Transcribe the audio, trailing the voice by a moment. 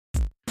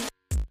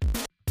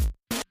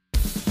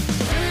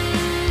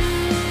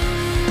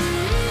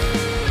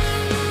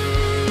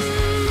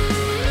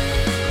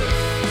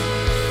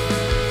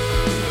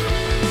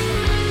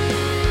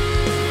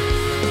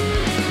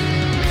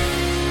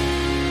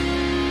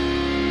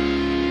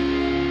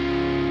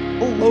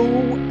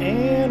Hello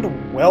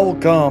and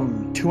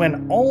welcome to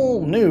an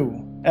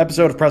all-new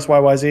episode of Press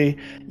YYZ,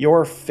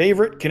 your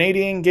favorite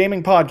Canadian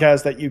gaming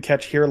podcast that you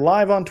catch here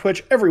live on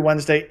Twitch every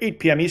Wednesday, 8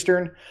 p.m.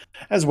 Eastern,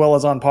 as well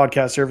as on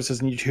podcast services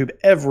and YouTube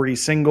every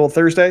single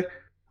Thursday.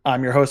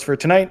 I'm your host for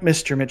tonight,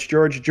 Mr. Mitch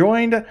George,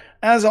 joined,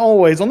 as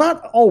always, well,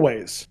 not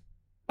always,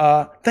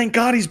 thank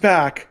God he's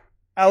back,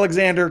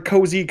 Alexander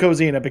Cozy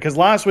Kozina, because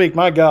last week,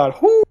 my God,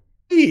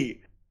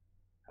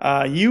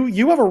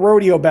 you have a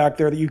rodeo back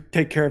there that you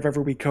take care of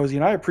every week, Cozy,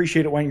 and I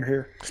appreciate it when you're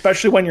here,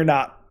 especially when you're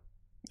not.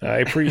 I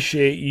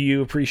appreciate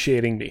you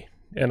appreciating me,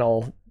 and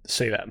I'll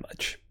say that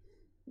much.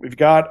 We've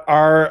got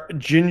our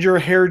ginger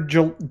hair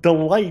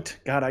delight.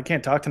 God, I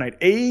can't talk tonight.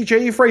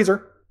 AJ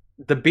Fraser.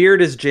 The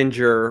beard is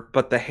ginger,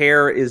 but the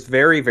hair is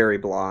very, very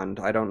blonde.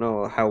 I don't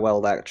know how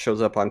well that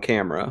shows up on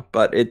camera,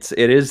 but it's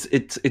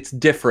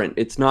different.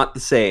 It's not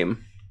the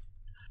same,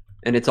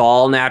 and it's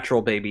all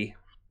natural, baby.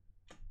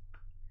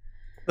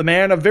 The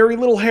man of very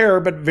little hair,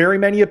 but very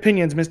many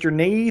opinions, Mr.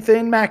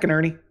 Nathan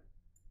McInerney.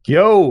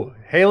 Yo,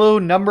 Halo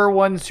 #1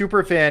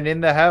 superfan in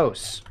the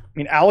house. I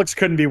mean, Alex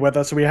couldn't be with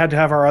us, so we had to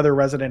have our other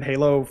resident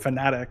Halo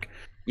fanatic.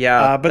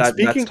 Yeah,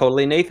 that's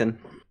totally Nathan.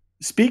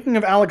 Speaking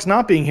of Alex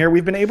not being here,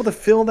 we've been able to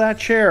fill that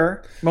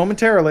chair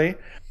momentarily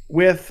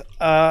with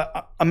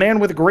a man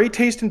with great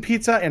taste in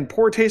pizza and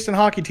poor taste in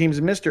hockey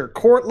teams, Mr.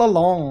 Court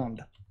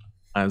Lalonde.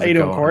 How you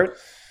doing, Court?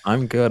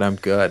 I'm good.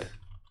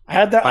 I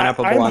had that. I'm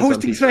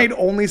hosting tonight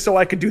only so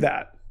I could do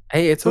that.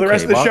 Hey, it's okay. The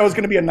rest of the show is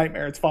going to be a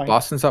nightmare. It's fine.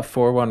 Boston's up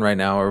 4-1 right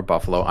now over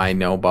Buffalo. I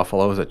know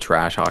Buffalo is a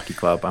trash hockey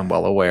club. I'm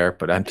well aware,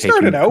 but I'm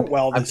taking the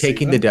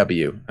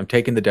W. I'm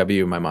taking the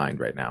W in my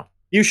mind right now.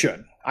 You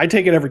should. I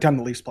take it every time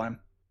the Leafs play 'em.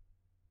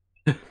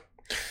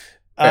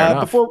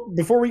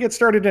 Before we get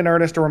started in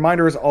earnest, a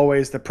reminder as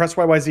always that Press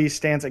YYZ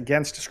stands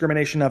against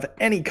discrimination of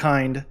any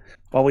kind.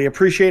 While we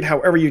appreciate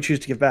however you choose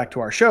to give back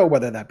to our show,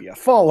 whether that be a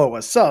follow,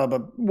 a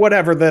sub,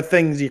 whatever the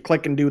things you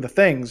click and do the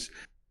things,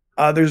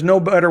 there's no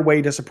better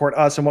way to support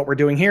us and what we're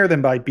doing here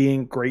than by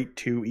being great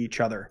to each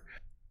other.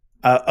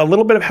 A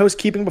little bit of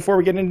housekeeping before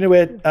we get into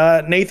it.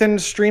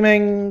 Nathan's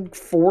streaming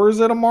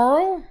Forza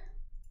tomorrow?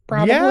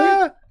 Probably?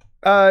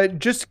 Yeah.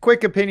 Just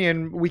quick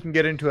opinion, we can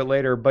get into it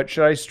later, but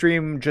should I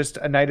stream just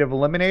a night of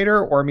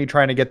Eliminator or me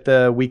trying to get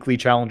the weekly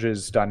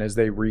challenges done as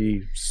they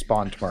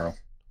respawn tomorrow?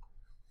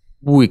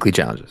 Weekly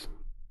challenges.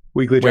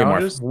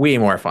 Challenges? Way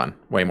more fun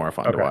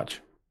to watch.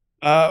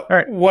 All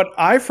right. What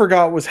I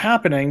forgot was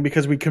happening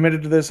because we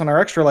committed to this on our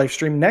Extra Life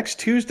stream. Next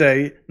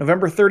Tuesday,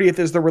 November 30th,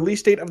 is the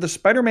release date of the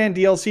Spider-Man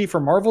DLC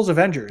for Marvel's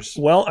Avengers.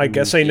 Well, I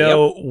guess I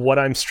know what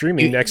I'm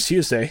streaming next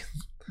Tuesday.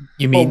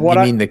 You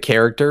mean the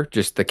character?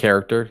 Just the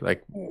character?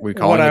 Like we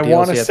call it DLC? What I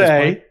want to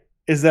say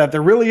is that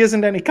there really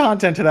isn't any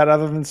content to that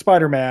other than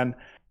Spider-Man.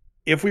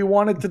 If we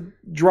wanted to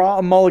draw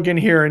a mulligan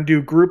here and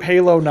do group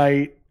Halo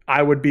night,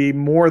 I would be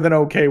more than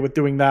okay with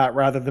doing that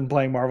rather than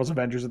playing Marvel's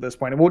Avengers at this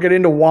point. And we'll get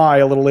into why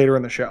a little later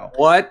in the show.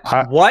 What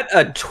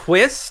a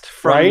twist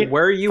from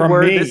where you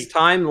were this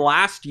time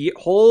last year.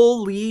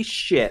 Holy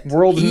shit.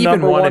 World's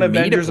 #1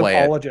 Avengers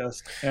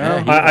apologist.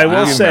 Yeah. I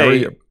will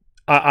say,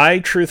 I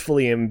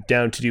truthfully am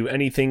down to do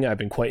anything. I've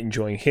been quite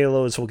enjoying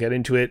Halo, as we'll get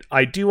into it.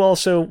 I do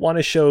also want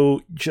to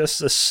show just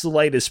the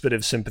slightest bit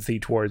of sympathy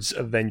towards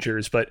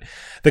Avengers, but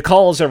the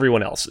call is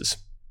everyone else's.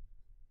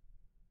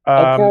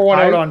 I'll pour one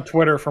out on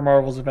Twitter for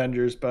Marvel's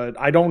Avengers, but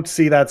I don't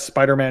see that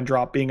Spider-Man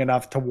drop being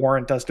enough to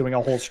warrant us doing a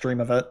whole stream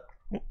of it.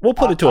 We'll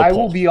put it to a poll. I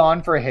will be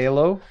on for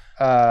Halo,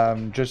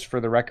 just for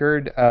the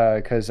record,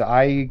 because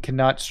I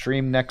cannot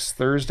stream next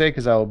Thursday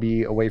because I will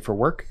be away for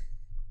work.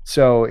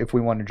 So if we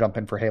want to jump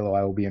in for Halo,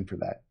 I will be in for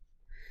that.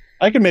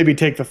 I can maybe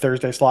take the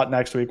Thursday slot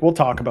next week. We'll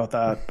talk about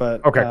that.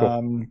 But okay,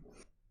 cool.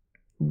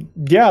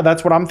 Yeah,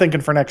 that's what I'm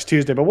thinking for next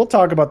Tuesday. But we'll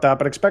talk about that.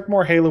 But expect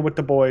more Halo with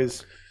the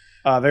boys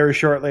very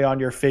shortly on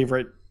your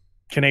favorite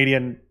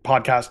Canadian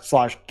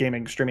podcast /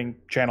 gaming streaming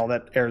channel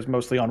that airs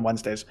mostly on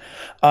Wednesdays.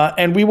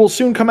 And we will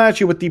soon come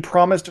at you with the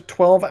promised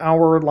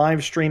 12-hour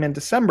live stream in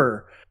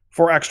December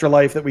for Extra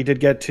Life that we did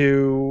get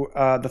to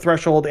the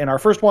threshold in our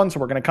first one. So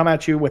we're going to come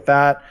at you with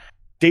that.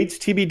 Dates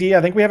TBD.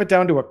 I think we have it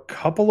down to a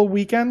couple of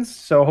weekends.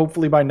 So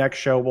hopefully by next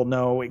show, we'll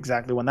know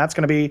exactly when that's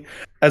going to be,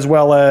 as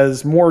well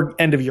as more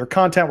end of year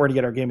content. We're going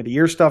to get our Game of the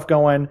Year stuff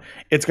going.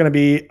 It's going to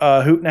be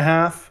a hoot and a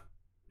half.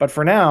 But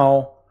for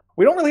now,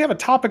 we don't really have a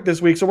topic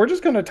this week, so we're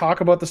just going to talk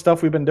about the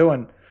stuff we've been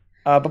doing.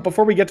 But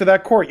before we get to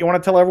that, Court, you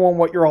want to tell everyone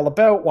what you're all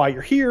about, why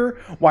you're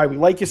here, why we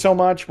like you so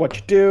much, what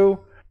you do?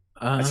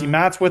 I see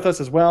Matt's with us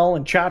as well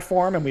in chat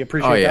form, and we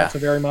appreciate that so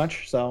very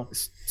much. So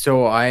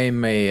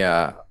I'm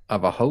a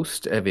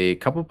host of a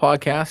couple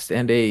podcasts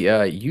and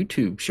a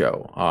YouTube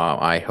show.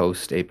 I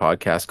host a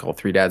podcast called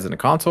Three Dads and a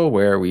Console,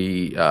 where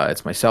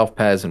it's myself,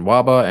 Pez, and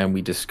Waba, and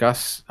we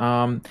discuss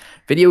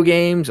video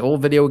games,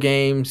 old video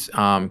games,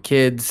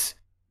 kids,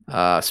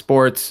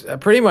 sports,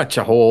 pretty much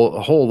a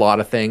whole lot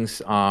of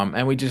things.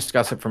 And we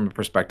discuss it from the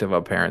perspective of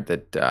a parent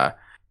that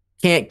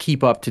can't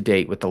keep up to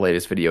date with the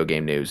latest video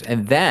game news.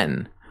 And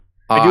then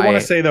I do want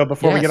to say, though,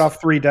 before we get off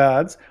Three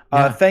Dads,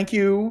 thank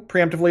you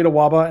preemptively to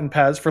Waba and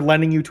Pez for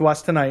lending you to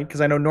us tonight,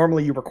 because I know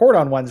normally you record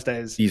on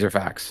Wednesdays. These are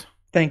facts.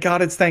 Thank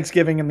God it's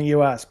Thanksgiving in the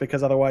U.S.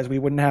 because otherwise we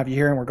wouldn't have you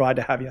here, and we're glad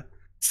to have you.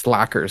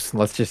 Slackers.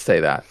 Let's just say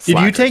that. Did you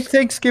Slackers. take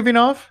Thanksgiving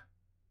off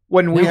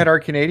when we No. had our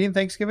Canadian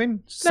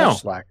Thanksgiving? No.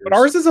 Slackers. But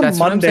ours is a That's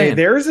what I'm Monday. saying.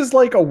 Theirs is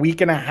like a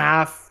week and a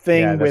half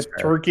thing Yeah, that's with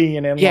fair. turkey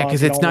and in-laws. Yeah,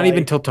 because it's and not all even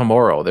like- till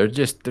tomorrow. They're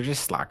just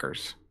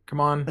slackers. Come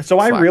on. So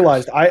I slackers.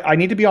 realized I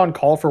need to be on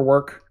call for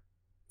work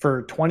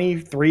for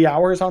 23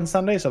 hours on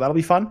Sunday, so that'll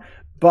be fun.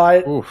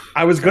 But Oof,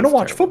 I was going to sounds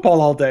watch terrible.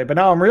 football all day, but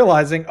now I'm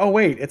realizing, oh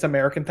wait, it's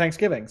American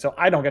Thanksgiving, so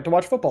I don't get to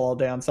watch football all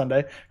day on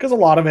Sunday because a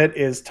lot of it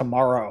is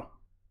tomorrow.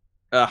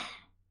 Ugh.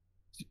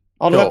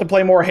 I'll just Cool. have to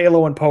play more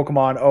Halo and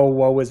Pokemon. Oh,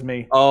 woe is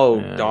me. Oh,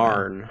 Yeah.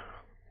 darn.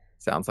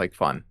 Sounds like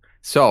fun.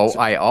 So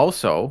I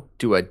also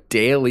do a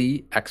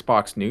daily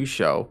Xbox news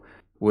show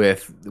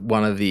with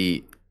one of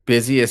the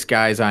busiest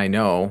guys I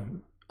know,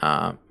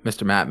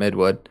 Mr. Matt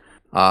Midwood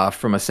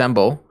from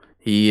Assemble.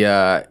 He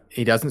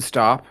doesn't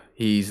stop.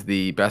 He's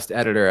the best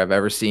editor I've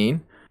ever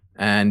seen.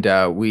 And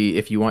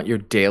if you want your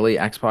daily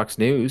Xbox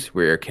news,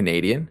 we're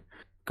Canadian.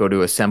 Go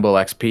to Assemble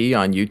XP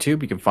on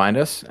YouTube. You can find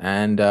us,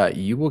 and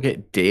you will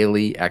get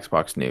daily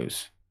Xbox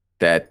news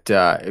that,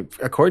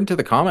 according to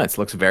the comments,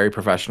 looks very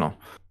professional.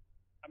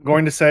 I'm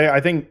going to say I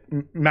think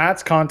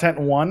Matt's content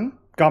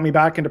got me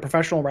back into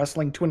professional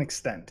wrestling to an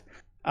extent.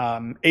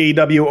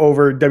 AEW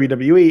over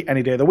WWE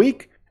any day of the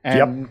week,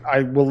 and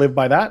I will live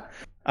by that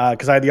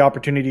because I had the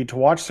opportunity to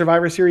watch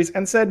Survivor Series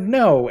and said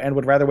no and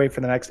would rather wait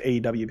for the next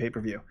AEW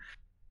pay-per-view.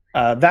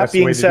 That That's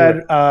the way being to do said,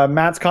 it.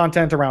 Matt's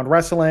content around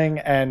wrestling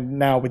and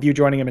now with you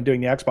joining him and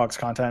doing the Xbox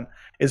content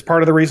is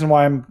part of the reason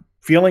why I'm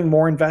feeling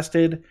more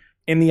invested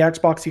in the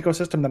Xbox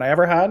ecosystem than I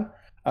ever had.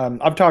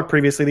 I've talked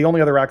previously, the only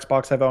other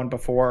Xbox I've owned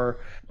before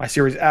my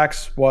Series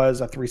X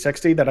was a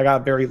 360 that I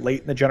got very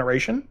late in the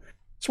generation.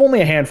 It's only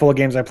a handful of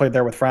games I played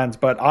there with friends,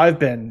 but I've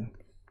been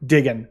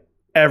digging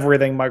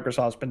everything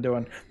Microsoft's been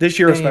doing this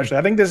year, especially.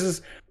 I think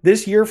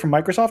this year from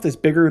Microsoft is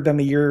bigger than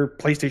the year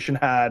PlayStation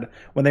had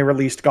when they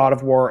released God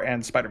of War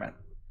and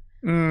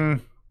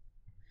Spider-Man.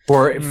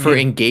 For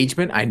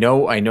engagement, I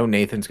know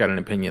Nathan's got an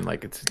opinion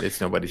like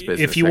it's nobody's business.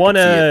 If you want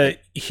to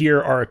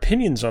hear our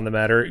opinions on the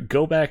matter,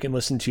 go back and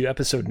listen to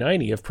episode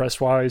 90 of Press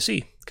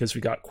YYC because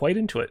we got quite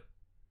into it.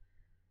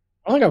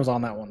 I don't think I was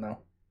on that one though.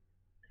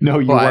 No,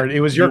 you Well, weren't.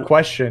 It was your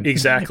question.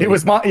 Exactly. It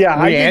was my I gave you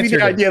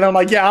answered the it. idea, and I'm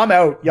like, yeah, I'm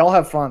out. Y'all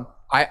have fun.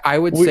 I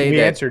would We, say we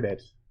that answered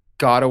it.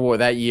 God of War,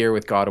 that year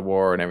with God of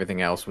War and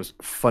everything else was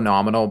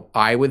phenomenal.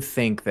 I would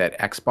think that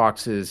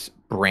Xbox's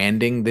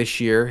branding this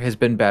year has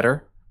been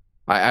better.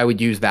 I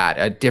would use that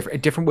a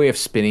different way of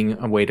spinning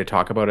a way to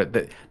talk about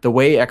it. The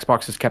way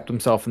Xbox has kept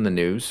himself in the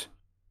news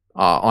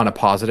on a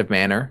positive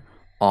manner,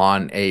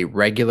 on a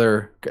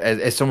regular,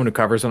 as someone who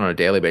covers it on a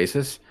daily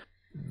basis,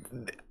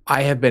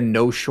 I have been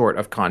no short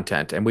of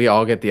content, and we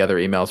all get the other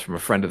emails from a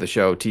friend of the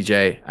show,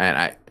 TJ,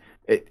 and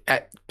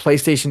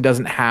PlayStation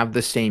doesn't have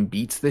the same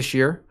beats this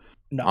year.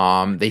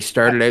 No. They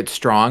started out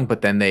strong,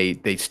 but then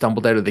they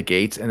stumbled out of the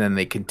gates, and then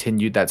they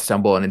continued that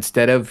stumble. And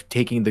instead of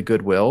taking the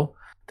goodwill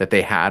that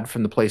they had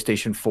from the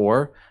PlayStation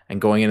 4 and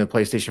going into the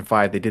PlayStation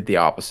 5, they did the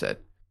opposite.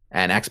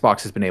 And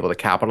Xbox has been able to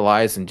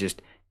capitalize and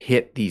just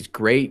hit these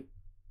great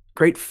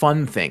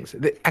fun things.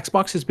 The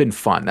Xbox has been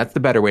fun. That's the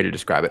better way to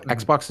describe it.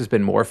 Xbox has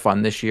been more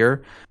fun this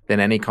year than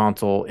any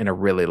console in a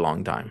really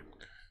long time.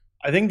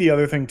 I think the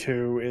other thing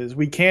too is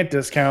we can't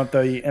discount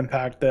the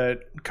impact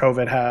that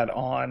COVID had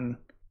on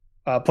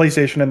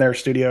PlayStation and their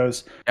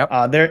studios.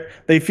 Yep.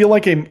 They feel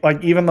like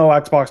even though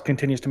Xbox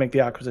continues to make the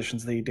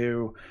acquisitions they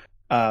do,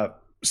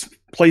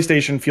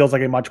 PlayStation feels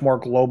like a much more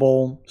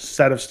global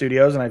set of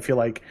studios, and I feel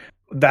like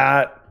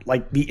that,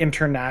 like the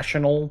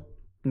international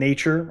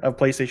nature of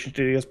PlayStation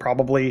Studios,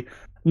 probably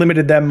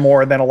limited them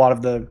more than a lot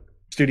of the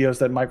studios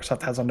that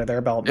Microsoft has under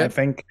their belt. Yeah. I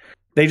think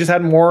they just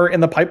had more in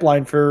the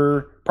pipeline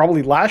for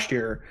probably last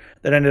year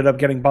that ended up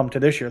getting bumped to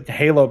this year.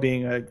 Halo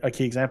being a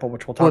key example,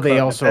 which we'll talk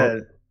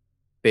about.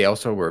 They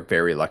also were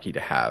very lucky to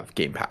have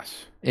Game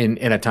Pass in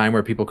a time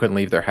where people couldn't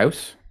leave their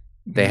house.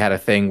 They had a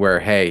thing where,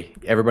 hey,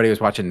 everybody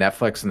was watching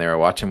Netflix and they were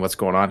watching what's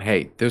going on.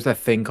 Hey, there's a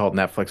thing called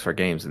Netflix for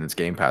games and it's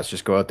Game Pass.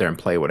 Just go out there and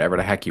play whatever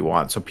the heck you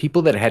want. So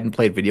people that hadn't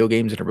played video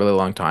games in a really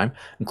long time,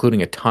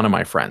 including a ton of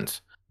my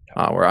friends,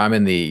 where I'm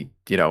in the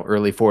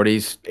early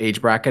 40s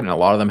age bracket, and a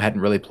lot of them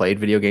hadn't really played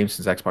video games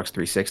since Xbox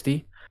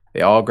 360.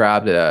 They all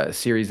grabbed a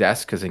Series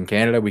S because in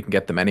Canada we can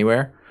get them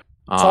anywhere.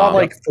 Saw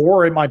like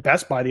 4 at my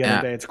Best Buy the other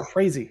Yeah. day. It's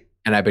crazy.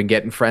 And I've been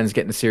getting friends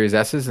getting the Series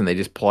S's, and they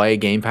just play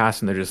Game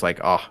Pass, and they're just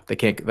like, oh, they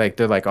can't, like,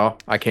 they're like, oh,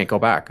 I can't go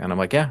back. And I'm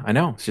like, yeah, I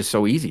know. It's just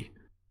so easy.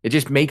 It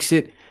just makes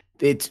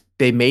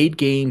they made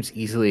games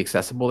easily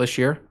accessible this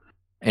year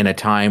in a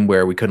time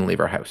where we couldn't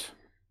leave our house.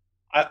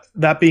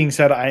 That being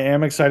said, I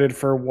am excited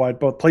for what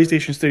both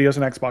PlayStation Studios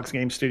and Xbox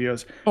Game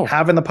Studios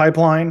have in the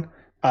pipeline.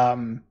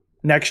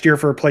 Next year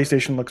for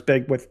PlayStation looks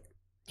big with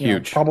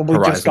Huge. probably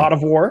Horizon. just God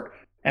of War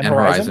and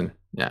Horizon.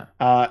 Yeah.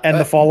 And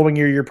the following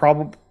year, you're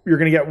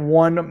going to get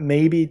 1,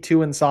 maybe 2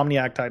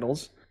 Insomniac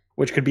titles,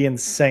 which could be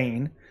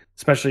insane.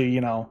 Especially,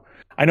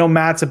 I know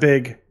Matt's a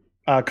big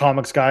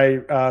comics guy.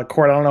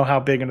 Court, I don't know how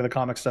big into the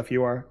comic stuff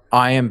you are.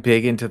 I am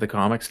big into the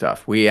comic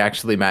stuff. We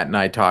actually, Matt and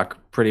I talk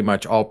pretty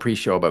much all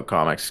pre-show about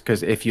comics,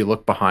 because if you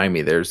look behind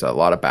me, there's a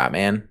lot of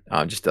Batman,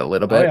 just a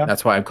little bit.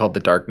 That's why I'm called the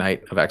Dark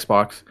Knight of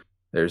Xbox.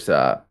 There's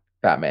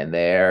Batman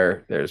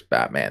there. There's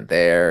Batman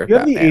there. You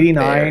have Batman the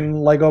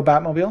 '89 Lego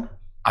Batmobile?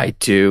 I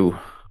do.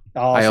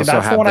 Oh, I also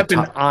that's have the one the I've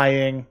been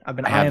eyeing.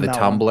 I have the that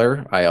Tumbler.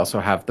 one. I also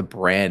have the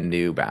brand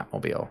new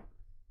Batmobile.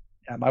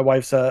 Yeah, my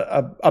wife's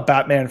a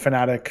Batman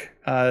fanatic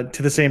to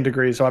the same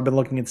degree, so I've been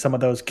looking at some of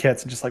those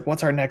kits and just like,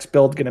 what's our next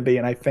build going to be?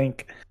 And I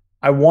think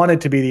I want it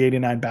to be the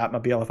 '89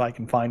 Batmobile if I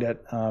can find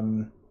it.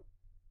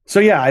 So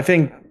yeah, I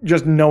think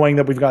just knowing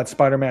that we've got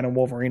Spider-Man and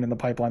Wolverine in the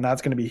pipeline,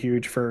 that's going to be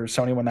huge for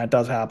Sony when that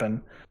does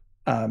happen.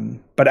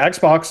 But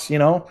Xbox,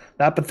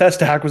 that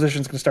Bethesda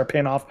acquisition is going to start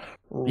paying off.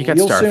 You got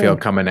Starfield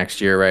coming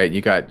next year, right?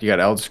 You got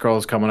Elder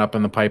Scrolls coming up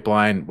in the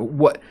pipeline.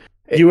 What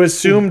you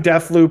assume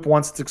Deathloop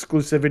once its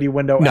exclusivity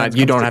window ends.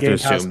 You don't have to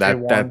assume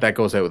that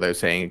goes out without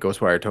saying. It goes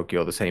Ghostwire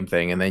Tokyo, the same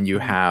thing, and then you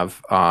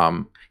have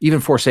even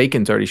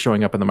Forsaken's already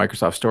showing up in the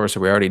Microsoft Store, so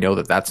we already know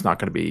that that's not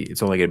going to be.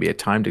 It's only going to be a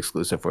timed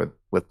exclusive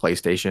with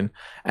PlayStation.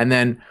 And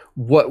then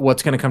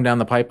what's going to come down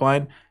the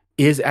pipeline?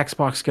 Is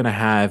Xbox going to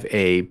have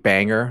a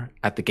banger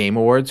at the Game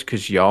Awards?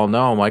 Because y'all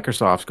know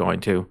Microsoft's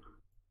going to.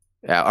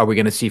 Are we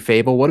going to see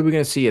Fable? What are we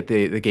going to see at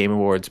the Game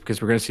Awards? Because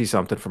we're going to see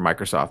something from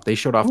Microsoft. They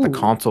showed off the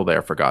console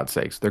there, for God's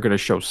sakes. They're going to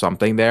show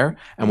something there.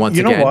 And once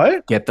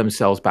again, get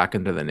themselves back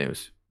into the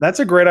news. That's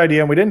a great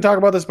idea. And we didn't talk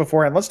about this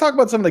before. And let's talk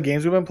about some of the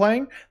games we've been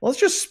playing. Let's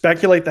just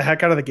speculate the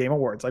heck out of the Game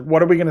Awards. Like,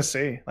 what are we going to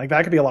see? Like,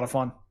 that could be a lot of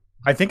fun.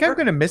 I think I'm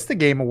going to miss the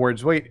Game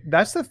Awards. Wait,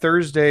 that's the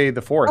Thursday,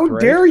 the 4th, How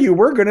dare you?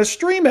 We're going to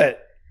stream it.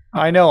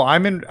 I know.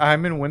 I'm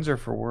in Windsor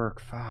for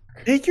work. Fuck.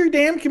 Take your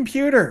damn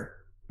computer.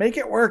 Make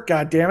it work,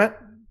 God damn it.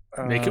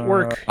 Make it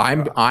work.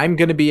 I'm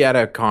going to be at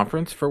a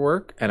conference for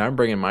work, and I'm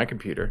bringing my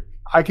computer.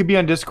 I could be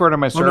on Discord on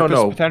my Surface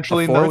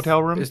potentially in the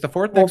hotel room. Is the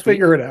 4th next we'll week?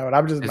 Figure it out.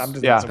 I'm just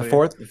yeah. The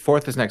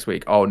 4th is next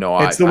week. Oh no,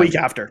 it's the week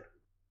after.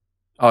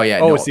 Oh yeah.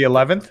 Oh, no. It's the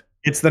 11th.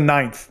 It's the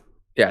 9th.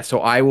 Yeah. So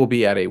I will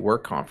be at a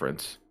work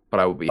conference, but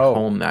I will be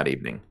home that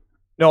evening.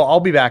 No, I'll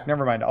be back.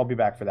 Never mind. I'll be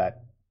back for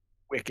that.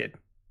 Wicked.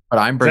 But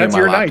I'm bringing that's my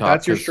your laptop. Night.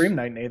 That's your stream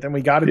night, Nathan.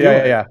 We got to do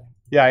it. Yeah.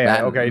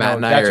 Okay. Matt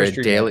and I are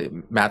daily.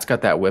 Matt's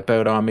got that whip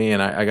out on me,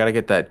 and I got to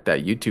get that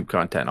YouTube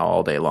content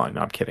all day long.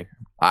 No, I'm kidding.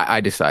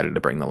 I decided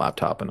to bring the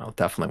laptop, and I'll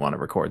definitely want to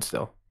record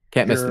still.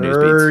 Can't miss the news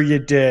beats. Sure, you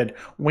did.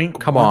 Wink.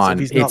 Come on, if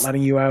he's not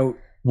letting you out.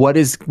 What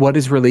is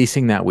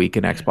releasing that week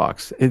in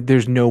Xbox?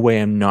 There's no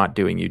way I'm not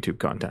doing YouTube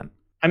content.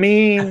 I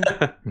mean,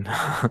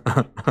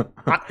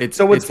 it's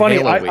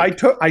funny.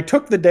 I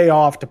took the day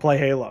off to play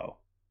Halo.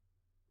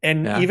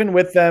 And even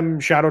with them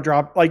shadow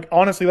drop, like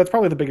honestly, that's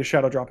probably the biggest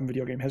shadow drop in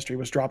video game history,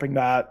 was dropping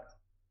that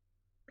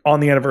on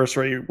the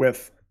anniversary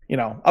with,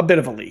 a bit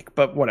of a leak,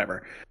 but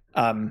whatever.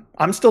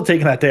 I'm still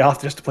taking that day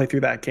off just to play through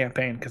that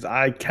campaign because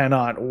I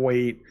cannot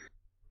wait.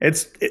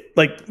 It's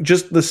like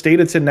just the state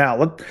it's in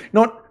now.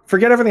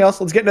 Forget everything else.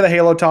 Let's get into the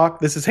Halo talk.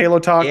 This is Halo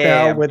talk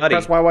now with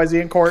Press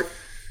YYZ in court.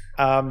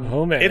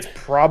 Man. It's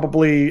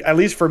probably, at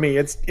least for me,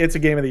 it's a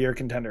game of the year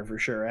contender for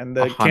sure. And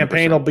the 100%.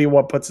 Campaign will be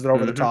what puts it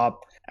over the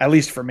top. At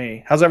least for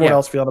me. How's everyone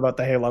else feeling about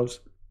the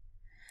Halos?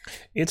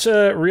 It's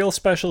a real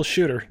special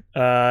shooter.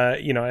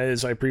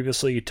 As I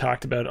previously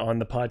talked about on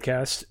the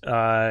podcast,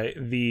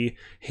 the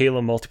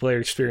Halo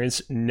multiplayer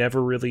experience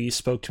never really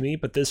spoke to me,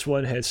 but this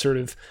one has sort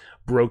of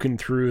broken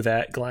through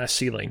that glass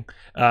ceiling.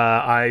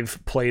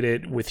 I've played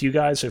it with you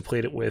guys. I've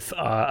played it with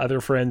other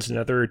friends and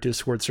other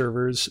Discord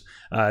servers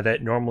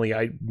that normally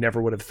I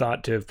never would have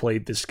thought to have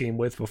played this game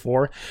with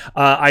before.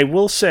 I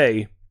will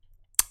say,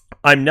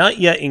 I'm not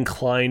yet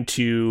inclined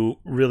to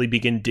really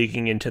begin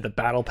digging into the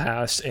battle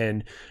pass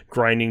and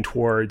grinding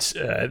towards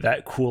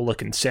that cool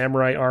looking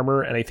samurai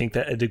armor. And I think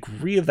that a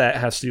degree of that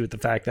has to do with the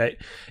fact that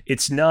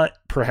it's not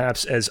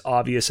perhaps as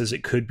obvious as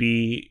it could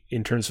be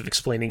in terms of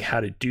explaining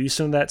how to do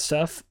some of that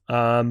stuff.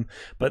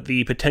 But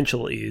the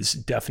potential is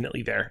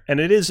definitely there,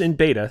 and it is in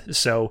beta.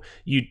 So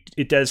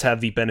it does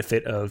have the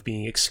benefit of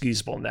being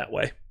excusable in that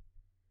way.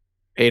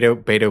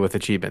 Beta with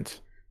achievements.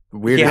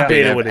 Weirdest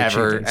beta with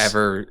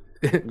ever.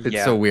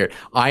 It's so weird.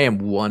 I am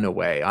 1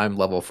 away. I'm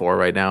level 4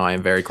 right now. I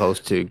am very close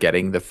to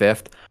getting the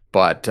 5th,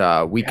 but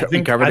we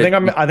covered it.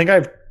 I think I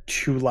have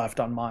 2 left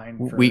on mine.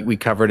 We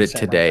covered it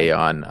today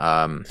on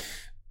our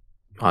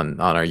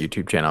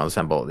YouTube channel,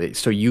 Assemble.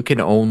 So you can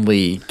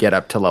only get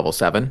up to level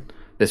 7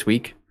 this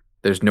week.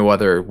 There's no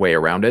other way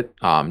around it.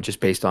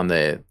 Just based on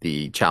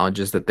the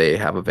challenges that they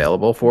have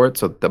available for it.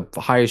 So the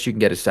highest you can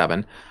get is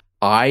 7.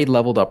 I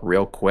leveled up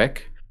real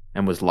quick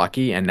and was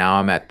lucky, and now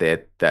I'm at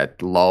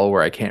that lull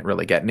where I can't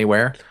really get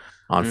anywhere,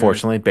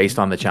 unfortunately, based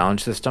on the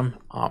challenge system.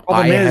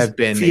 I have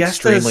been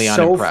Fiesta extremely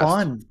unimpressed.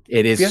 Fun.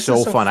 It is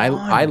Fiesta's so fun.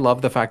 I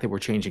love the fact that we're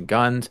changing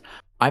guns.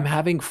 I'm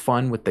having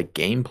fun with the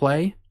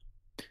gameplay.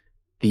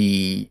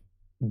 The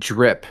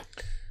drip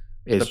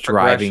is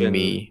driving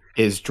me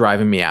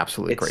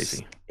absolutely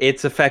crazy.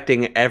 It's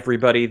affecting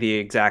everybody the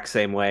exact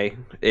same way.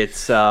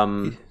 It's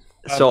Paul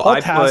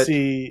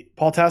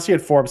Tassi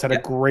at Forbes had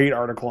a great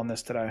article on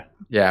this today.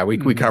 Yeah,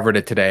 we covered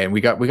it today, and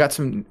we got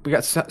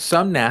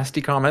some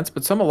nasty comments,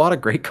 but a lot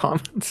of great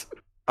comments.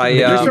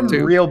 There's some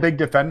real big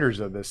defenders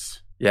of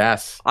this.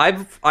 Yes.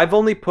 I've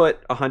only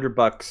put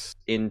 $100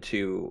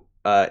 into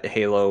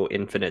Halo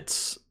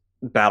Infinite's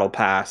Battle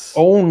Pass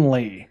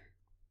Only.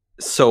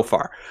 so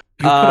far.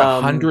 You put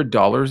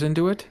 $100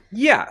 into it?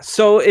 Yeah.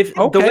 So if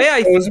the way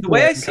I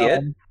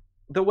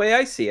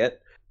see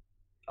it,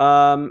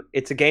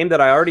 it's a game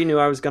that I already knew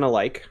I was gonna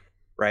like,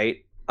 right?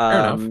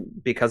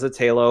 Because it's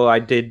Halo. I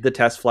did the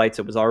test flights.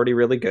 It was already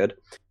really good.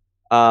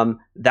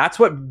 That's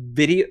what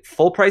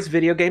full price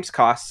video games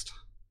cost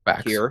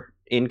here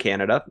in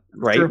Canada,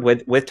 right? True.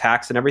 With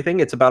tax and everything,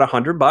 it's about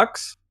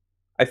 $100.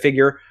 I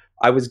figure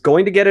I was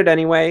going to get it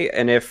anyway,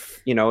 and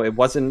if it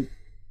wasn't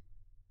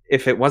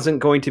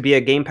going to be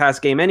a Game Pass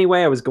game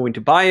anyway, I was going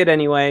to buy it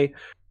anyway.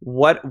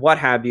 What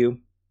have you?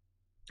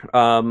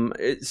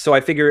 So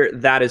I figure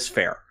that is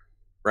fair,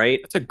 right?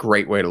 That's a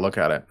great way to look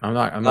at it. I'm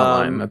not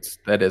lying.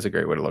 That is a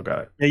great way to look at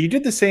it. Yeah, you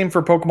did the same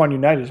for Pokemon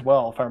Unite as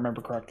well, if I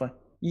remember correctly.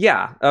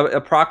 Yeah,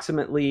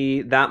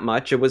 approximately that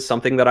much. It was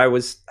something that I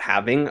was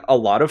having a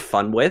lot of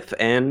fun with,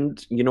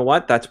 and you know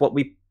what? That's what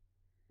we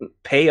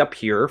pay up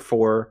here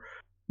for.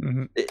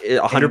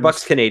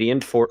 $100 Canadian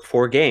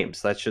for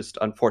games. That's just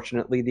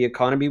unfortunately the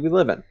economy we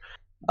live in.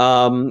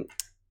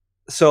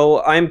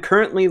 So I'm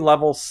currently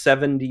level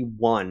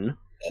 71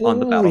 on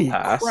the Battle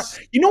Pass. Crap.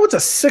 It's a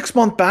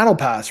 6-month Battle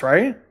Pass,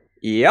 right?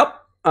 Yep.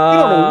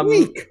 A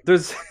week.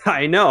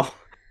 I know.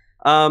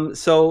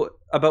 So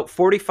about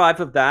 45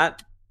 of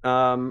that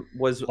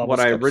was level what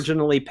skips. I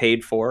originally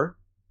paid for.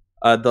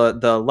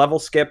 The level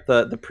skip,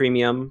 the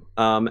premium,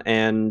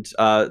 and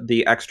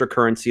the extra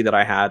currency that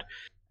I had,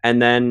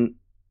 and then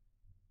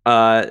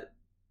I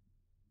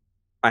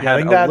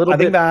think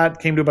that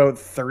came to about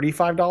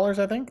 $35.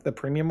 I think the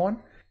premium one,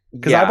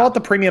 because I bought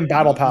the premium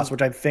Battle Pass,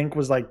 which I think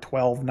was like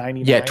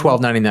 $12.99. Yeah,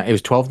 $12.99. It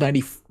was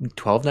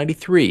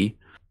 $12.93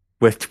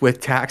 with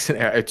tax and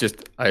it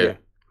just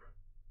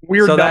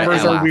weird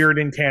numbers are weird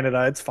in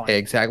Canada. It's fine.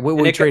 Exactly.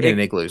 We trade in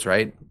igloos,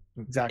 right?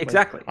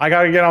 Exactly. I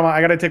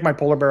gotta take my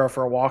polar bear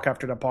for a walk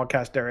after the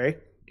podcast there, eh?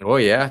 Oh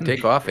yeah,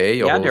 take off, eh?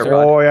 Yeah,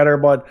 there,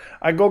 bud.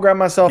 I go grab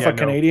myself a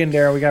Canadian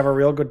there. We can have a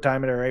real good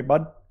time there, eh,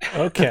 bud?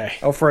 Okay.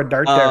 For a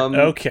dart there.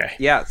 Okay.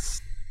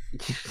 Yes.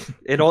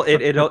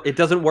 It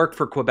doesn't work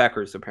for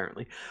Quebecers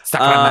apparently.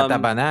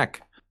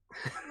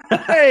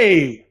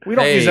 Hey, we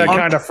don't use that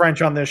kind of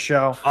French on this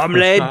show.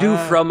 Omelette du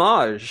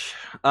fromage.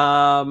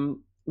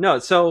 No,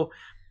 so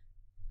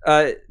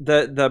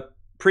the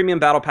premium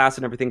Battle Pass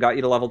and everything got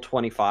you to level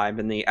 25,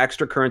 and the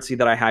extra currency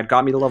that I had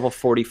got me to level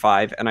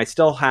 45, and I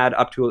still had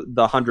up to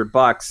the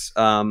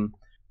 $100.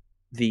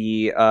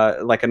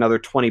 Like another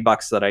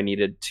 $20 that I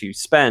needed to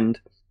spend.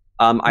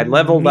 I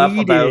leveled up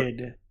about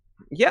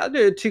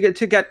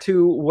to get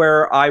to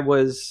where I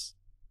was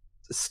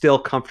still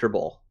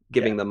comfortable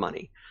giving the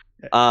money.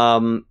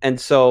 And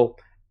so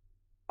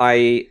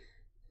I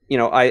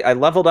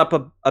leveled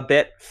up a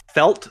bit,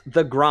 felt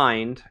the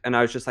grind, and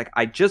I was just like,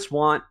 I just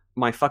want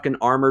my fucking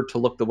armor to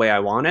look the way I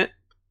want it.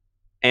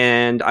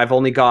 And I've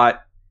only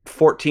got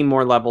 14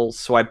 more levels,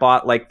 so I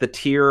bought like the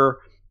tier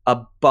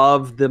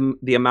above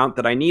the amount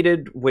that I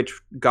needed, which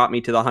got me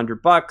to the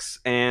 $100.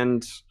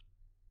 And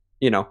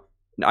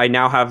I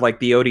now have like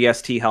the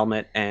ODST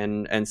helmet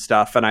and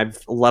stuff, and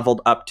I've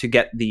leveled up to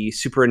get the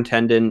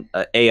Superintendent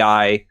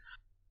AI,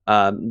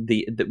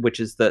 which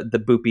is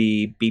the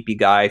boopy beepy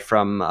guy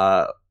from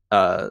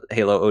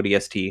Halo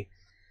ODST,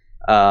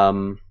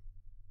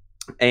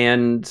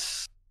 and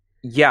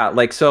yeah,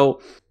 like so.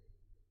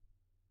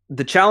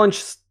 The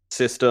challenge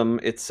system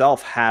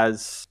itself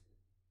has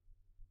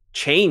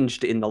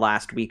changed in the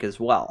last week as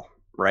well,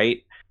 right?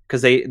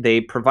 Because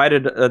they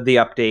provided the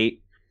update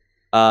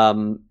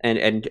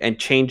and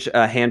changed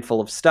a handful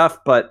of stuff,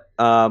 but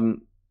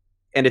and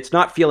it's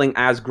not feeling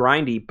as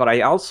grindy. But I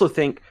also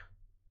think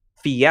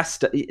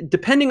Fiesta,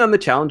 depending on the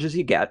challenges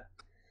you get,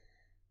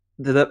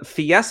 the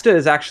Fiesta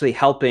is actually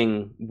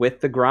helping with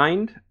the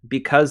grind,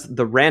 because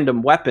the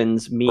random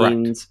weapons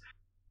means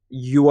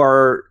you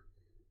are.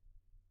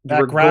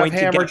 That grab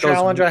hammer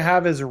challenge I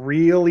have is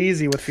real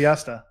easy with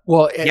Fiesta.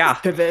 Well,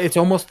 it's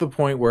almost the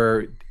point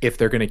where if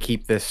they're going to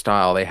keep this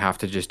style, they have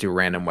to just do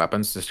random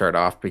weapons to start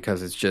off,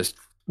 because it's just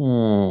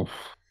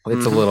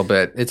it's a little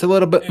bit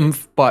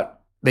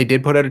but they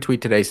did put out a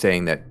tweet today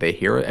saying that they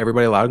hear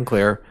everybody loud and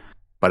clear,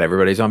 but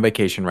everybody's on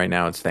vacation right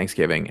now. It's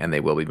Thanksgiving, and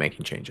they will be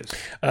making changes.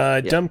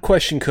 Dumb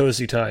question,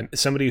 cozy time.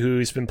 Somebody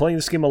who's been playing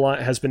this game a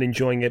lot, has been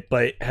enjoying it,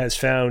 but has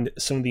found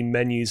some of the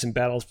menus and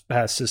Battle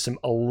Pass system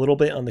a little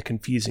bit on the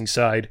confusing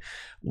side.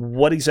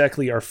 What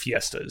exactly are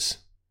Fiestas?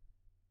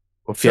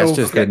 Well,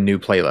 Fiesta's the new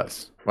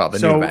playlist. Well, the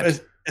new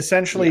event.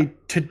 Essentially,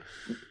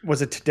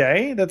 was it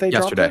today that they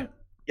dropped it?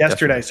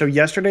 Yesterday. So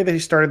yesterday they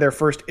started their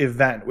first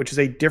event, which is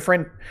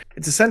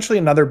it's essentially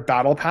another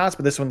Battle Pass,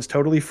 but this one's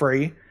totally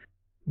free.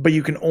 But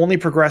you can only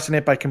progress in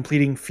it by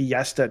completing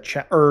Fiesta event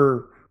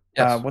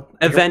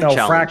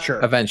challenge.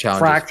 Fracture. Event challenge.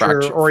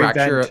 Fracture or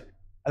event.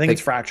 I think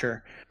it's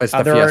Fracture. It's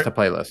the Fiesta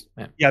playlist.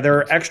 There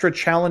are extra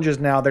challenges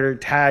now that are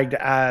tagged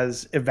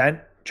as event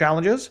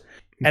challenges.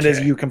 And as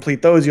you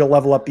complete those, you'll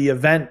level up the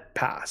event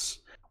pass,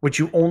 which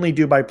you only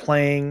do by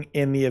playing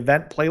in the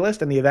event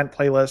playlist. And the event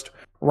playlist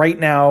right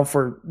now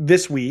for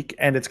this week,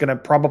 and it's going to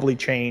probably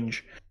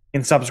change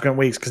in subsequent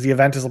weeks because the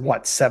event is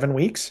what, 7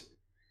 weeks?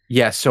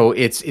 Yeah, so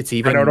it's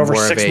even out over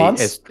more 6 of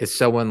months? it's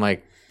someone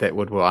like that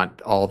would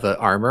want all the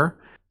armor.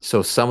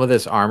 So some of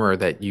this armor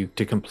that you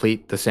to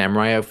complete the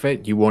samurai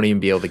outfit, you won't even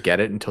be able to get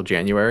it until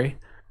January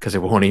because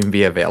it won't even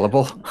be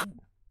available.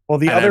 Well,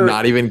 the And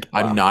other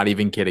I'm not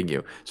even kidding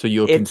you. So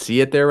you can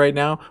see it there right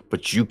now,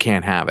 but you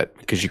can't have it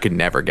because you could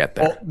never get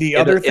there. well, the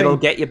other thing It'll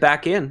get you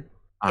back in.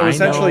 So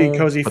essentially,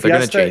 Cozy, but they're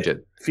going to change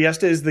it,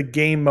 Fiesta is the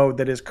game mode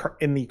that is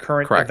in the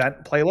current Correct.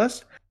 event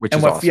playlist. which And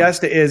is what awesome.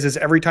 Fiesta is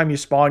every time you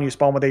spawn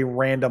with a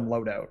random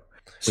loadout.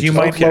 So Which you is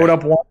might okay. load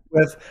up one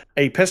with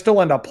a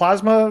pistol and a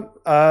plasma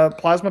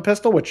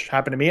pistol, which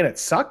happened to me and it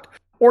sucked.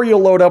 Or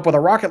you'll load up with a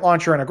rocket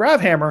launcher and a grav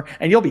hammer,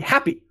 and you'll be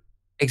happy.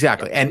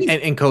 Exactly.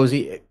 And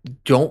Cozy,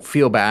 don't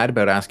feel bad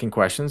about asking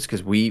questions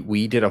because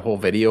we did a whole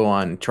video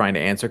on trying to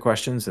answer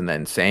questions and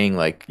then saying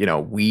like,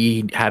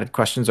 we had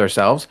questions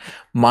ourselves.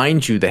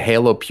 Mind you, the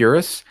Halo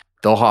purists,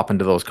 they'll hop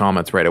into those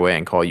comments right away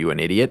and call you an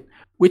idiot,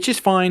 which is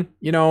fine.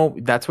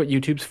 That's what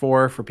YouTube's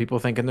for people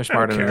thinking they're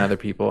smarter than other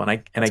people. And I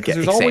get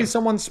There's always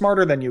someone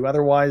smarter than you.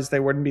 Otherwise,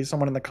 there wouldn't be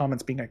someone in the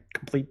comments being a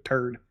complete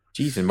turd.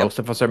 Jeez, and most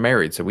of us are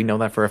married, so we know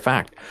that for a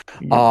fact.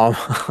 Yeah.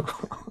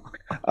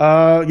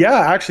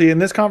 Actually, in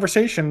this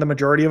conversation, the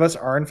majority of us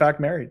are in fact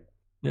married.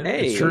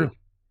 Hey, It's true.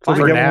 So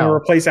For we're going now. to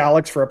replace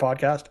Alex for a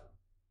podcast.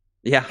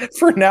 Yeah.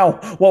 For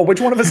now. Well,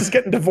 which one of us is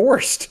getting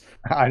divorced?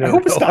 I don't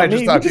hope it's know. not I just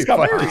me. thought We just it'd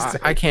be got funny. married.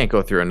 I can't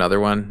go through another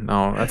one.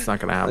 No, that's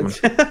not going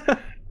to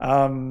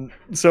happen.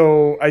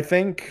 So I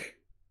think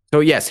So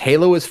yes,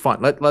 Halo is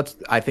fun.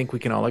 I think we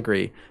can all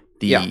agree.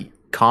 The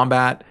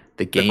combat,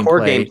 the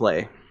core gameplay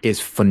gameplay. is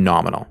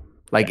phenomenal.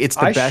 Like it's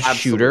the best Absolutely.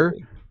 shooter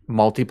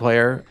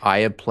multiplayer I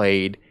have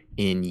played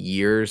in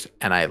years,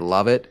 and I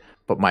love it.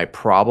 But my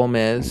problem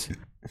is,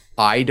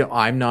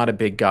 I'm not a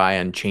big guy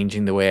on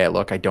changing the way I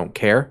look. I don't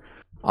care.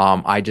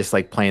 I just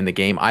like playing the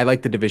game. I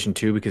like the Division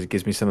 2 because it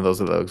gives me some of those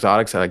little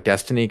exotics. I like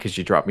Destiny because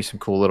you drop me some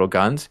cool little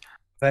guns.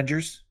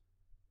 Avengers.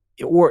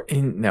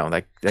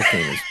 That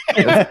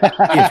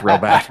game is real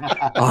bad.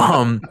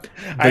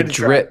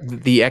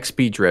 The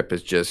XP drip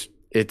is just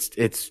it's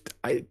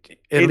better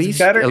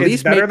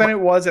than it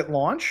was at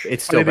launch.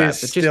 It's still but bad. it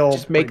is But still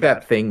just make pretty that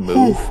bad. thing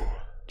move.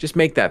 Just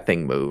make that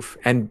thing move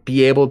and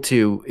be able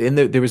to.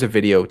 There was a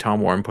video,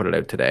 Tom Warren put it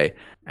out today,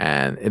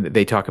 and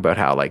they talk about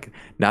how like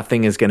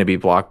nothing is going to be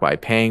blocked by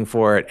paying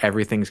for it.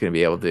 Everything's going to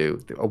be able to.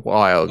 A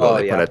while ago,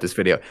 they put out this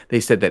video. They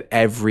said that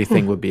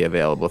everything would be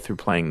available through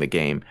playing the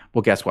game.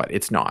 Well, guess what?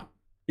 It's not.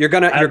 You're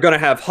gonna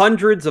have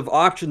hundreds of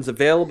options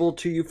available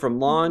to you from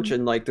launch,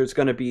 and like there's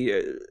gonna be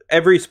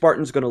every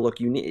Spartan's gonna look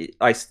unique.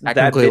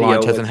 Technically,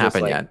 launch hasn't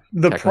happened yet.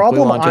 The Technically,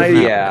 problem launch hasn't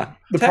happened Yeah. yet.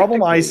 The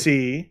problem I Technically.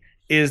 see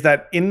is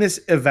that in this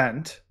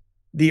event,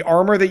 the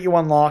armor that you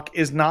unlock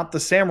is not the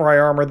samurai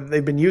armor that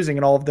they've been using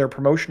in all of their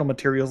promotional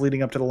materials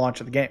leading up to the launch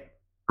of the game.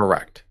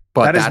 Correct.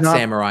 But That is that not-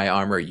 samurai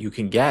armor you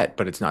can get,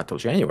 but it's not till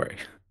January.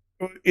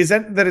 Is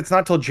that it's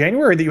not till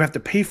January that you have to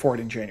pay for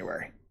it in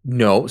January?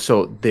 No,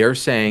 so they're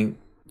saying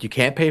you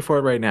can't pay for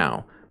it right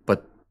now,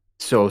 but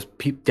so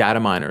data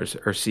miners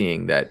are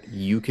seeing that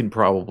you can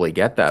probably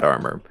get that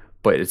armor,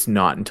 but it's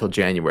not until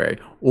January.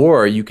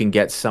 Or you can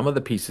get some of the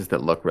pieces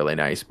that look really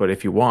nice, but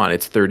if you want,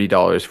 it's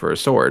 $30 for a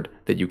sword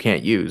that you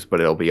can't use, but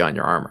it'll be on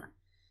your armor.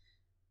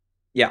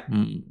 Yeah.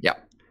 Yeah.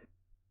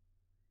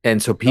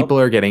 And so people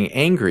are getting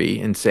angry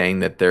and saying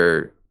that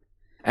they're,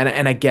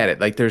 and I get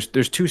it. Like there's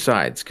two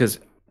sides because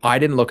I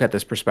didn't look at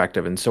this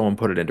perspective, and someone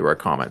put it into our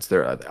comments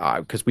there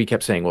because we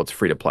kept saying, well, it's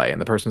free to play.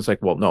 And the person's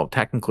like, well, no,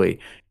 technically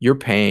you're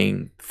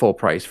paying full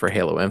price for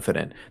Halo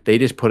Infinite. They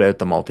just put out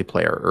the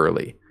multiplayer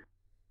early.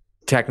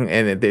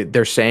 And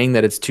they're saying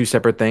that it's two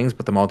separate things,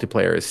 but the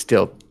multiplayer is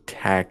still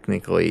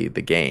technically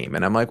the game.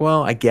 And I'm like,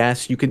 well, I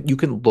guess you can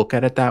look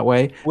at it that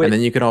way. And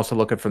then you can also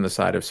look at it from the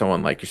side of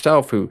someone like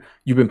yourself who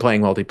you've been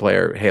playing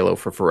multiplayer Halo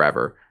for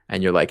forever.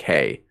 And you're like,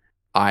 hey,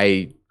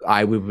 I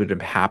would have been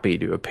happy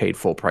to have paid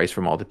full price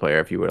for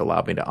multiplayer if you would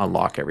allow me to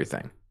unlock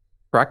everything.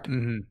 Correct?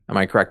 Mm-hmm. Am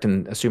I correct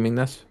in assuming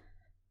this?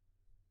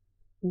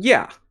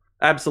 Yeah,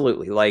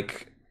 absolutely.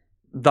 Like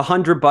the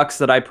 $100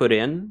 that I put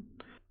in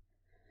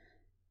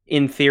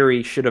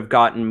theory, should have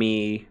gotten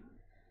me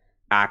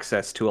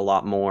access to a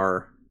lot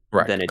more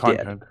than it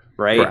did.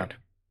 Right? Correct.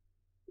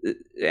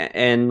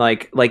 And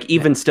like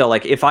even still,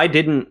 like if I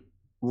didn't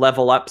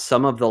level up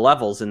some of the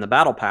levels in the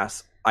battle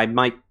pass, I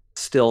might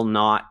still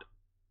not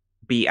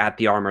be at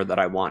the armor that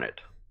I wanted.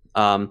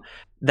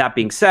 That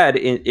being said,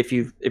 if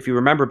you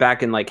remember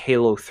back in like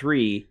Halo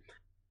 3,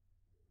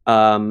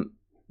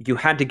 you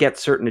had to get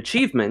certain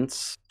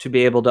achievements to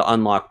be able to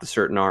unlock the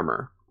certain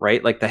armor,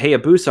 right? Like the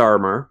Hayabusa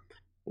armor,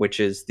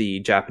 which is the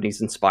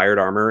Japanese-inspired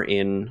armor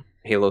in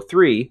Halo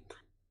 3,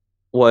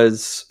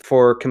 was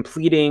for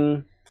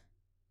completing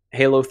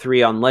Halo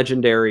 3 on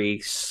Legendary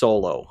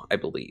solo, I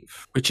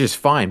believe. Which is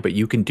fine, but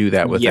you can do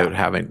that without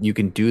having. You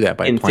can do that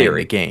by In playing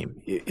theory. the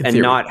game,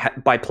 And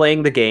not by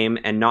playing the game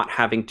and not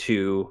having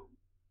to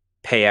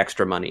pay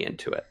extra money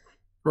into it.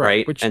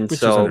 right? Which And is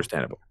so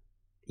understandable.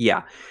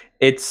 yeah,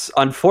 it's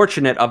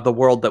unfortunate of the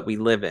world that we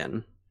live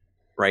in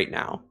right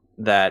now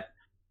that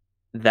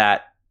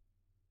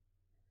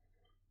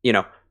you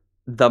know,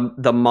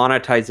 the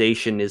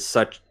monetization is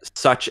such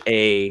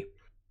a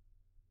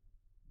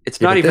it's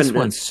Yeah, not but even this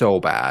one's so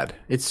bad.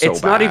 It's so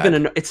it's bad.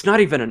 not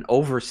even an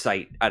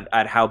oversight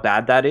at how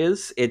bad that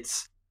is.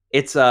 It's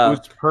It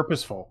was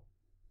purposeful.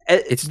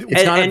 It's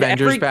not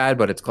Avengers bad,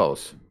 but it's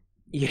close.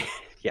 Yeah,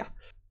 yeah.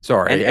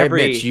 Sorry, And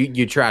Mitch,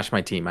 you trashed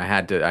my team.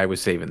 I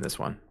was saving this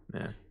one.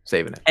 Yeah,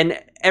 saving it. And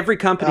every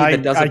company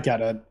that does I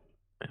get it.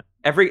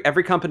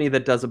 Every company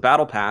that does a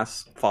battle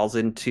pass falls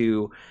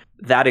into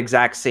that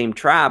exact same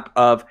trap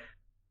of,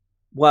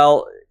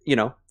 well, you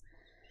know,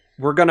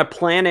 we're going to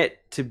plan it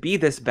to be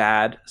this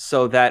bad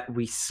so that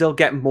we still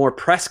get more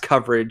press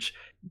coverage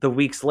the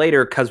weeks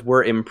later because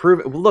we're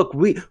improving. Look,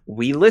 we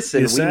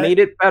listened, we made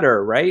it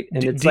better, right?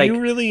 And it's like, you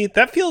really,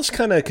 that feels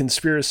kind of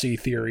conspiracy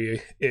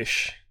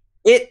theory-ish.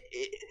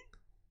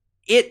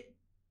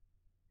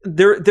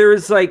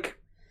 There's like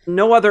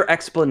no other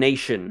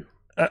explanation.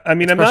 I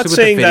mean, I'm not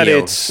saying that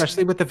it's...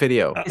 Especially with the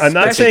video. I'm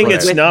not saying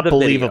it's not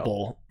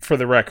believable, for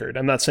the record.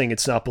 I'm not saying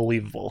it's not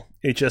believable.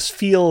 It just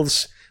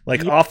feels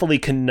like awfully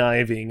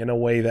conniving in a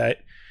way that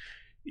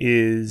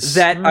is...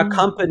 That a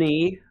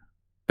company...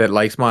 that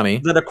likes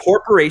money. That a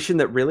corporation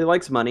that really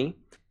likes money,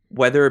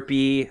 whether it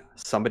be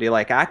somebody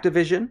like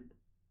Activision...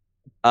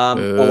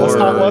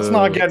 let's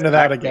not get into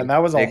that again. That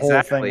was a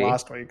whole thing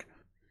last week.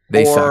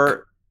 They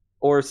suck.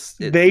 Or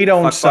they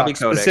don't suck.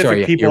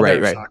 Specific people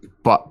right. suck.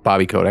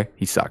 Bobby Kotick,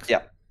 he sucks. Yeah,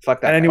 fuck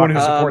that. And anyone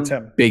who supports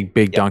him,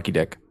 big donkey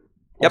dick,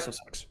 also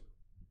sucks.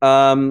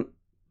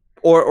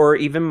 Or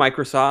even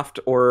Microsoft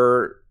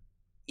or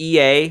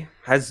EA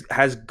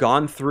has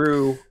gone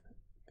through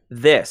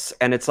this,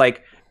 and it's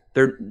like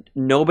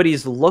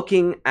nobody's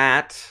looking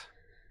at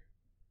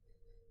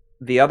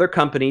the other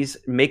companies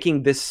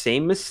making this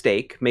same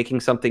mistake, making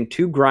something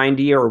too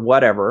grindy or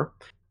whatever,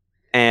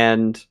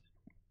 and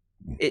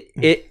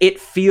it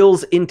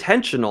feels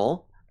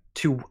intentional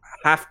to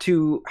have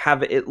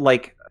it,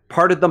 like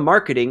part of the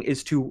marketing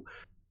is to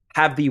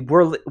have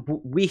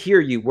we hear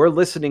you, we're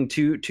listening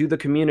to the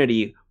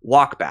community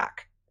walk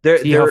back.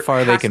 See how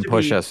far they can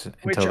push us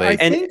until I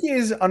think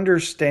is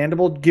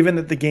understandable given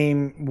that the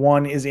game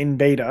 1 is in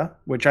beta,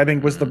 which I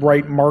think was the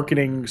right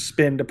marketing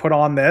spin to put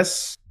on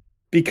this,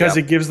 because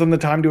it gives them the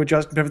time to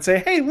adjust and pivot, say,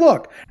 hey,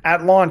 look,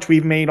 at launch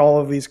we've made all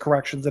of these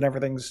corrections and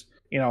everything's,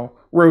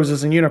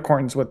 roses and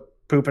unicorns with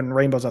poop and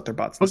rainbows out their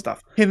butts and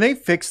stuff. Can they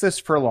fix this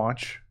for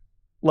launch?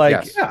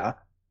 Yeah.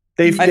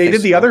 They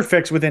did the other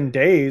fix within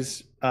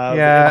days. But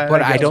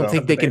I don't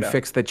think they can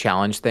fix the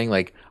challenge thing.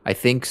 Like, I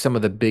think some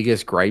of the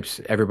biggest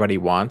gripes everybody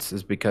wants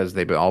is because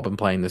they've all been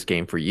playing this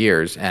game for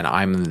years, and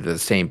I'm in the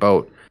same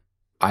boat.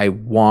 I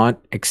want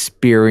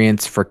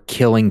experience for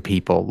killing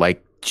people.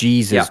 Like,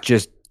 Jesus,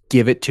 just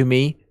give it to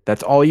me.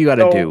 That's all you got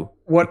to do.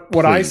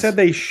 What I said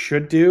they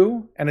should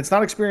do, and it's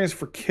not experience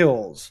for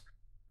kills,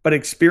 but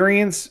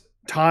experience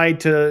tied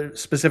to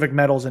specific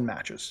medals in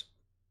matches.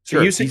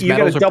 So sure, you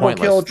get a double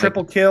kill,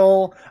 triple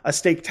kill, a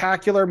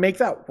stake-tacular, make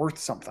that worth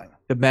something.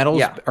 The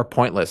medals are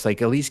pointless.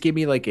 Like, at least give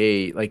me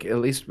at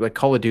least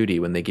Call of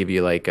Duty when they give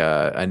you like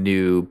a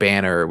new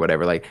banner or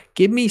whatever. Like,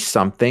 give me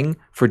something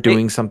for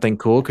doing something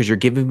cool, because you're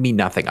giving me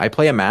nothing. I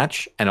play a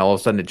match and all of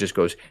a sudden it just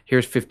goes,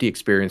 here's 50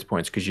 experience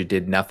points because you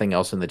did nothing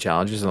else in the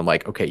challenges, and I'm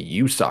like, okay,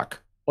 you suck.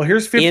 Well,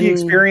 here's 50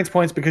 experience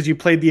points because you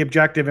played the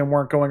objective and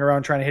weren't going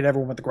around trying to hit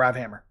everyone with the grav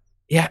hammer.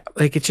 Yeah,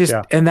 like, it's just,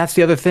 and that's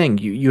the other thing.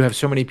 You have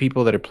so many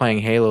people that are playing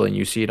Halo, and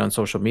you see it on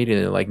social media,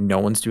 and they're like, no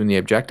one's doing the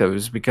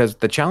objectives because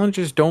the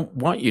challengers don't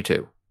want you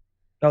to.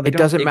 No, it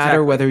doesn't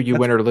matter whether you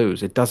win or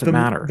lose. It doesn't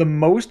matter. The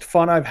most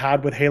fun I've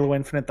had with Halo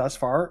Infinite thus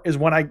far is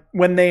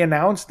when they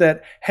announced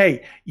that,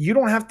 hey, you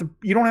don't have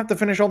to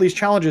finish all these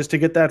challenges to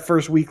get that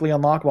first weekly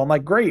unlockable. I'm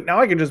like, great, now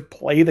I can just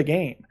play the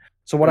game.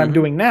 So what I'm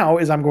doing now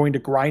is I'm going to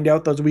grind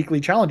out those weekly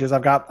challenges.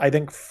 I've got, I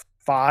think,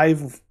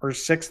 5 or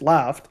 6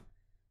 left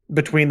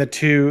between the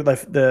two,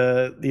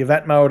 the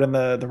event mode and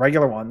the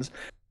regular ones.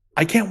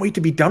 I can't wait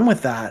to be done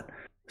with that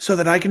so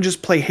that I can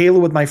just play Halo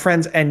with my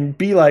friends and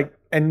be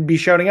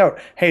shouting out,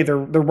 hey, they're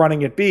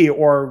running at B,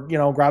 or,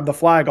 grab the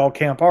flag, I'll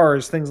camp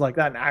ours, things like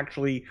that, and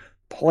actually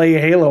play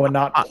Halo and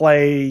not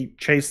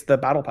chase the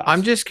battle pass.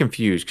 I'm just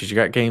confused because you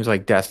got games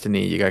like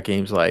Destiny, you got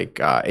games like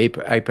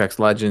Apex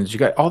Legends, you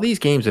got all these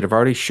games that have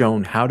already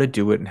shown how to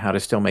do it and how to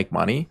still make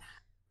money.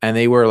 And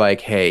they were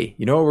like, hey,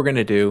 you know what we're going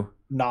to do?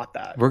 Not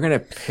that. We're going to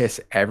piss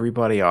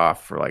everybody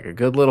off for like a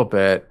good little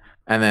bit.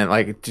 And then,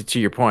 like, to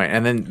your point,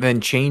 and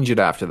then change it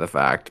after the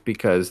fact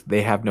because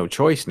they have no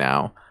choice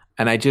now.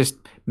 And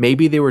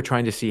maybe they were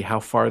trying to see how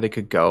far they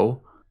could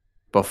go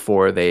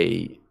before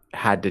they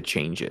had to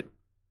change it.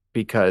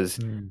 Because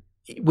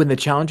when the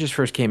challenges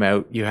first came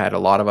out, you had a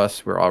lot of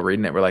us, we're all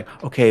reading it. We're like,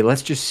 okay,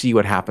 let's just see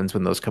what happens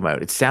when those come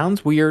out. It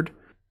sounds weird,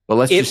 but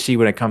let's just see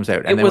when it comes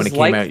out. And then when it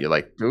came out, you're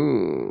like,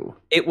 ooh.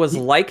 It was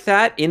like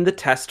that in the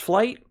test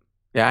flight.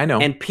 Yeah, I know.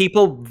 And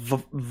people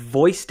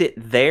voiced it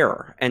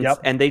there.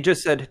 And they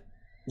just said,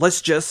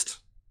 let's just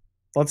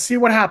Let's see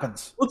what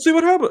happens. Let's see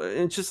what happens.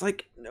 It's just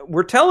like,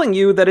 we're telling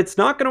you that it's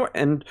not going to,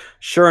 and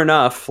sure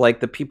enough,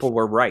 like the people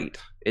were right.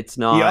 It's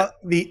not.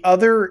 The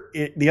other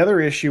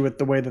issue with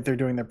the way that they're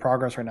doing their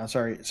progress right now.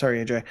 Sorry,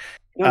 AJ.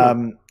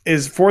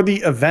 Is for the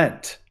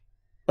event.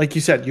 Like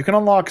you said, you can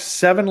unlock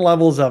 7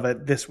 levels of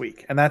it this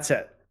week, and that's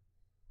it.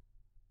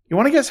 You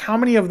want to guess how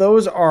many of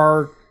those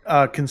are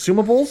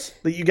consumables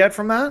that you get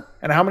from that,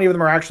 and how many of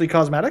them are actually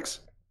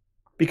cosmetics?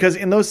 Because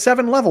in those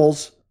 7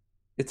 levels,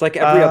 it's like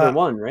every other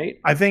one, right?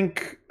 I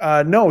think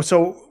no.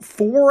 So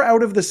 4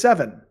 out of the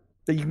 7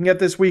 that you can get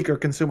this week are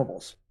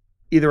consumables,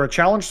 either a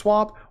challenge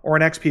swap or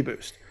an XP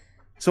boost.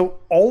 So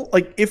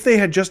if they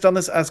had just done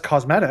this as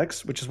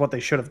cosmetics, which is what they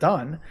should have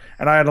done,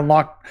 and I had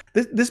unlocked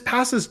this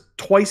pass is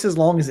twice as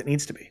long as it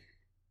needs to be.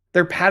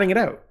 They're padding it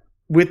out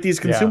with these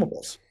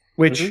consumables,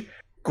 which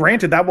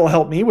granted that will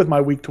help me with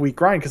my week to week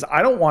grind because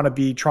I don't want to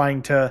be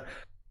trying to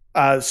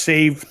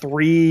save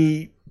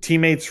 3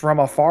 teammates from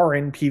afar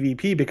in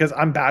PvP because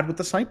I'm bad with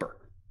the sniper.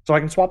 So I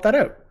can swap that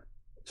out.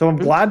 So I'm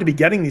glad to be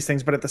getting these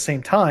things, but at the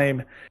same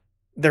time,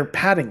 they're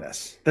padding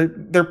this.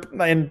 They're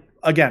and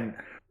again,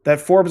 that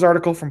Forbes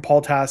article from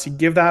Paul Tassi,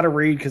 give that a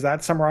read because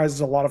that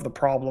summarizes a lot of the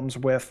problems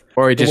with.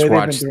 Or I just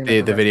watched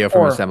the video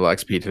from Assemble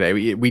XP today.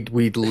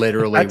 We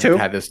literally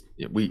had this.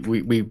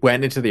 We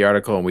went into the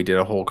article and we did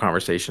a whole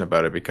conversation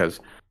about it because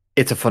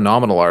it's a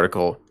phenomenal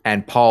article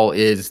and Paul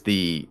is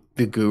the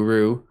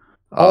guru.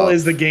 Paul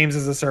is the games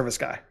as a service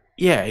guy.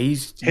 Yeah,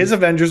 his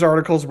Avengers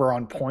articles were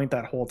on point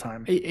that whole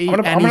time.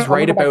 He's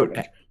right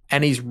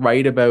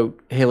about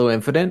Halo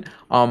Infinite.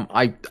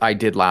 I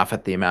did laugh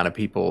at the amount of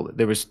people.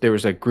 There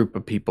was a group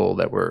of people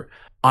that were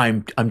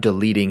I'm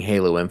deleting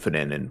Halo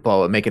Infinite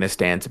and making a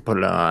stance and put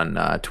it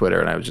on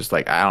Twitter, and I was just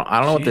like, I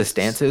don't know what this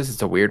stance is.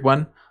 It's a weird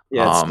one.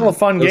 Yeah, it's still a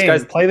fun game.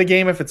 Guys, play the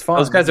game if it's fun.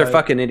 Those guys are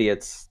fucking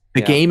idiots.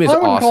 The game is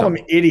awesome. I wouldn't call them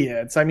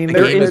idiots. I mean,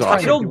 they're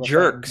entitled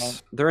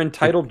jerks. They're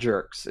entitled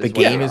jerks. The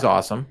game is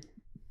awesome.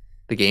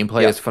 The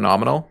gameplay is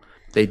phenomenal.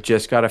 They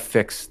just got to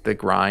fix the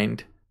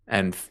grind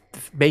and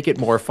make it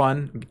more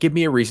fun. Give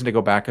me a reason to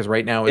go back because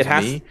right now,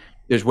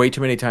 there's way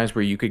too many times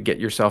where you could get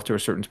yourself to a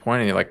certain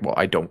point and you're like, well,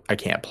 I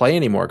can't play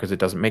anymore because it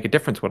doesn't make a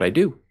difference what I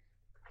do.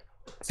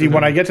 See,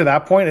 when I get to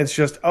that point, it's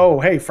just,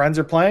 oh, hey, friends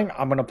are playing.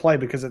 I'm going to play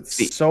because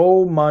it's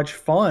so much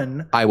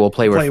fun. I will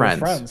play with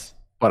friends.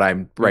 But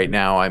I'm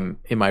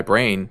in my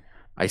brain.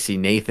 I see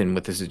Nathan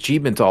with his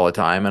achievements all the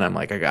time, and I'm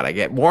like, I gotta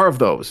get more of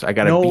those. I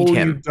gotta beat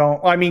him. You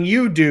don't. I mean,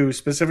 you do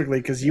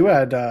specifically because you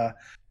had. I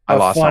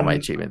lost all my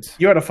achievements.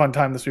 You had a fun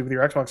time this week with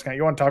your Xbox account.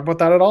 You want to talk about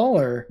that at all,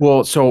 or?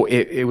 Well, so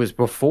it was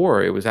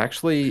before. It was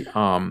actually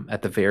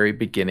at the very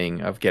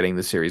beginning of getting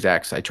the Series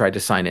X. I tried to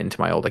sign it into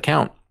my old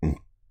account, and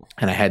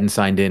I hadn't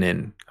signed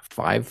in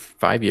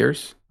 5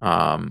 years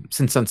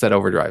since Sunset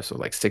Overdrive, so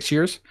like 6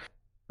 years.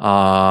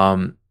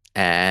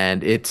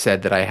 And it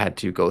said that I had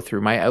to go through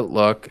my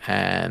Outlook.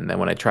 And then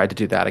when I tried to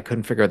do that, I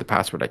couldn't figure out the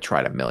password. I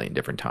tried a million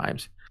different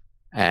times.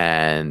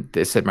 And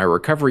they said my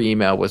recovery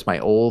email was my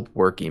old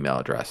work email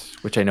address,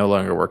 which I no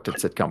longer worked at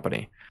said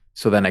company.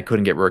 So then I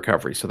couldn't get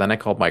recovery. So then I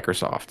called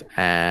Microsoft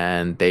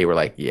and they were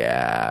like,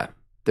 yeah,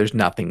 there's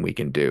nothing we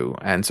can do.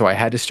 And so I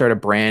had to start a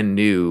brand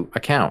new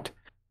account.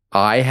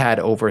 I had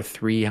over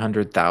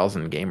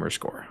 300,000 gamer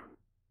score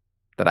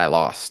that I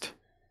lost.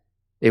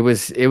 It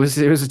was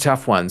a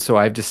tough one, so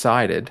I've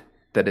decided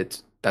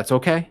that that's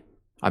okay.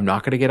 I'm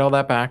not going to get all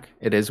that back.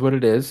 It is what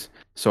it is.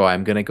 So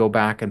I'm going to go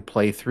back and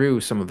play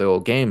through some of the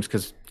old games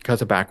because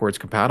of backwards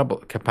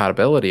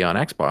compatibility on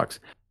Xbox.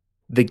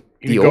 The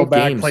old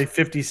games, play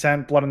 50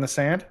 Cent Blood in the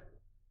Sand.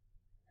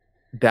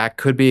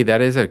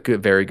 That is a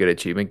very good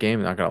achievement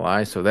game. Not going to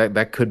lie. So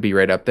that could be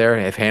right up there.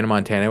 If Hannah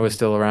Montana was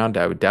still around,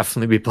 I would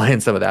definitely be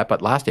playing some of that.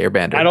 But Last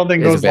Airbender, I don't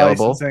think is those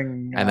available,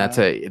 licensing, and that's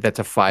a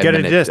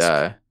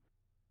 5-minute.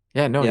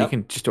 Yeah, no, you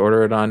can just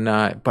order it on,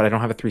 but I don't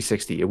have a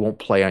 360. It won't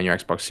play on your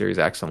Xbox Series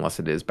X unless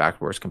it is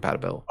backwards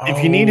compatible.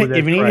 If you need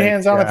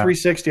hands on a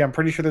 360, I'm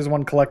pretty sure there's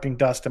one collecting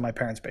dust in my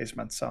parents'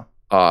 basement. So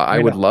I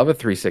would love a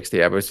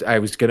 360. I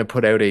was going to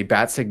put out a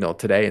bat signal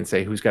today and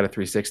say who's got a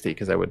 360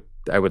 because I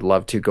would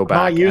love to go back.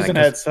 I'm not using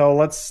it, so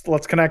let's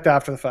connect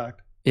after the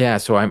fact. Yeah,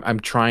 so I'm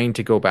trying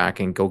to go back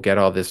and go get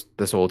all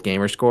this old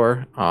gamer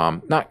score.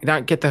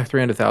 Not get the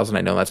 300,000.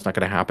 I know that's not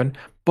going to happen,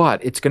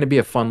 but it's going to be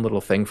a fun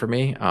little thing for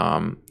me.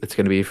 It's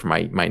going to be for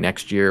my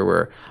next year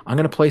where I'm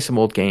going to play some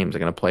old games. I'm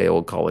going to play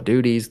old Call of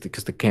Duties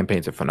because the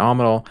campaigns are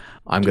phenomenal.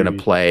 I'm going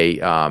to play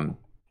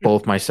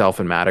both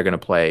myself and Matt are going to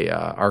play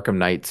Arkham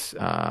Knight's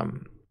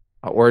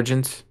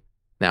Origins.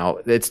 Now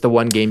it's the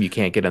one game you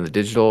can't get on the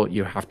digital.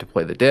 You have to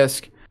play the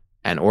disc.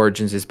 And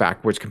Origins is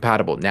backwards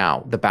compatible.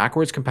 Now, the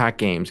backwards compact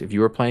games, if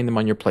you were playing them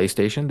on your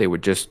PlayStation, they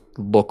would just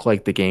look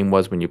like the game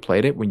was when you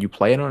played it. When you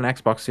play it on an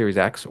Xbox Series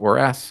X or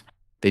S,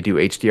 they do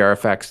HDR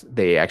effects.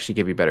 They actually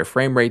give you better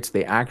frame rates.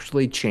 They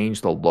actually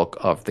change the look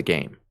of the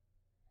game.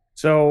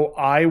 So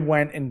I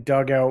went and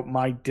dug out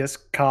my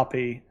disc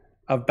copy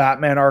of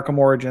Batman Arkham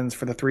Origins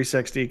for the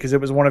 360 because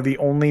it was one of the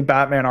only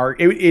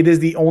it is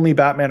the only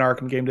Batman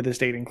Arkham game to this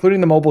date,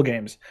 including the mobile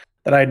games,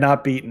 that I had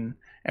not beaten.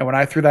 And when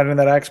I threw that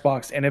into that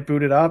Xbox and it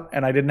booted up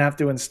and I didn't have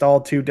to install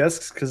 2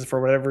 discs because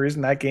for whatever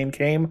reason that game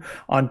came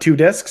on 2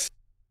 discs,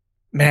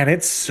 man,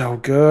 it's so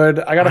good.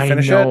 I got to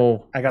finish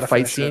it. I got to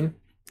fight finish scene. it.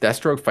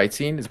 Deathstroke fight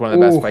scene is one of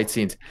the best fight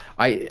scenes.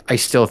 I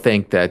still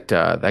think that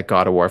that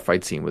God of War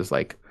fight scene was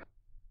like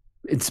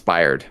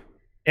inspired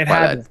by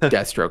that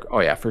Deathstroke.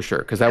 Oh yeah, for sure,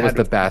 because that was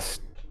the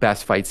best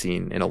fight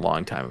scene in a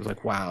long time. It was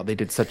like, wow, they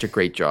did such a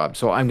great job.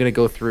 So I'm gonna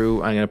go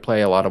through. I'm gonna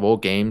play a lot of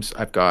old games.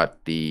 I've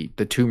got the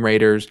Tomb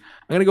Raiders.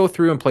 I'm gonna go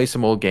through and play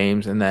some old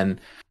games, and then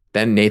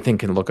Nathan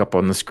can look up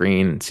on the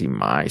screen and see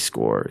my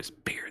score is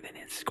bigger than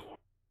his score.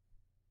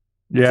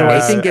 Yeah, so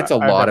Nathan gets a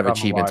lot of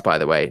achievements, by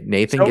the way.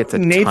 Nathan gets a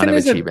ton of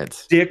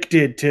achievements.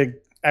 Addicted to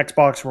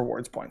Xbox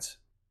rewards points.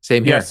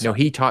 Same here. No,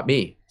 he taught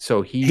me.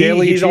 So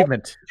daily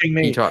achievement.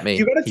 He taught me.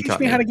 You got to teach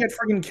me how to get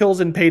friggin'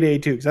 kills in Payday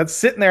 2. Because that's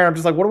sitting there. I'm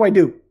just like, what do I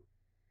do?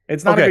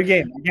 It's not a good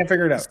game. I can't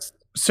figure it out.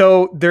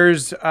 So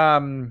there's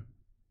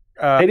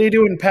Payday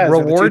 2 and PES.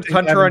 Rewards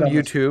Hunter on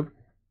YouTube.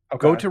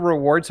 Okay. Go to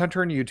Rewards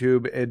Hunter on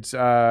YouTube. It's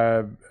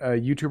a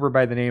YouTuber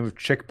by the name of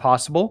Chick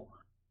Possible.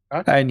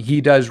 Okay. And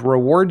he does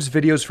rewards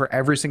videos for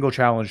every single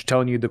challenge,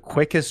 telling you the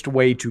quickest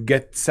way to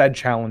get said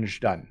challenge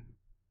done.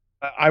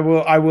 I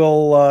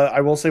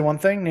will say one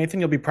thing,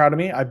 Nathan. You'll be proud of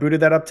me. I booted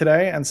that up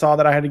today and saw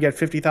that I had to get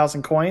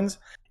 50,000 coins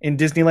in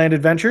Disneyland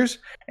Adventures,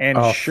 and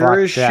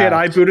sure as shit,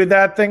 I booted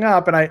that thing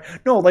up. And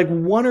like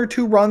 1 or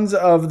 2 runs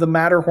of the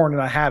Matterhorn,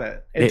 and I had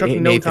it. It took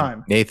no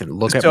time. Nathan,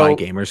 look at my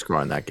gamer score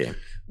on that game.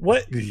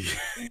 What?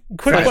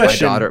 Quick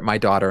question. My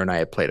daughter and I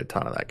have played a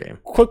ton of that game.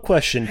 Quick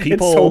question.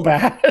 People, it's so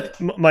bad.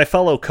 My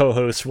fellow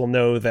co-hosts will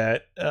know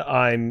that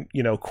I'm,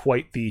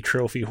 quite the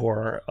trophy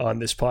whore on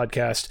this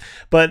podcast.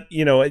 But,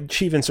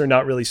 achievements are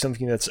not really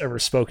something that's ever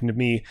spoken to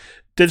me.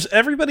 Does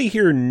everybody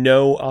here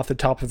know off the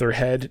top of their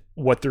head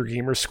what their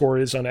gamer score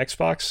is on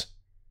Xbox?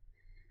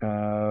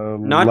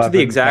 Not to the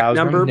exact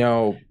number.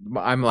 No,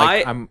 I'm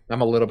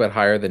a little bit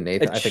higher than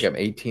Nathan. I think I'm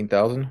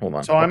 18,000. Hold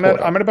on. So I'm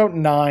at about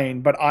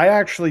 9, but I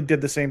actually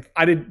did the same.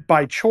 I did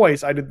by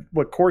choice. I did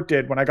what Court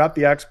did when I got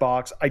the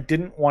Xbox. I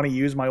didn't want to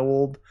use my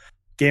old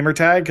gamer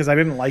tag because I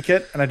didn't like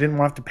it and I didn't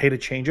want to have to pay to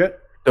change it.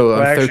 So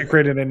I actually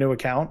created a new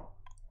account.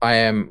 I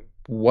am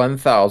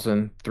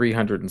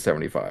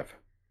 1,375.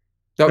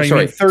 No,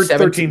 sorry,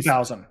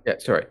 13,000. Yeah,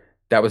 sorry.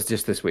 That was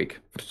just this week.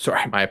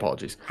 Sorry, my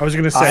apologies. I was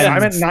going to say,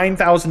 I'm at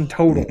 9,000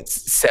 total.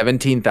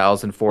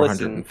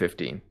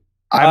 17,415.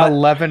 I'm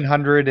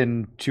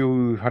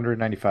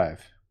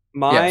 1,295.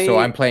 So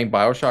I'm playing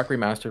BioShock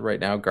Remastered right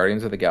now,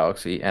 Guardians of the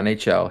Galaxy,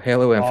 NHL,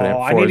 Halo Infinite,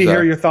 Forza. I need to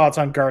hear your thoughts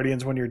on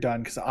Guardians when you're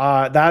done, because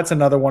that's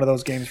another one of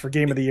those games for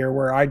Game of the Year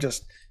where I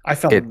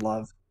fell in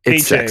love.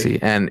 It's sexy.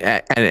 And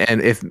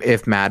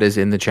if Matt is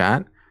in the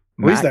chat,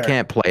 Matt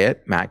can't play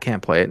it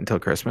until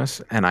Christmas,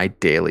 and I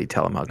daily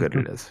tell him how good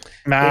it is.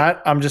 Matt,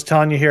 I'm just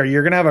telling you here,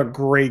 you're gonna have a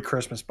great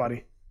Christmas,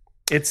 buddy.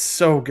 It's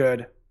so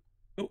good.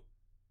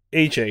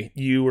 AJ,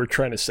 you were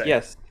trying to say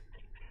yes.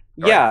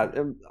 Yeah,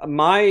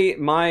 my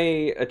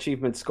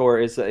achievement score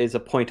is a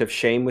point of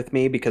shame with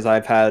me because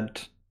I've had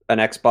an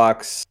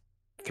Xbox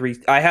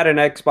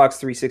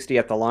 360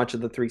 at the launch of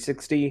the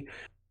 360.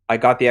 I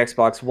got the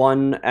Xbox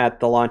One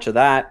at the launch of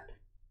that,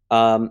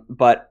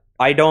 but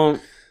I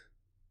don't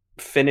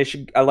finish.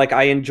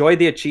 I enjoy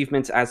the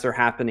achievements as they're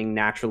happening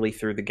naturally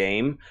through the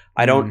game.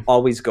 I don't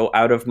always go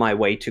out of my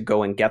way to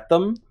go and get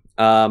them.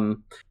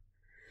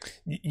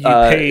 You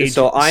paid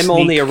so I'm Sneak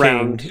only King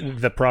around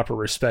the proper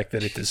respect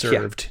that it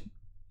deserved.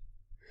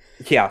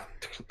 Yeah.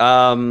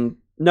 I'm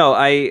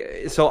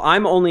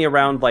only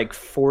around like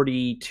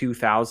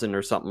 42,000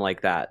 or something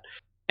like that,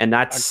 and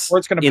that's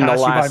it's going to pass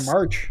you by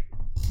March.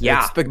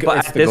 Yeah, but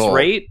at this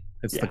rate,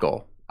 it's the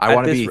goal. I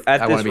want to be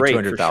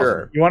 200,000.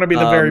 Sure. You want to be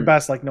the very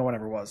best, like no one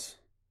ever was.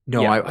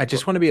 No, I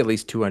just want to be at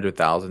least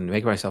 200,000 to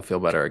make myself feel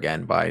better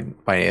again by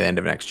the end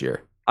of next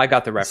year. I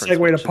got the reference.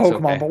 Segue to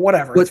Pokemon, but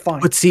whatever, it's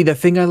fine. But see, the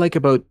thing I like I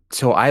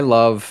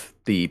love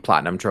the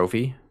Platinum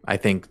Trophy. I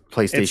think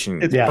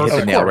PlayStation hit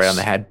the nail right on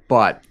the head.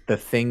 But the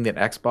thing that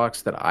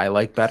Xbox that I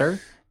like better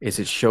is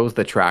it shows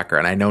the tracker,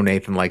 and I know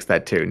Nathan likes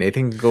that too.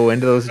 Nathan can go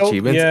into those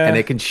achievements, and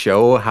it can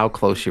show how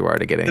close you are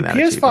to getting that.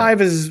 The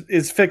PS5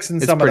 is fixing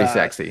some of that. It's pretty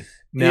sexy.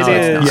 No,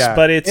 it is,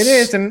 but it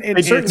is, and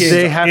in certain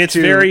games, it's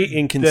very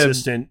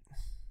inconsistent.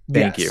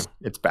 Thank you.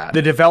 It's bad.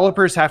 The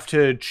developers have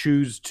to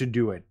choose to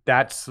do it.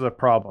 That's the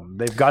problem.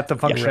 They've got the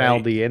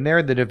functionality in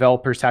there. The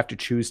developers have to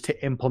choose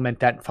to implement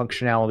that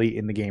functionality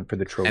in the game for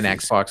the trophies. And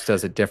Xbox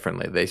does it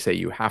differently. They say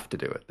you have to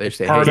do it. They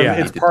say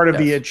it's part of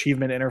the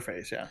achievement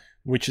interface. Yeah,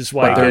 which is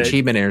why their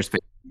achievement interface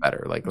is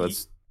better. Like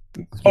let's.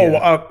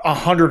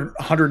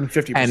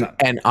 150%.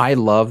 And I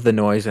love the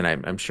noise, and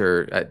I'm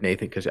sure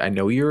Nathan, because I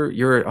know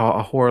you're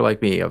a whore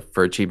like me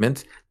for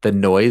achievements. The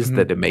noise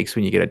that it makes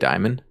when you get a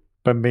diamond.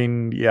 I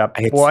mean, yeah,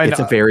 it's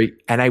a very,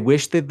 and I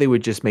wish that they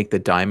would just make the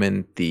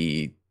diamond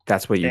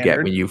that's what you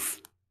get when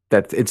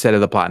that instead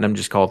of the platinum,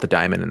 just call it the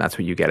diamond, and that's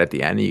what you get at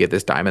the end. You get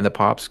this diamond that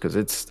pops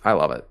because I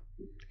love it.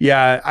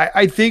 Yeah,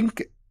 I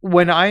think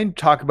when I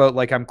talk about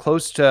I'm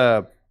close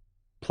to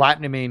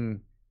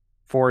platinuming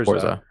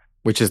Forza,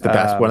 which is the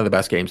best, one of the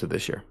best games of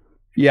this year.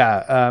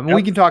 Yeah,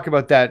 we can talk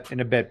about that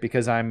in a bit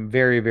because I'm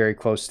very, very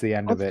close to the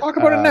end of it. Let's talk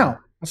about it now.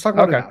 Let's talk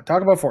about it now.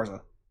 Talk about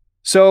Forza.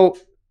 So,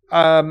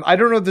 I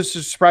don't know if this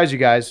will surprise you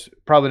guys.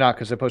 Probably not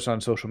because I posted on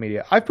social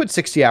media. I've put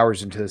 60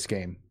 hours into this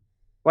game.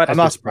 What? I'm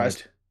not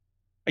surprised.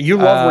 You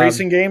love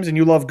racing games and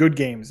you love good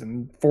games,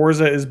 and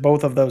Forza is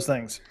both of those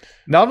things.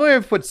 Not only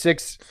have I put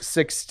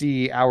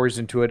 60 hours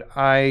into it,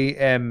 I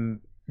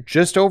am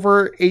just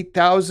over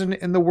 8,000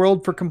 in the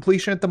world for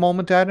completion at the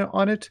moment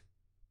on it.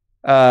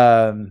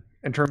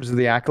 In terms of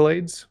the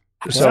accolades.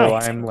 So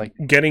I'm like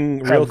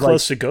getting real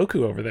close to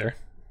Goku over there.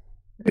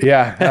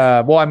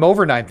 Yeah. Well, I'm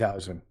over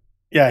 9,000.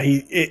 Yeah,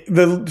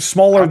 the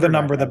smaller the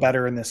number, the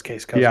better in this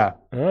case. Yeah.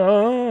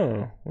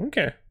 Oh,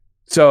 okay.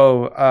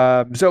 So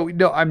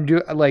no, I'm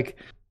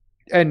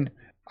and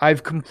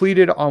I've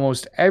completed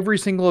almost every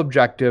single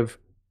objective.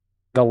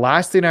 The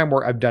last thing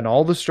I've done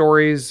all the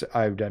stories.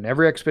 I've done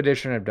every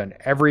expedition. I've done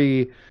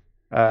every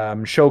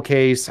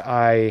showcase.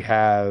 I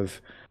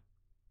have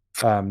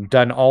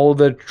done all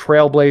the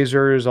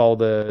trailblazers, all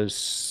the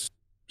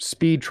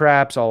speed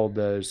traps, all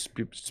the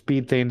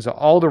speed things,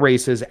 all the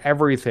races,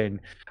 everything.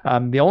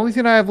 The only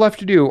thing I have left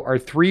to do are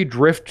 3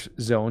 drift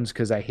zones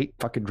because I hate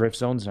fucking drift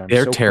zones. And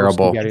They're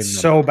terrible. It's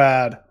so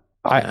bad.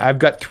 I've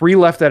got 3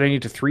 left that I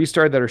need to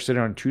 3-star that are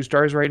sitting on 2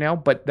 stars right now,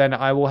 but then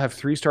I will have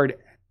 3-starred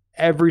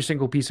every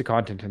single piece of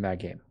content in that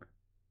game.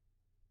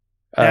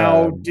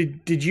 Now,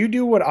 did you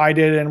do what I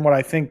did and what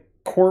I think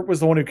Court was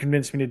the one who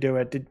convinced me to do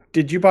it?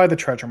 Did you buy the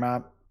treasure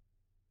map?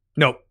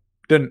 Nope.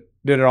 Did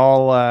it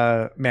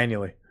all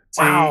manually.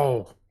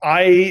 Wow.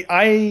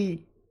 I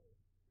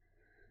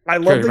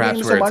love the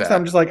game so much that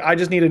I'm just like, I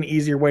just need an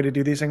easier way to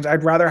do these things.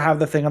 I'd rather have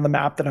the thing on the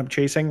map that I'm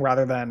chasing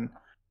rather than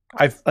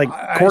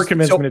Court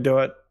convinced me to do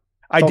it.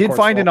 I did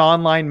find an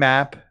online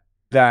map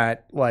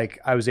that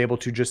I was able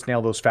to just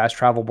nail those fast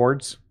travel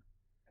boards.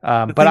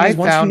 But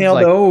once you nail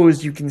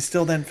those, you can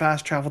still then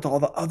fast travel to all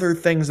the other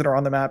things that are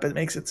on the map. It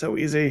makes it so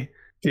easy.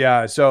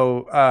 Yeah.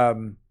 So,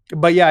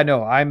 but yeah,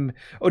 no,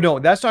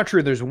 that's not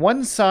true. There's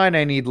one sign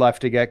I need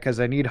left to get because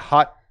I need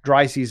hot,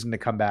 dry season to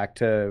come back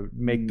to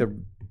make the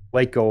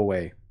lake go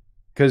away.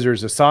 Because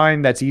there's a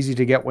sign that's easy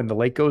to get when the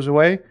lake goes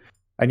away,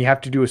 and you have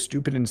to do a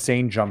stupid,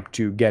 insane jump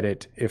to get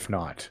it. If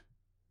not,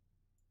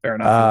 fair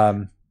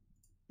enough.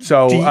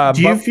 Do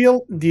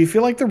you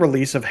feel like the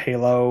release of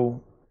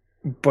Halo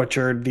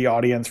butchered the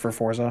audience for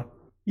Forza?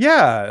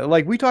 Yeah,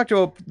 we talked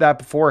about that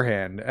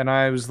beforehand, and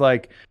I was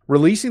like,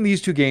 releasing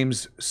these 2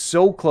 games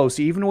so close,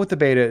 even with the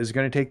beta, is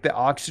going to take the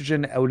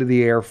oxygen out of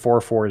the air for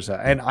Forza,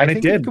 and I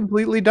think it's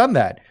completely done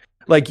that.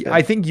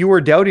 I think you were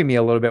doubting me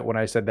a little bit when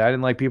I said that,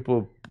 and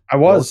people. I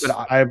was.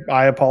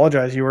 I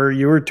apologize. You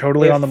were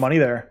totally on the money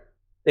there.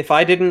 If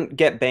I didn't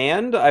get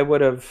banned, I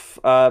would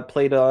have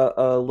played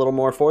a little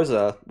more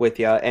Forza with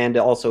you, and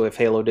also if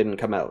Halo didn't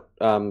come out.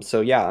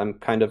 So yeah, I'm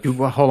kind of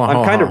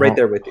right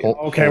there with you.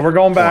 Okay, we're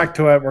going back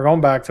to it. We're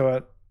going back to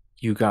it.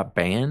 You got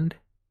banned?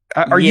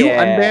 Are you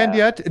unbanned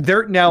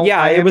yet? Now,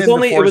 yeah, it was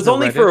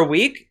only for a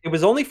week. It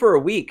was only for a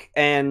week,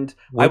 and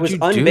I was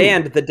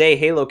unbanned the day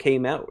Halo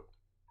came out.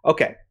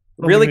 Okay,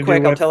 really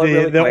quick, I'll tell it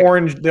really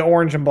quick. The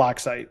orange and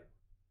black site.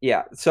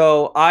 Yeah,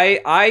 so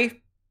I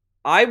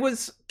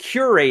was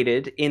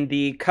curated in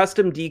the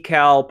custom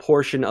decal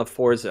portion of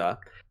Forza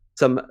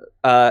some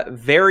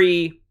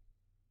very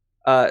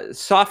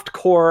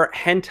softcore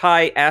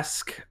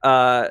hentai-esque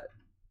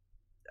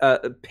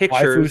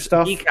pictures,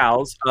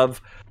 decals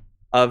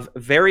of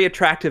very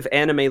attractive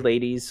anime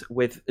ladies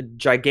with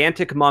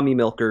gigantic mommy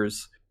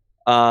milkers.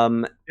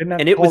 And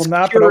it was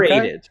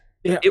curated.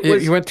 Yeah,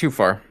 you went too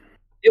far.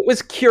 It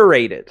was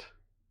curated.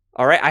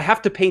 All right, I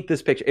have to paint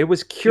this picture. It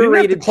was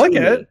curated. Click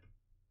it.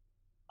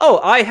 Oh,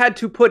 I had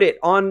to put it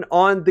on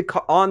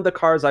the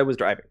cars I was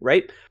driving,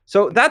 right?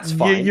 So that's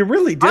fine. You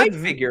really did.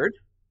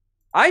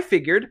 I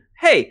figured,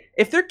 hey,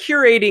 if they're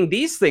curating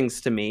these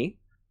things to me,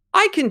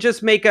 I can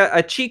just make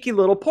a cheeky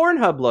little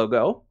Pornhub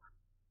logo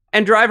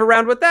and drive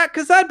around with that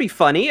because that'd be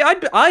funny.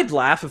 I'd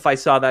laugh if I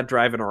saw that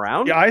driving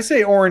around. Yeah, I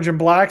say orange and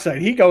black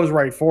side. He goes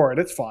right for it.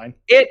 It's fine.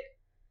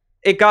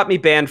 It got me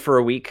banned for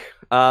a week.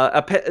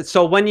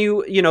 So when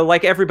you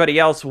like everybody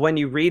else, when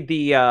you read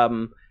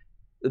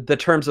the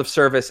terms of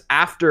service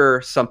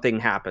after something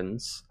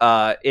happens,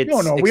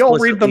 it's no. We all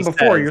read them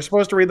before. You're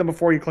supposed to read them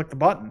before you click the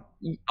button.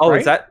 Oh, right?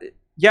 Is that?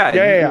 Yeah.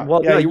 Yeah.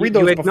 Well, yeah, no, you read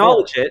those. You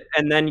acknowledge it,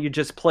 and then you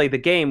just play the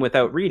game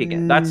without reading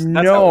it. That's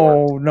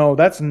no.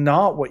 That's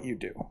not what you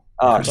do.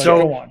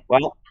 Go on.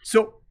 Well,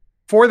 so.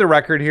 For the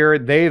record here,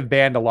 they've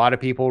banned a lot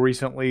of people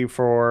recently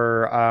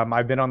for,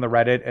 I've been on the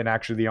Reddit, and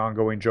actually the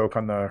ongoing joke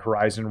on the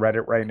Horizon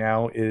Reddit right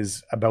now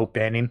is about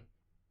banning.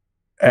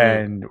 Mm-hmm.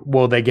 And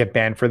will they get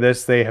banned for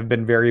this? They have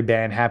been very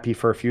ban happy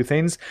for a few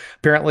things.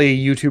 Apparently,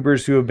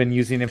 YouTubers who have been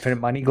using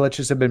infinite money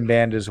glitches have been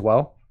banned as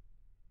well.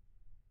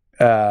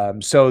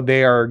 So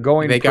they are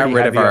going. They got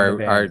rid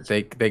of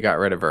they got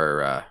rid of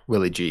our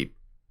Willie G.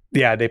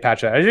 Yeah, they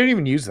patched that. I didn't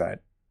even use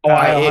that.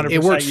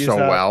 It worked so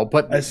well,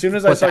 but as soon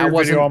as I saw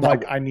your video, I'm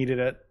like, I needed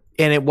it.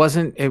 And it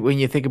wasn't. When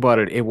you think about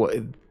it,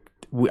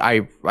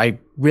 I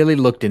really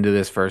looked into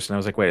this first, and I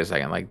was like, wait a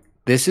second,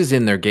 this is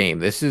in their game.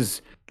 This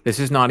is This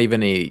is not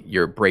even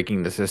you're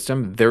breaking the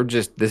system.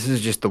 This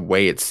is just the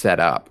way it's set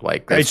up.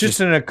 Like it's just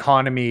an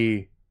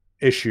economy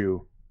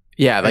issue.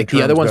 Yeah, like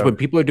the other ones, when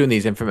people are doing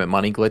these infinite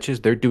money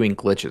glitches, they're doing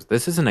glitches.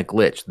 This isn't a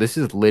glitch. This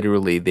is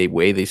literally the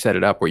way they set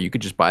it up, where you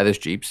could just buy this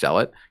Jeep, sell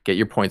it, get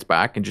your points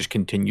back, and just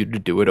continue to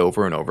do it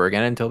over and over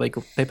again until they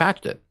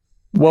patched it.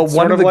 Well, it's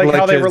one of the like glitches,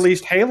 how they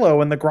released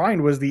Halo, and the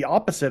grind was the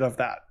opposite of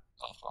that.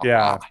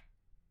 Yeah.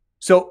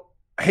 So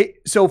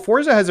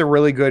Forza has a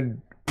really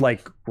good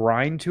like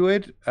grind to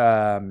it.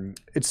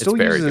 It still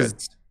uses.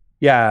 Good.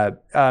 Yeah.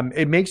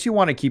 It makes you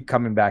want to keep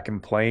coming back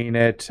and playing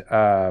it.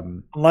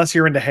 Unless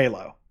you're into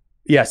Halo.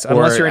 Yes,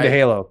 unless you're into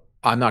Halo.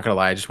 I'm not gonna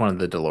lie, I just wanted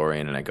the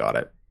DeLorean and I got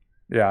it.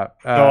 Yeah.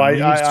 I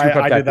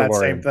did that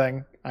same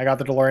thing. I got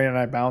the DeLorean and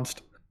I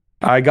bounced.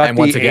 And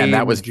once again,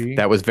 that was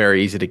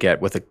very easy to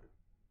get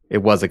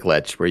it was a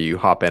glitch where you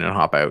hop in and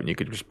hop out and you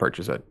could just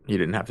purchase it. You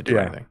didn't have to do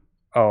anything.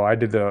 Oh, I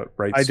did the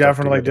right. I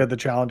definitely did the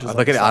challenges.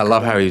 I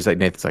love how he's like,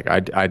 Nathan's like,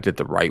 I did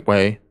the right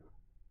way.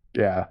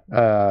 Yeah.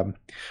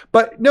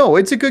 But no,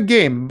 it's a good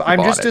game.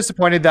 I'm just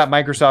disappointed that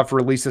Microsoft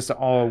released this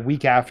all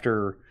week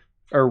after,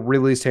 or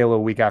released Halo a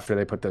week after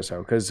they put this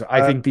out, because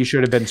I think these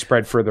should have been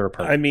spread further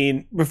apart. I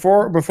mean,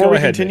 before we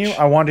continue, Mitch.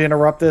 I want to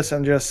interrupt this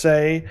and just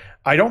say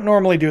I don't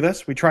normally do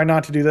this. We try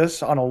not to do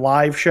this on a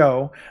live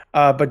show.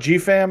 But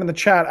GFam in the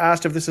chat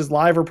asked if this is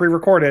live or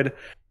pre-recorded.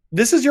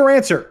 This is your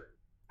answer.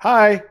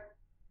 Hi.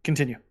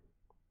 Continue.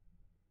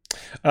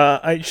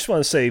 I just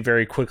want to say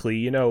very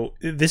quickly,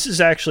 this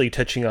is actually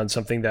touching on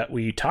something that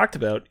we talked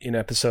about in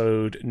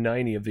episode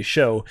 90 of the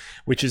show,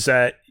 which is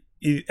that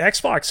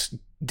Xbox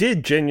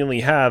did genuinely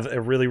have a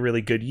really,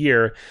 really good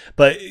year,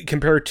 but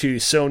compared to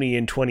Sony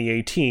in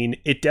 2018,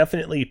 it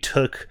definitely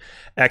took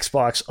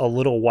Xbox a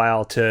little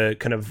while to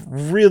kind of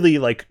really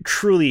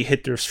truly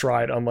hit their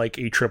stride on like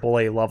a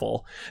AAA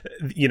level.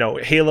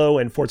 Halo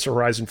and Forza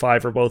Horizon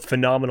 5 are both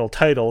phenomenal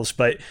titles,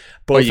 but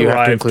both you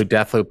have to include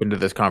Deathloop into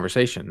this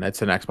conversation.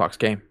 That's an Xbox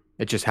game.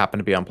 It just happened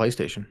to be on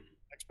PlayStation.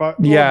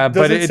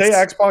 Does it say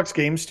Xbox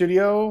Game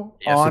Studio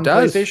on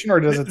PlayStation, or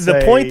does it say...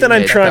 The point that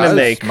I'm trying to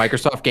make...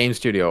 Microsoft Game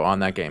Studio on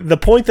that game. The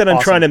point that I'm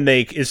trying to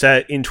make is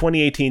that in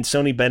 2018,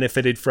 Sony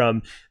benefited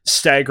from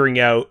staggering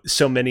out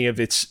so many of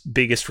its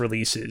biggest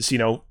releases.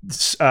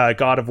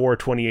 God of War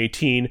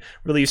 2018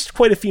 released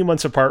quite a few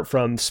months apart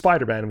from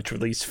Spider-Man, which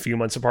released a few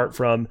months apart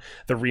from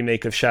the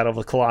remake of Shadow of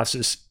the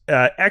Colossus.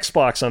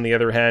 Xbox, on the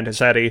other hand, has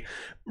had a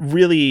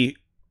really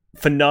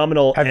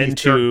phenomenal end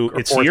to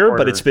its year,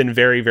 but it's been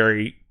very,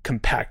 very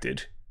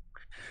compacted.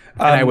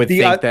 And I would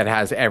think that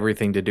has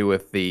everything to do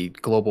with the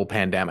global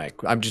pandemic.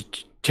 I'm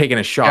just taking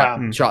a shot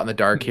in the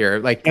dark here.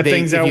 Like, if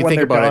you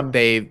think about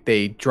it,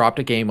 they dropped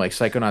a game like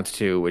Psychonauts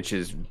 2, which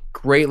is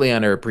greatly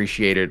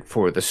underappreciated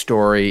for the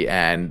story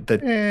and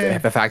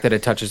the fact that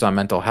it touches on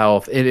mental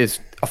health. It is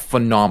a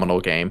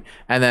phenomenal game.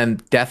 And then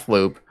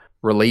Deathloop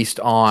released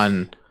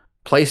on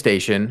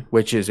PlayStation,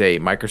 which is a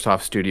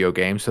Microsoft Studio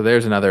game. So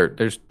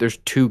there's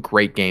two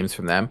great games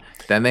from them.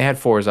 Then they had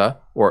Forza,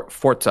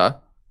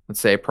 let's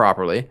say it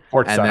properly.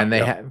 Forza, and then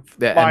they had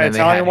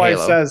Italian why it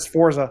says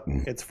Forza.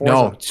 It's Forza.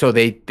 No, so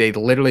they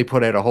literally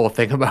put out a whole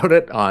thing about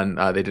it on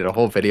they did a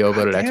whole video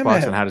about it,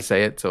 Xbox, and how to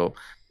say it. So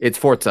it's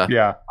Forza.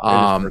 Yeah.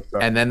 Forza.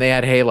 And then they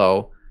had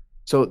Halo.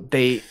 So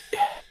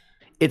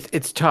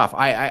it's tough.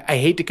 I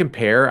hate to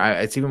compare.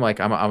 It's even like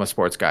I'm a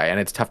sports guy, and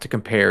it's tough to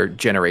compare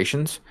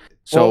generations.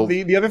 So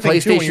the other thing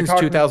PlayStation's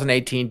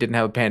 2018 didn't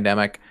have a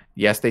pandemic.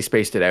 Yes, they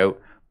spaced it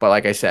out. But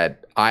like I said,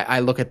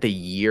 I look at the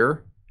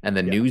year and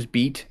the news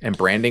beat and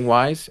branding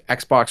wise.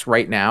 Xbox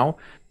right now,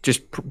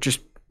 just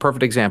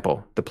perfect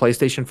example. The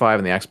PlayStation 5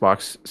 and the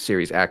Xbox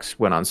Series X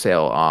went on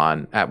sale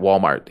at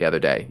Walmart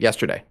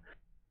yesterday.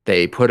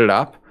 They put it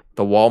up.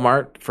 The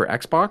Walmart for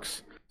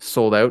Xbox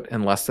sold out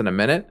in less than a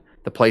minute.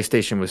 The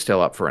PlayStation was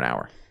still up for an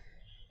hour.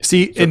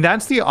 See, and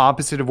that's the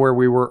opposite of where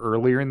we were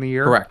earlier in the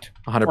year. Correct,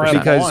 100%.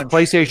 Because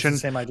PlayStation,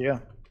 same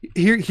idea.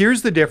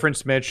 Here's the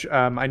difference, Mitch.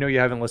 I know you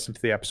haven't listened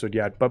to the episode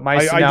yet, but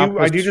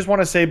I do just want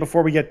to say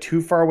before we get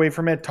too far away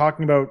from it,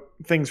 talking about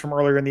things from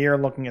earlier in the year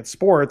and looking at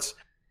sports,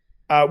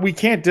 we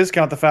can't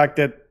discount the fact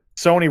that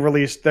Sony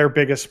released their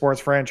biggest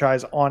sports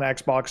franchise on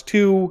Xbox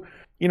to,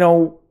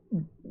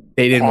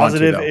 they didn't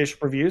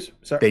positive-ish reviews.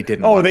 So, they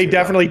didn't. They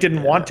definitely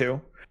didn't want to,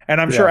 and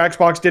I'm sure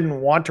Xbox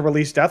didn't want to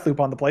release Deathloop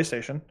on the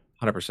PlayStation.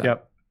 100%.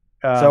 Yep.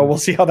 So we'll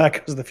see how that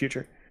goes in the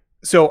future.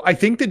 So I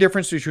think the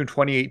difference between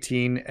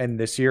 2018 and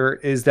this year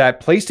is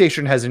that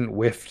PlayStation hasn't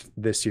whiffed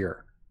this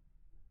year.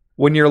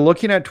 When you're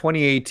looking at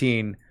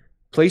 2018,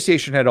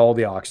 PlayStation had all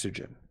the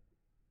oxygen.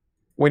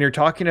 When you're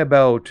talking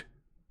about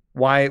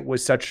why it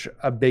was such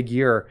a big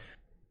year,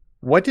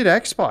 what did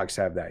Xbox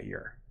have that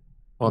year?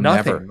 Well,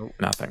 nothing.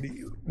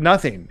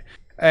 Nothing.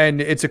 And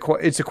it's a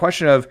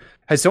question of,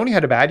 has Sony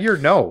had a bad year?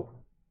 No.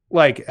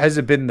 Like, has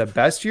it been the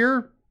best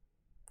year?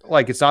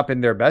 Like, it's not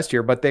been their best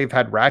year, but they've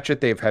had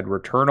Ratchet, they've had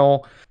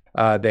Returnal,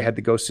 they had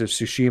the Ghost of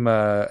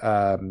Tsushima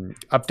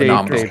update,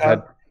 Phenomenal. They've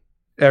had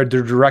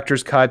the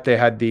director's cut, they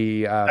had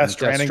the Death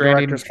Stranding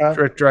director's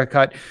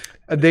cut.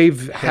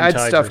 They've had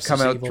stuff come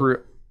out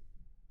through.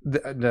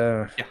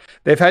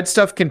 they've had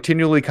stuff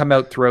continually come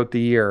out throughout the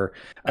year.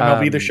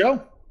 MLB The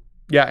Show.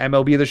 Yeah,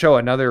 MLB The Show,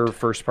 another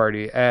first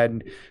party,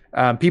 and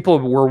people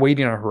were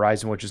waiting on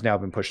Horizon, which has now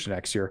been pushed to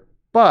next year.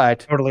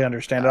 But totally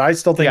understand it. I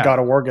still think God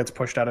of War gets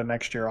pushed out of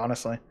next year,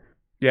 honestly.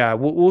 Yeah,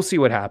 we'll see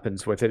what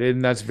happens with it,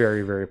 and that's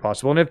very, very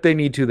possible. And if they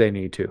need to, they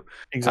need to.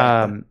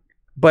 Exactly.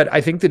 But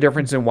I think the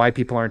difference in why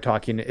people aren't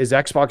talking is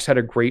Xbox had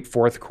a great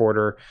fourth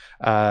quarter.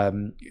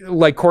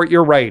 Like Court,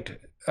 you're right.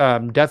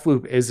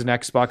 Deathloop is an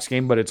Xbox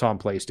game, but it's on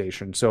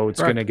PlayStation, so it's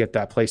going to get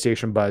that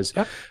PlayStation buzz.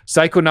 Yep.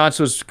 Psychonauts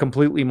was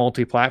completely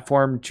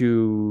multi-platform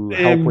to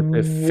help with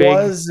the FIG. It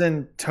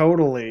wasn't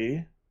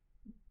totally.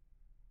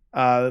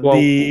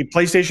 The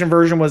PlayStation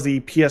version was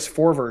the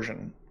PS4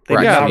 version. They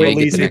did not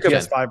release the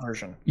PS5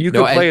 version. You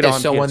can play it on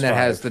someone PS5. That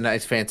has the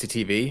nice fancy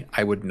TV.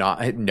 I would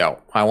not.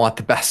 No, I want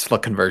the best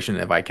looking version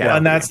if I can. Well,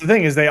 and that's the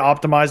thing is they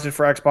optimized it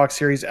for Xbox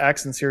Series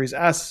X and Series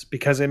S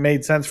because it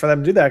made sense for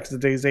them to do that because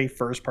it is a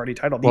first party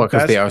title. Well,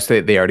 because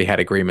they already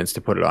had agreements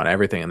to put it on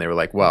everything, and they were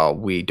like, "Well,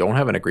 we don't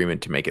have an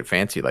agreement to make it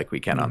fancy like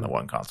we can on the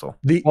one console."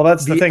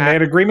 That's the thing. They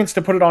had agreements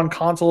to put it on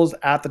consoles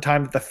at the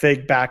time that the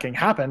FIG backing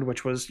happened,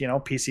 which was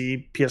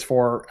PC,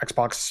 PS4,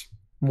 Xbox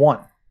One.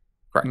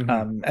 Correct.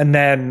 And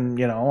then,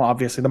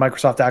 obviously the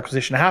Microsoft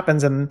acquisition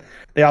happens and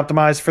they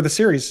optimize for the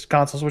series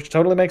consoles, which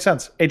totally makes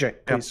sense. AJ,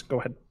 please go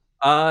ahead.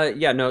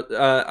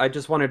 I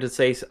just wanted to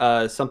say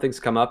something's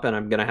come up and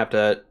I'm going to have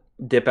to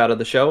dip out of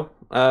the show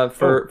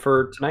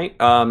for tonight.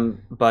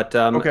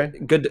 Okay.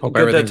 Good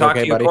to talk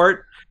to you,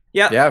 Court.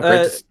 Yeah,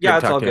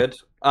 it's all good.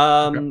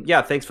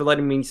 Thanks for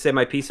letting me say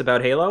my piece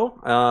about Halo.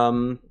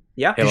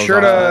 Be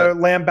sure to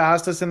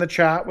lambast us in the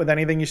chat with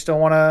anything you still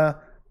want to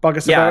bug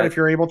us about if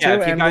you're able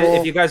to.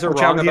 If you guys are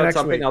wrong about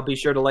something, week. I'll be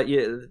sure to let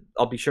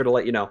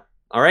you know.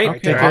 All right.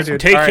 Okay, awesome.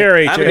 Take care,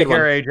 AJ. Take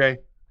care, AJ.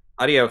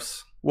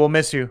 Adios. We'll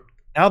miss you.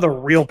 Now the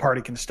real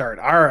party can start.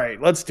 All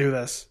right, let's do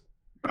this.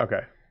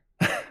 Okay.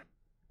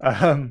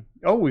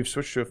 We've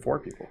switched to 4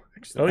 people.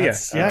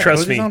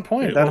 Trust me. On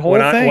point. That whole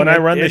thing. When I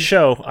run the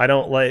show, I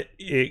don't let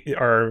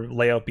our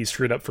layout be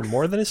screwed up for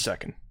more than a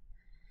second.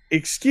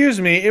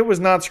 Excuse me, it was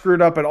not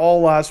screwed up at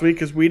all last week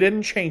because we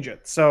didn't change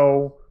it.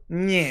 So,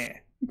 yeah.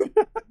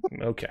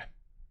 Okay.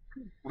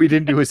 We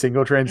didn't do a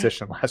single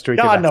transition last week.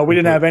 God, no, we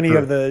didn't have any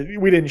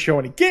we didn't show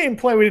any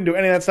gameplay. We didn't do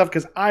any of that stuff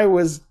because I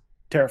was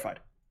terrified.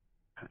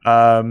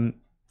 So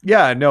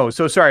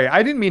sorry.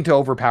 I didn't mean to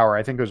overpower.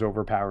 I think it was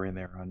overpowering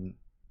there on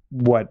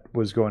what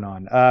was going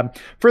on.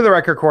 For the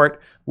record,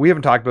 Court, we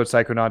haven't talked about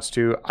Psychonauts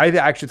 2. I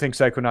actually think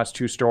Psychonauts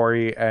 2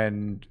 story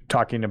and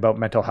talking about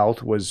mental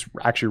health was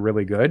actually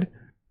really good.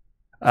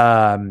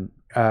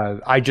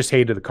 I just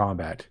hated the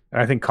combat. And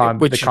I think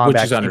the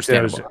combat is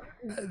understandable.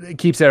 It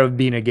keeps it out of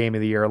being a game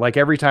of the year. Like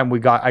every time I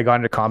got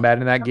into combat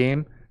in that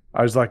game,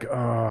 I was like,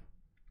 oh.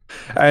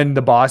 And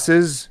the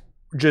bosses,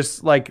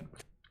 just like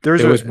there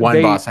was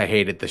one boss I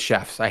hated, the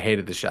chefs. I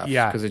hated the chefs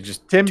because it's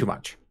just too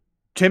much.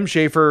 Tim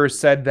Schafer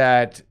said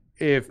that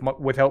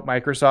without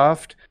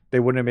Microsoft, they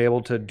wouldn't have been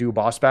able to do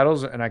boss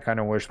battles, and I kind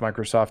of wish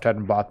Microsoft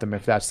hadn't bought them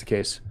if that's the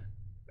case,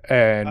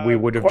 and we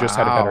would have just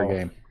had a better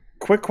game.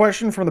 Quick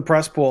question from the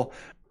press pool.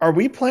 Are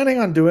we planning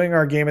on doing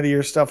our Game of the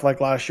Year stuff like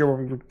last year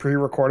where we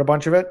pre-record a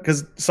bunch of it?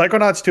 Because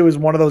Psychonauts 2 is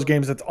one of those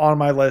games that's on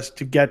my list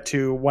to get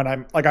to when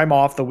I'm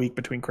off the week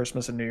between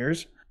Christmas and New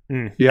Year's.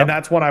 And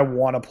that's when I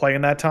want to play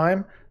in that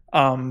time.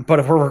 But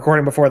if we're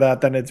recording before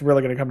that, then it's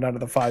really going to come down to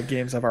the 5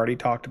 games I've already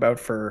talked about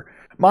for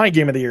my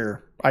Game of the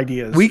Year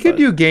ideas. We could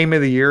do Game of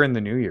the Year in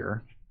the new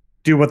year.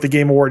 Do what the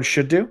Game Awards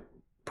should do?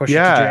 Push it to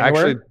January?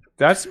 Actually,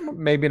 that's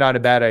maybe not a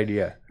bad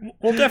idea.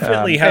 We'll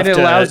definitely have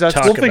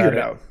to we'll figure it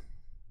out.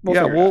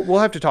 We'll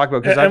have to talk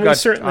about because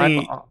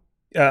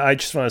I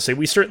just want to say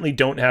we certainly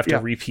don't have to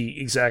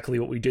repeat exactly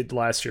what we did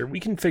last year.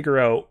 We can figure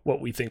out what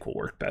we think will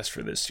work best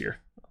for this year.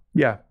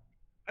 Yeah,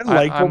 I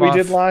like what we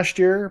did last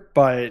year,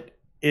 but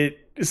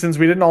since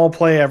we didn't all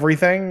play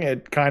everything,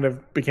 it kind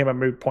of became a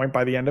moot point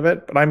by the end of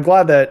it. But I'm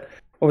glad that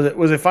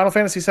was it Final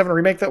Fantasy VII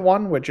Remake that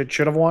won, which it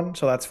should have won,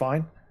 so that's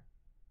fine.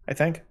 I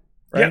think.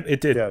 Right? Yeah,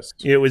 it did. Yes.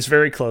 It was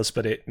very close,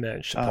 but it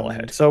managed to pull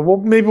ahead. So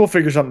maybe we'll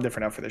figure something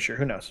different out for this year.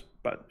 Who knows?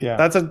 But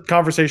that's a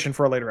conversation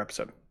for a later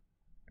episode.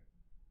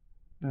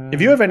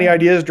 If you have any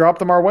ideas, drop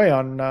them our way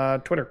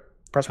on Twitter.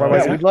 Press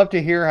YYZ. We'd love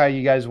to hear how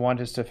you guys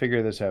want us to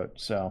figure this out.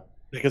 So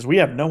because we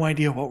have no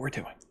idea what we're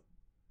doing.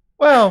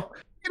 Well,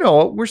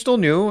 we're still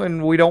new,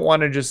 and we don't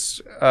want to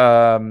just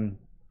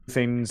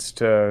things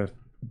to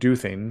do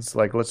things.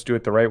 Like let's do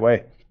it the right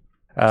way.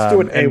 Let's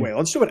do it a way.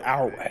 Let's do it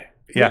our way.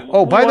 Yeah.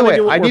 By the way,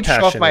 I need to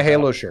show off my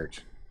Halo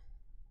shirt.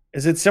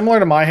 Is it similar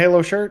to my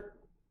Halo shirt?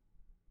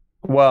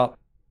 Well,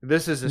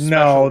 this is a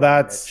special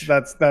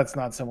that's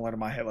not similar to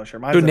my Halo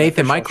shirt. So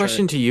Nathan, my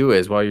question to you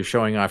is, while you're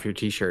showing off your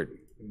T-shirt,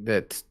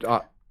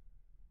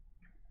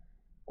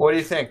 what do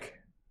you think?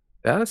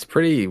 That's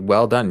pretty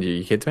well done. Did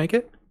your kids make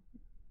it?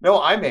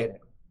 No, I made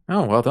it.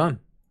 Oh, well done.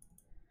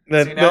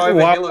 Why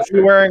are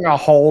you wearing a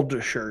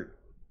Hold shirt?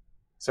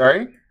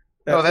 Sorry.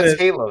 No, that's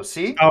Halo.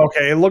 See? Oh,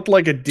 okay, it looked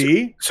like a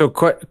D. So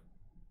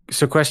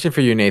So, question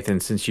for you, Nathan.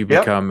 Since you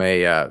become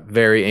a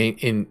very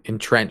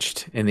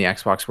entrenched in the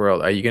Xbox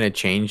world, are you going to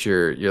change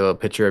your little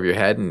picture of your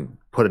head and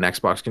put an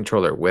Xbox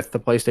controller with the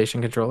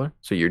PlayStation controller,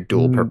 so you're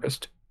dual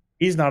purposed?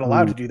 He's not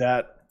allowed to do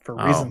that for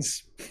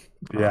reasons.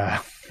 Yeah,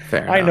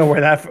 fair I enough. know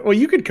where that. Well,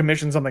 you could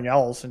commission something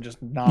else and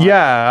just not.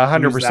 Yeah,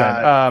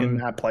 100%. In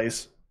that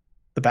place,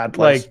 the bad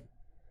place.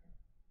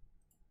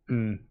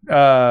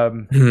 Yeah.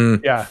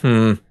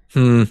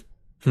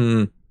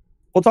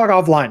 We'll talk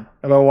offline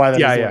about why that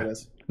is Yeah. what it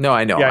is. No,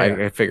 I know. Yeah,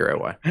 I figure out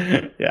why.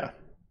 Yeah.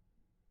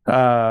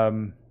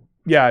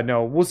 Yeah,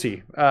 no, we'll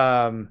see.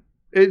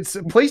 It's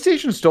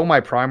PlayStation's still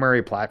my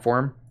primary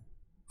platform.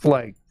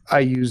 Like, I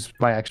use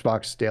my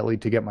Xbox daily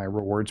to get my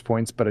rewards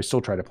points, but I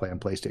still try to play on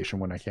PlayStation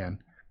when I can.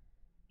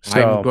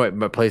 So, but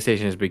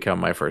PlayStation has become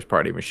my first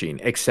party machine,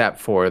 except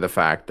for the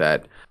fact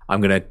that I'm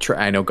gonna.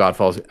 I know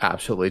Godfall's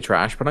absolutely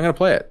trash, but I'm gonna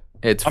play it.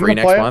 It's free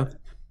next month.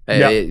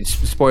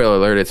 Spoiler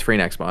alert: it's free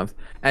next month,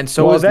 and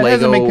so is that Lego.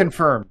 hasn't been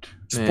confirmed.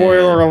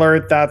 Spoiler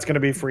alert: that's going to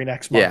be free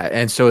next month. Yeah,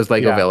 and so is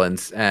Lego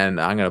Villains, and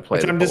I'm gonna play.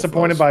 Which I'm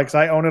disappointed by because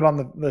I own it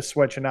on the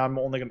Switch, and now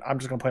I'm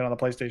just gonna play it on the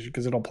PlayStation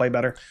because it'll play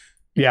better.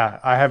 Yeah,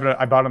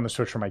 I bought it on the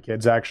Switch for my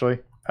kids actually,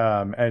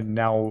 and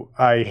now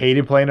I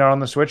hated playing it on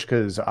the Switch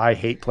because I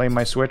hate playing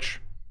my Switch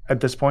at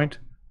this point.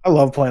 I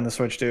love playing the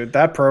Switch, dude.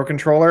 That Pro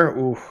controller,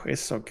 ooh,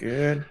 it's so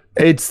good.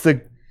 It's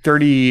the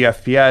 30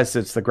 FPS.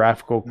 It's the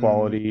graphical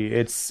quality.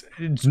 It's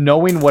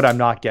knowing what I'm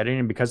not getting,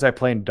 and because I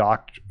play in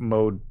docked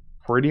mode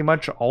pretty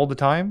much all the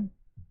time,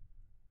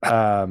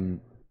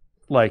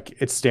 like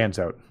it stands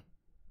out.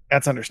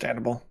 That's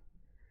understandable.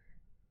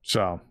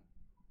 So,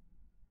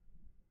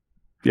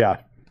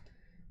 yeah.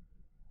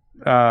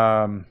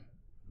 Damn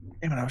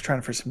it, I was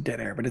trying for some dead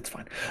air, but it's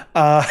fine.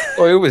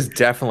 It was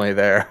definitely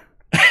there.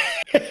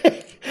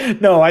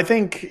 No, I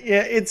think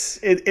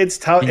it's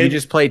tough. Can you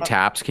just play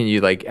taps? Can you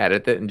like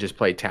edit it and just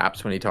play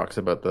taps when he talks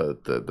about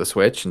the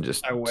Switch and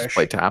just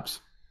play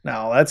taps?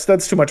 No,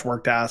 that's too much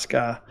work to ask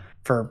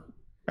for.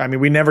 I mean,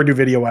 we never do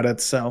video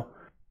edits, so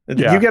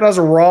you get us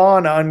raw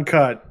and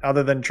uncut.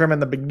 Other than trimming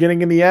the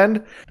beginning and the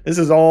end, this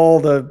is all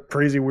the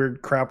crazy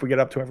weird crap we get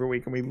up to every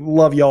week, and we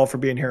love y'all for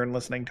being here and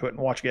listening to it and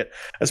watching it.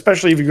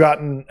 Especially if you've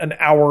gotten an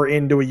hour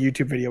into a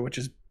YouTube video, which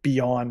is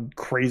beyond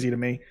crazy to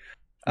me.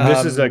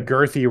 This is a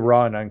girthy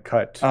raw and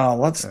uncut. Oh,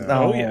 let's.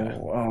 Oh yeah.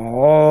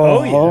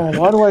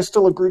 Why do I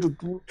still agree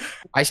to?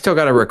 I still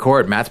got to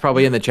record. Matt's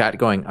probably in the chat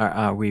going,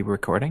 "Are we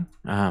recording?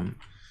 Are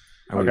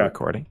we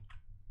recording?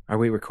 Are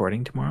we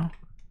recording tomorrow?"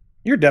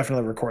 You're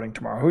definitely recording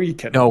tomorrow. Who are you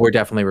kidding? No, we're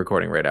definitely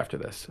recording right after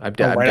this. I'm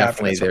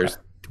definitely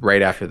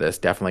right after this.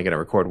 Definitely going to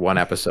record one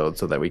episode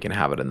so that we can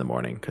have it in the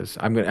morning because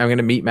I'm going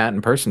to meet Matt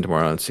in person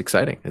tomorrow. It's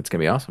exciting. It's going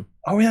to be awesome.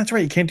 Oh yeah, that's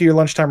right. You can't do your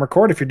lunchtime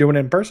record if you're doing it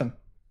in person.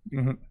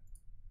 Mm-hmm.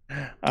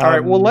 All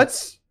right. Well,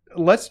 let's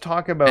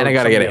talk about. And I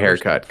got to get a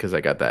haircut because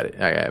I got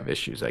that. I have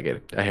issues. I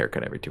get a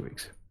haircut every 2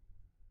 weeks.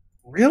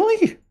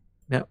 Really?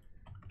 Yep.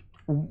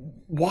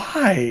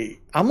 Why?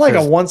 I'm like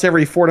a once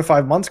every 4 to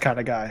 5 months kind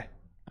of guy.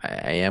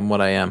 I am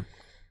what I am.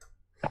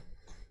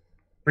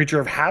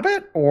 Creature of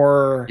habit,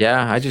 or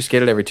yeah, I just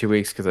get it every 2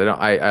 weeks because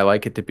I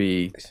like it to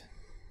be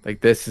like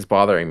this is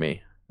bothering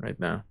me right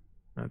now.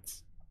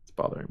 It's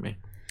bothering me.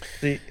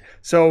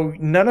 So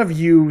none of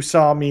you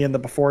saw me in the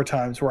before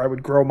times where I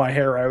would grow my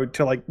hair out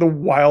to like the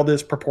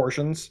wildest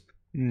proportions.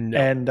 No.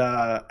 And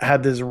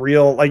had this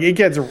real like it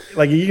gets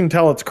like you can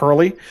tell it's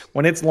curly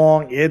when it's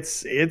long.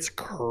 It's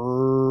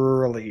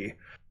curly.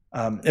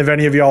 If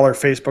any of y'all are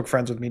Facebook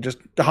friends with me, just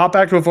hop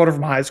back to a photo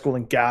from high school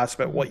and gasp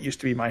at what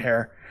used to be my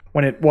hair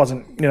when it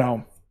wasn't,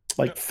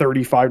 like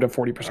 35 to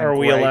 40%. Are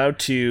we allowed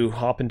to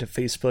hop into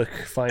Facebook?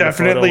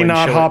 Definitely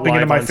not hopping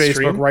into my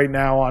Facebook right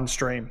now on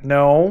stream.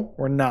 No,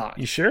 we're not.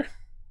 You sure?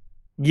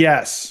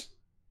 Yes.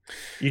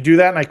 You do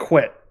that and I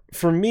quit.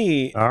 For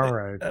me, all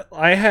right.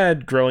 I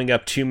had growing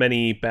up too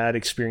many bad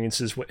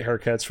experiences with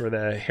haircuts where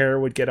the hair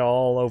would get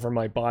all over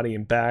my body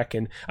and back.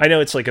 And I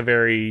know it's like a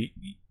very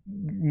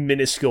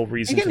minuscule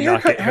reason to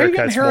not get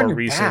haircuts more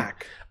recent.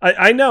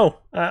 I know,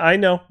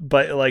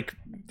 but like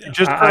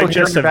I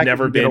just have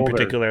never been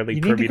particularly.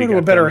 You need to go to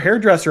a better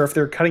hairdresser if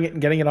they're cutting it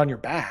and getting it on your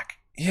back.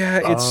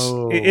 Yeah,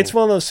 it's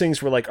one of those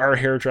things where like our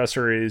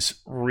hairdresser is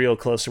real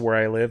close to where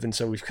I live, and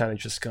so we've kind of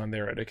just gone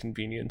there at a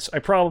convenience. I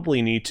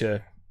probably need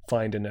to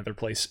find another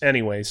place.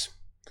 Anyways,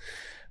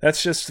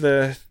 that's just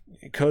the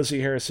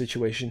cozy hair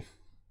situation.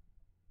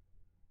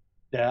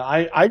 Yeah,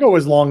 I go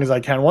as long as I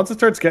can. Once it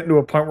starts getting to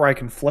a point where I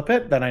can flip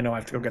it, then I know I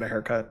have to go get a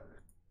haircut.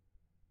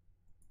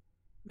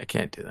 I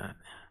can't do that.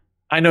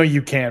 I know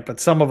you can't, but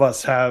some of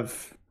us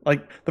have.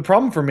 Like, the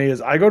problem for me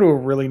is I go to a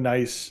really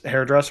nice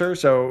hairdresser,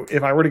 so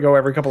if I were to go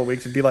every couple of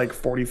weeks, it'd be like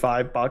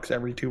 $45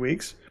 every 2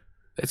 weeks.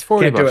 It's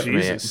 $40 for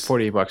me.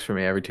 $40 for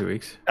me every 2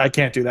 weeks. I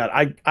can't do that.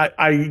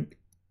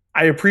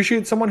 I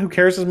appreciate someone who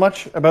cares as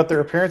much about their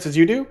appearance as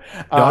you do.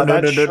 No.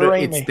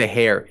 It's the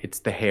hair. It's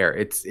the hair.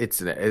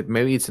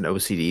 Maybe it's an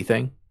OCD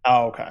thing.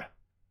 Oh, okay.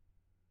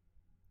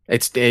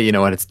 It's, you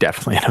know what? It's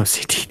definitely an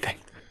OCD thing.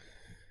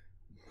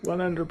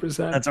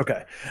 100%. That's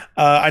okay.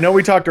 I know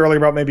we talked earlier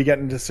about maybe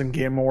getting into some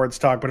Game Awards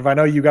talk, but if I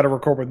know you got to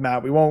record with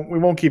Matt, we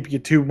won't keep you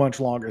too much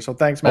longer. So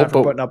thanks, Matt,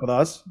 for putting up with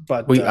us.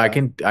 But I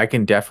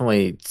can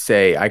definitely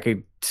say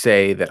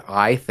that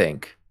I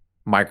think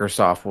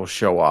Microsoft will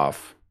show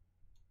off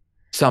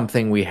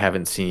something we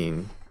haven't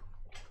seen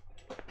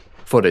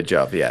footage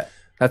of yet.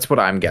 That's what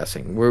I'm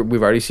guessing.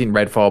 We've already seen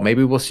Redfall.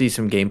 Maybe we'll see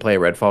some gameplay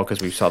of Redfall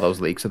because we saw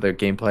those leaks of their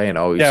gameplay,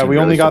 and we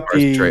only got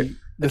the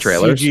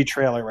trailers. CG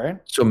trailer, right?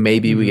 So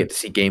maybe we get to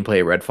see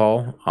gameplay of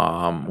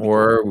Redfall,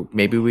 or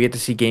maybe we get to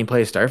see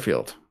gameplay of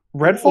Starfield.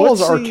 Redfall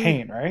is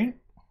Arcane, right?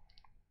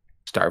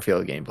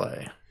 Starfield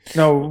gameplay.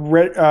 No,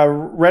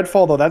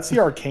 Redfall though. That's the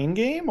Arcane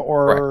game,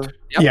 or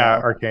yep. Yeah,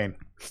 Arcane.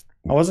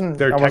 I wasn't.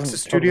 Their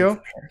Texas studio.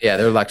 Sure. Yeah,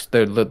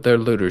 they're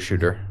looter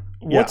shooter.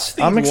 What's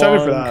the I'm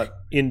excited for that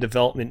in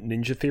development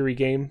Ninja Theory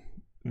game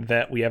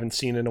that we haven't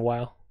seen in a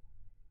while?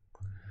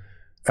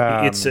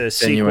 It's a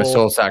sequel.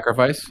 Soul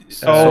Sacrifice.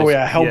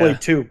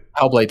 Hellblade 2.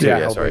 Hellblade 2.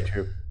 Yeah, Hellblade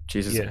 2.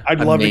 Jesus, yeah. I'd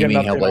love to get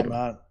an update on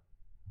that.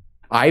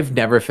 I've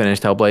never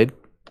finished Hellblade,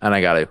 and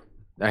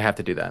I have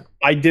to do that.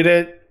 I did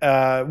it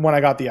when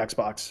I got the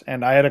Xbox,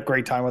 and I had a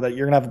great time with it.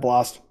 You're gonna have a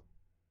blast.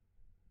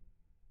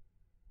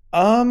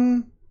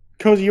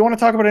 Cozy, you want to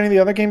talk about any of the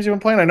other games you've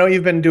been playing? I know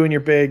you've been doing your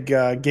big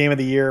game of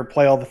the year,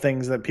 play all the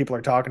things that people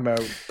are talking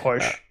about,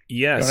 push.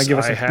 Yes, you want to give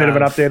us a bit of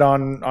an update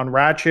on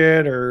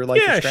Ratchet or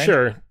Life is Strange?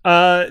 Sure.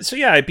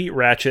 I beat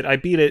Ratchet. I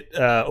beat it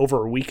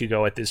over a week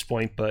ago at this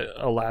point, but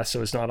alas, I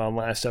was not on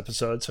last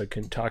episode, so I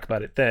couldn't talk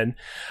about it then.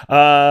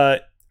 I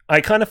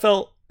kind of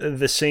felt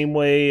the same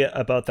way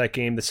about that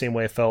game, the same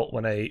way I felt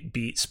when I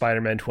beat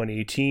Spider-Man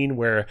 2018,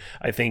 where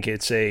I think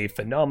it's a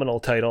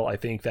phenomenal title. I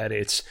think that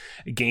its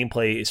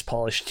gameplay is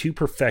polished to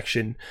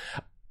perfection.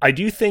 I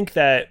do think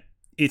that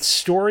its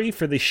story,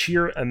 for the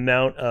sheer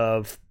amount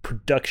of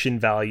production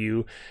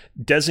value,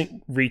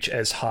 doesn't reach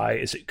as high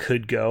as it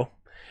could go.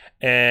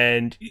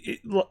 And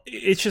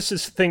it's just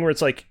this thing where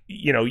it's like,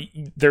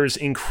 there's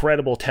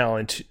incredible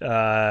talent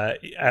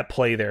at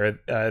play there.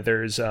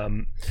 There's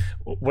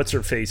what's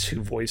her face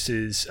who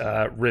voices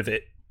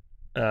Rivet,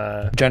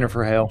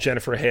 Jennifer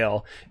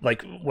Hale.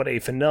 Like, what a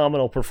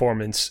phenomenal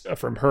performance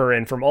from her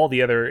and from all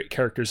the other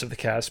characters of the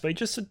cast. But I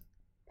just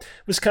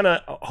was kind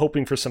of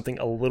hoping for something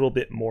a little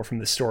bit more from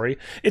the story.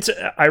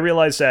 I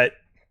realize that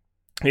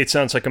it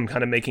sounds like I'm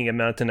kind of making a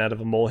mountain out of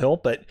a molehill,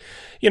 but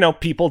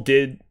people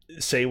did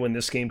say when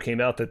this game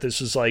came out that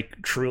this was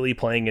like truly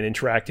playing an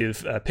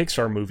interactive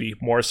Pixar movie,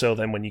 more so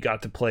than when you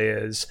got to play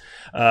as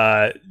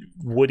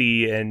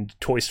Woody and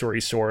Toy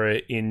Story Sora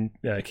in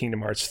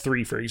Kingdom Hearts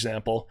 3, for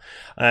example.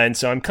 And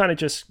so I'm kind of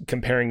just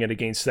comparing it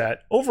against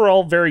that.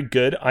 Overall, very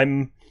good.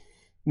 I'm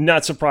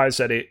not surprised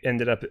that it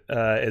ended up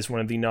as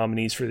one of the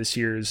nominees for this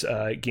year's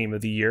Game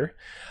of the Year.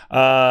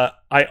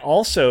 I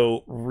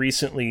also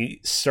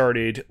recently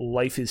started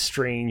Life is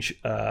Strange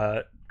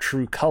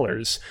True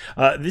Colors.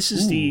 This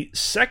is the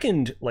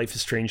second Life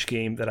is Strange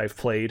game that I've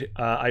played.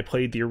 I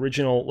played the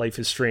original Life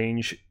is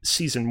Strange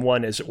Season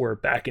 1, as it were,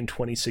 back in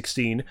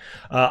 2016.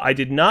 I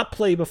did not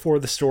play Before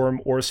the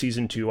Storm or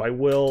Season 2. I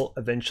will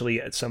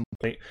eventually at some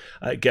point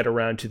get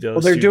around to those.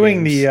 Well, they're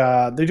doing the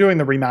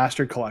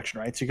remastered collection,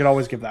 right? So you could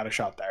always give that a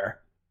shot there.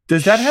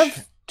 Does that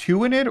have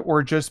 2 in it,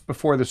 or just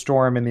Before the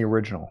Storm in the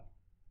original?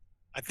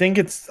 I think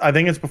it's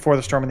Before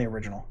the Storm in the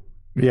original.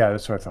 Yeah,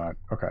 that's what I thought.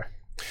 Okay.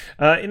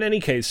 In any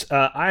case,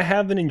 I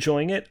have been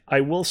enjoying it.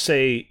 I will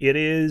say it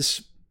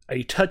is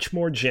a touch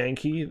more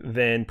janky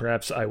than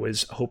perhaps I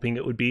was hoping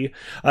it would be.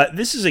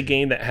 This is a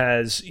game that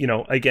has,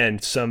 again,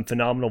 some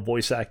phenomenal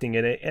voice acting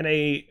in it and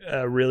a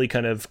really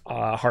kind of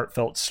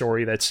heartfelt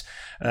story that's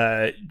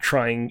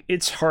trying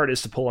its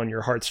hardest to pull on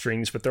your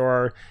heartstrings, but there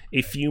are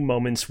a few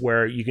moments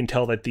where you can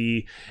tell that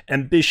the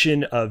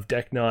ambition of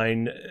Deck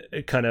Nine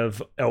kind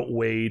of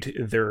outweighed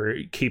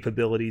their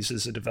capabilities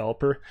as a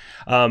developer.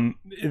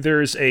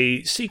 There's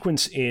a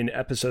sequence in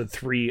episode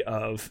 3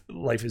 of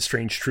Life is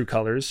Strange True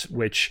Colors,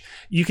 which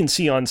you can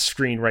see on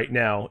screen right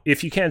now.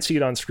 If you can't see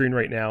it on screen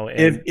right now,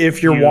 and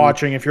if you're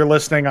watching, if you're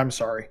listening, I'm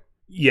sorry.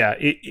 Yeah,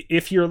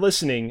 if you're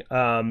listening,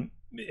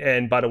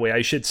 and by the way,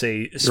 I should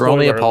say, you're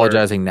only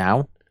apologizing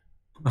now.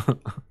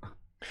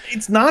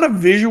 It's not a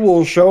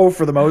visual show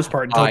for the most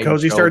part until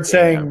Cozy starts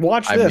saying,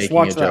 "Watch this,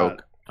 watch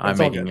that." I'm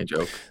making a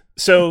joke.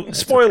 So,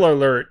 spoiler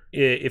alert,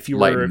 if you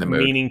were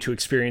meaning to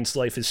experience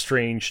Life is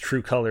Strange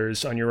True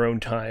Colors on your own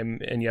time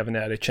and you haven't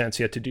had a chance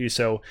yet to do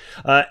so,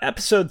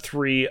 episode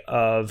 3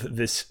 of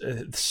this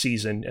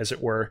season, as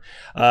it were,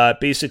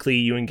 basically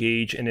you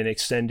engage in an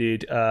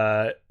extended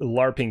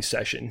LARPing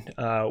session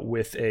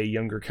with a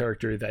younger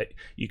character that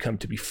you come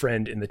to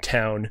befriend in the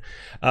town.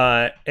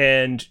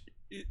 And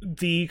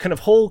the kind of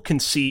whole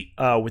conceit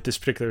with this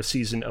particular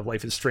season of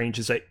Life is Strange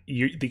is that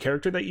the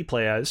character that you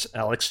play as,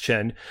 Alex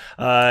Chen,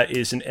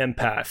 is an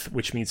empath,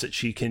 which means that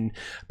she can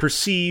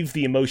perceive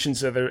the emotions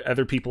that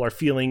other people are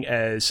feeling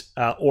as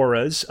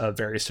auras of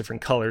various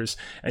different colors,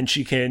 and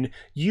she can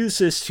use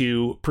this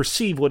to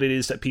perceive what it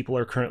is that people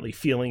are currently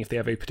feeling if they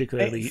have a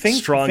particularly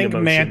strong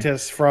emotion.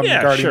 Mantis from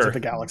Guardians of the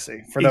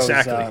Galaxy. For those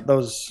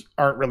those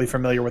aren't really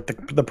familiar with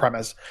the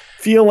premise,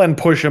 feel and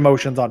push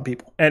emotions on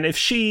people. And if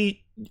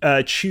she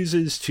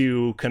chooses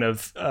to kind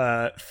of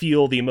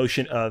feel the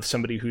emotion of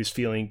somebody who's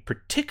feeling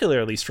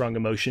particularly strong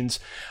emotions,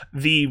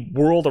 the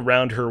world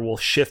around her will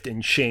shift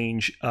and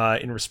change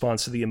in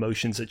response to the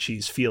emotions that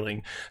she's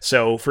feeling.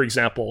 So, for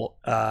example,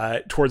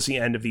 towards the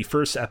end of the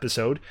first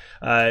episode,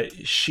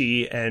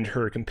 she and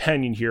her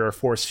companion here are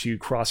forced to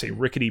cross a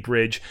rickety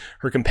bridge.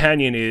 Her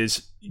companion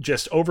is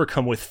just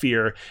overcome with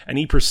fear, and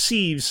he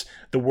perceives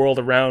the world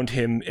around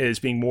him as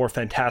being more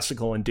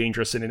fantastical and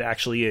dangerous than it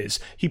actually is.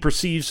 He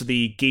perceives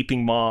the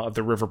gaping maw of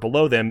the river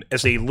below them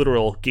as a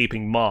literal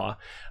gaping maw,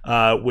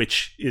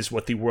 which is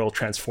what the world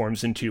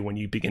transforms into when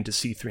you begin to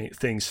see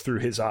things through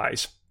his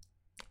eyes.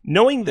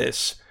 Knowing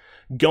this,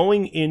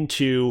 going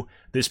into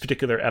this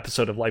particular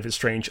episode of Life is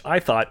Strange, I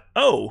thought,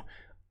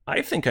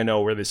 I think I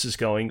know where this is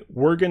going.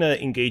 We're going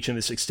to engage in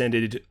this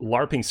extended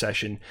LARPing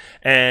session,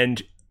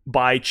 and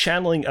by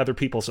channeling other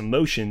people's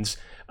emotions,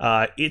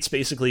 it's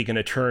basically going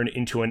to turn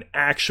into an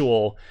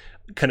actual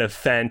kind of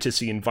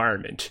fantasy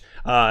environment.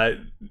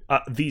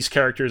 These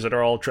characters that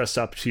are all dressed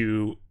up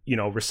to,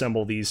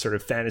 resemble these sort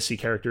of fantasy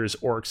characters,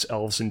 orcs,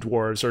 elves, and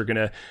dwarves, are going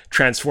to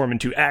transform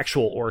into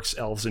actual orcs,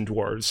 elves, and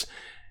dwarves.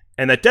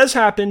 And that does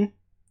happen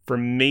for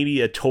maybe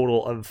a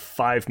total of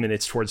 5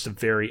 minutes towards the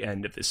very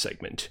end of this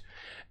segment.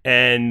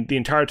 And the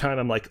entire time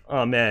I'm like,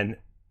 oh man,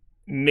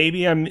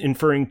 maybe I'm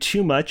inferring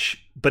too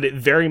much, but it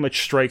very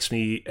much strikes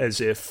me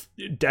as if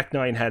Deck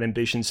 9 had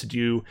ambitions to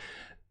do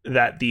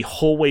that the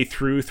whole way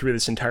through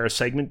this entire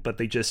segment, but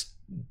they just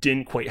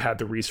didn't quite have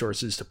the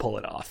resources to pull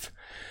it off.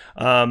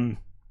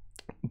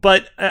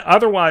 But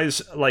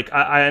otherwise,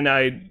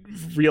 I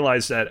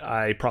realized that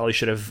I probably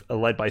should have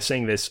led by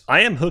saying this.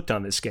 I am hooked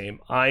on this game.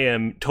 I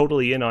am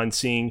totally in on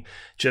seeing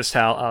just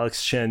how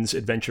Alex Chen's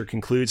adventure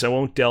concludes. I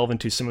won't delve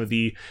into some of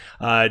the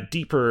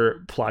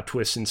deeper plot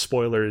twists and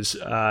spoilers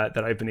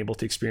that I've been able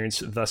to experience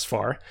thus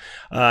far.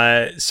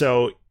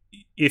 So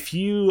if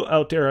you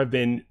out there have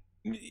been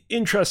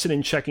interested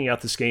in checking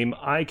out this game,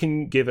 I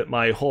can give it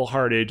my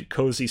wholehearted,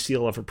 cozy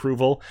seal of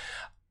approval.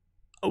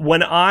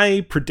 When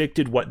I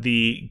predicted what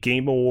the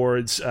Game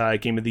Awards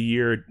Game of the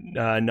Year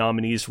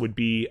nominees would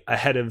be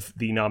ahead of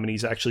the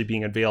nominees actually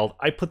being unveiled,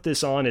 I put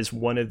this on as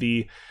one of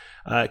the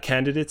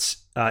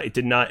candidates. It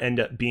did not end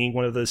up being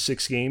one of those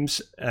 6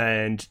 games,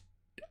 and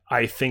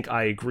I think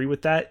I agree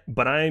with that,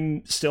 but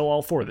I'm still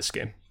all for this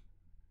game.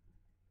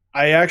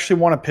 I actually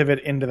want to pivot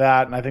into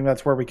that, and I think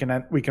that's where we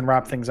can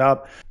wrap things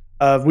up.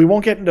 We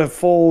won't get into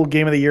full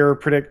Game of the Year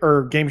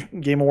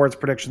Game Awards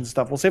predictions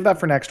stuff. We'll save that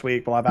for next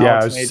week. We'll have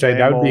Alex and AJ.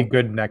 That would be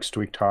good next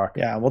week talk.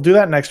 Yeah, we'll do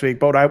that next week.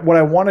 But what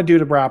I want to do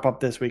to wrap up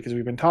this week is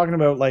we've been talking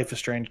about Life is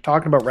Strange,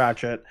 talking about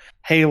Ratchet,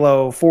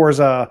 Halo,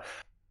 Forza.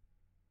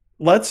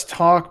 Let's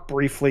talk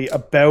briefly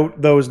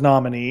about those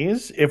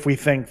nominees. If we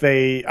think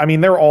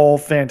they're all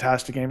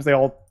fantastic games. They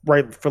all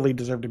rightfully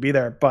deserve to be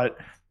there. But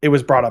it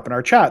was brought up in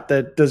our chat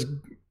that does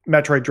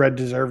Metroid Dread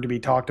deserve to be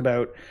talked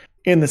about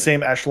in the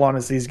same echelon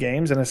as these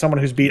games? And as someone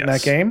who's beaten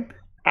that game,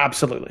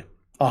 absolutely,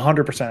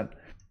 100%.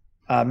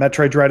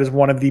 Metroid Dread is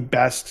one of the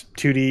best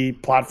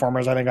 2D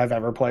platformers I think I've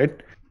ever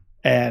played,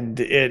 and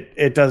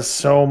it does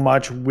so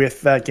much with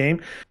that game.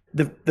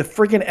 The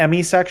freaking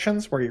Emmy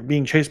sections where you're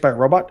being chased by a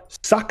robot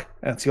suck,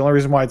 and it's the only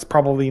reason why it's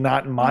probably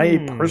not in my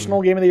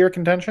personal Game of the Year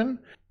contention,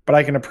 but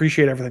I can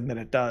appreciate everything that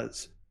it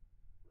does.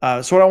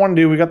 So what I want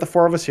to do, we got the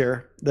 4 of us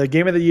here. The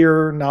Game of the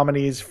Year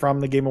nominees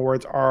from the Game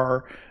Awards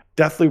are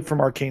Deathloop from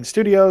Arcane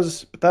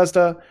Studios,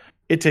 Bethesda,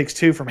 It Takes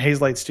Two from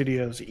Hazelight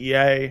Studios,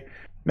 EA,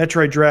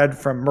 Metroid Dread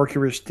from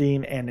Mercury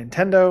Steam and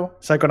Nintendo,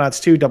 Psychonauts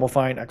 2, Double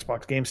Fine,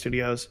 Xbox Game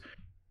Studios,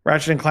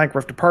 Ratchet & Clank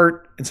Rift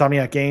Apart,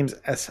 Insomniac Games,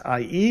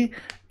 SIE,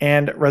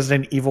 and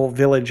Resident Evil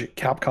Village,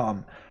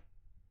 Capcom.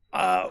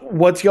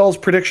 What's y'all's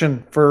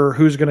prediction for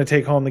who's going to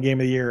take home the Game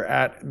of the Year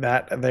at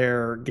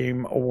their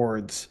Game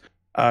Awards?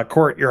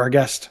 Court, you're our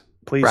guest,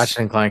 please.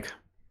 Ratchet & Clank.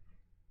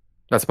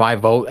 That's my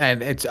vote,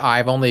 and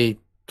I've only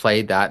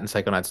played that and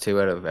Psychonauts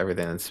 2 out of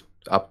everything that's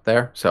up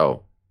there.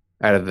 So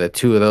out of the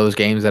 2 of those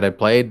games that I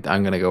played,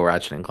 I'm going to go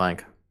Ratchet &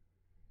 Clank.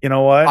 You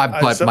know what?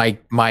 But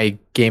my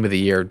Game of the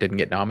Year didn't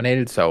get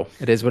nominated, so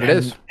it is what it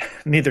is.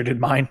 Neither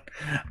did mine.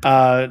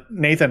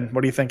 Nathan,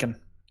 what are you thinking?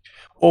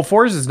 Well,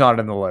 Forza is not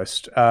on the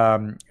list.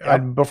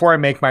 Before I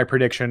make my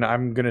prediction,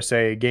 I'm going to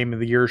say Game of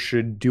the Year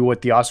should do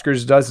what the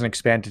Oscars does and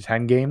expand to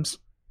 10 games.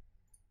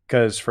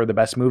 Because for the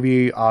best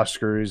movie,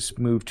 Oscars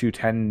move to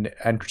 10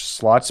 entrance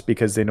slots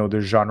because they know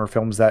there's genre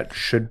films that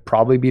should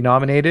probably be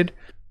nominated.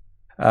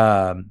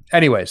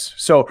 Anyways,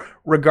 so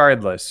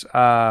regardless,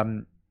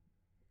 I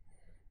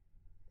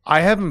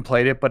haven't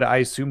played it, but I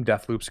assume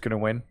Deathloop's going to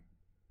win.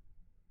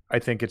 I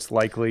think it's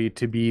likely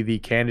to be the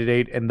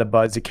candidate in the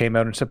buzz. It came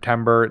out in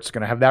September. It's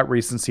going to have that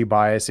recency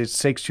bias. It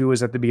Take-Two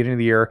was at the beginning of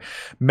the year.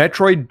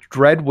 Metroid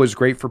Dread was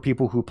great for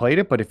people who played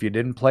it, but if you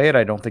didn't play it,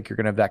 I don't think you're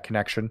going to have that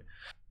connection.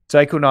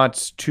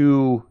 Psychonauts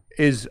 2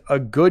 is a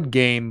good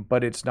game,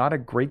 but it's not a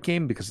great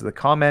game because of the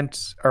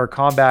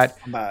combat.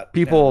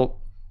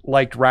 People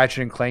liked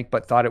Ratchet and Clank,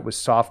 but thought it was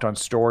soft on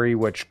story,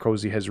 which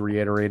Cozy has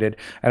reiterated.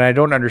 And I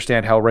don't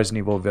understand how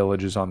Resident Evil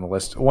Village is on the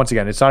list. Once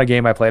again, it's not a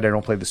game I played. I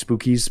don't play the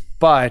Spookies,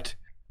 but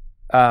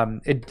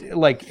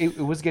it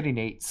was getting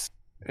 8s.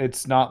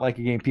 It's not like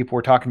a game people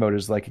were talking about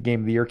as like a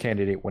game of the year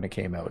candidate when it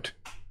came out.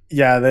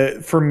 Yeah,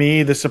 for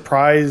me, the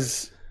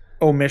surprise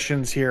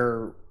omissions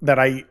here that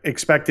I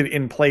expected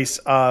in place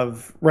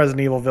of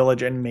Resident Evil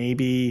Village and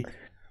maybe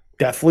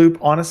Deathloop,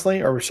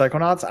 honestly, or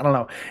Psychonauts. I don't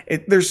know.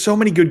 There's so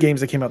many good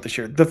games that came out this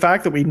year. The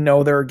fact that we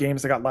know there are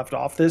games that got left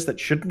off this that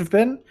shouldn't have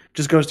been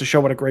just goes to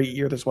show what a great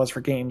year this was for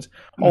games.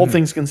 All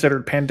things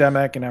considered,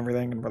 pandemic and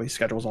everything, and release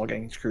schedules all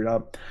getting screwed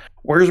up.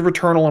 Where's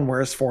Returnal and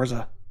where's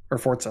Forza?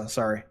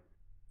 Sorry.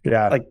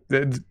 Yeah, like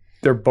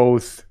they're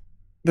both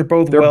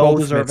well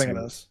deserving of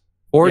this.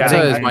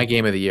 Forza is my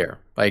game of the year,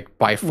 like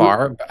by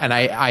far, and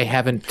I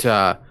haven't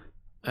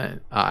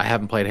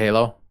played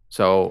Halo,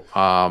 so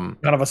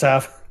none of us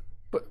have.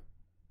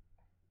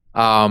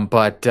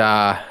 But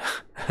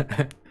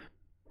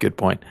good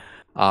point.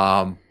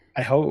 I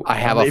hope I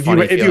have if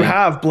you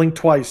have, blink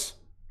twice.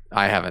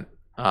 I haven't.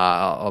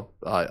 I'll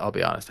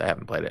be honest, I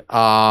haven't played it.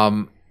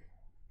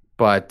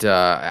 But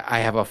I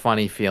have a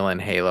funny feeling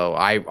Halo.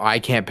 I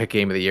can't pick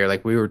game of the year.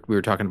 Like we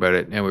were talking about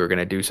it, and we were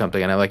gonna do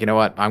something, and I'm like, you know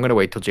what? I'm gonna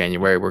wait till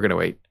January. We're gonna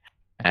wait,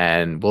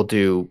 and we'll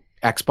do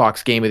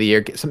Xbox game of the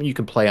year, something you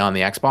can play on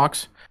the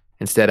Xbox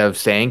instead of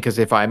saying, because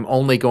if I'm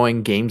only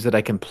going games that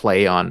I can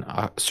play on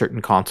a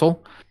certain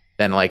console,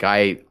 then like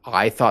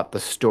I thought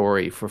the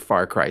story for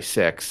Far Cry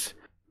 6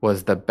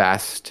 was the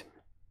best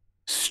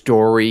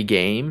story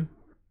game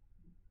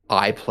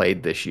I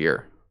played this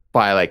year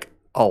by like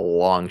a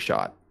long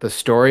shot. The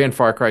story in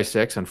Far Cry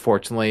 6,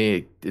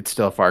 unfortunately, it's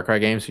still a Far Cry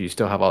game, so you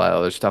still have all that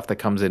other stuff that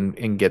comes in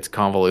and gets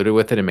convoluted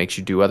with it and makes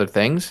you do other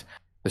things.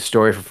 The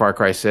story for Far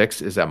Cry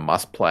 6 is a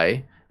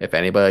must-play. If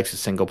anybody likes a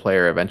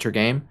single-player adventure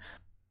game,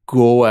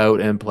 go out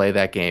and play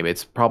that game.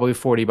 It's probably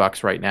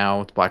 $40 right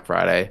now. It's Black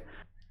Friday.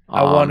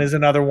 One is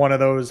another one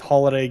of those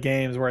holiday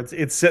games where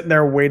it's sitting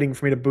there waiting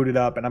for me to boot it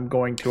up, and I'm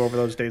going to over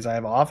those days I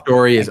have off.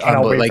 Story is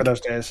unbelievable. Wait for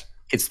those days.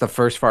 It's the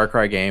first Far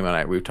Cry game,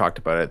 and we've talked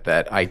about it,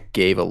 that I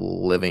gave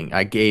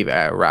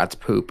a rat's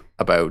poop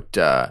about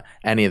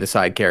any of the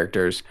side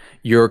characters.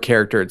 Your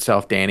character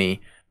itself,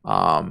 Danny,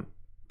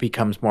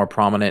 becomes more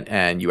prominent,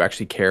 and you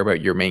actually care about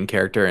your main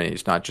character, and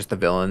it's not just the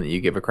villain that you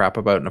give a crap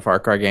about in a Far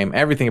Cry game.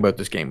 Everything about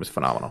this game was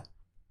phenomenal.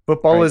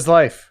 Football is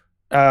life.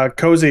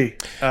 Cozy,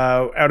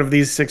 out of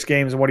these 6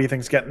 games, what do you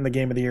think's getting the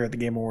game of the year at the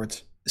Game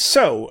Awards?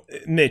 So,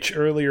 Mitch,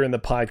 earlier in the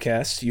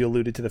podcast, you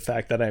alluded to the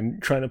fact that I'm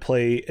trying to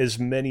play as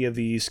many of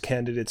these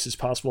candidates as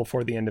possible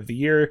for the end of the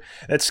year.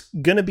 That's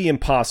going to be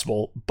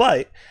impossible,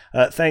 but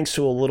thanks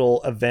to a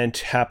little event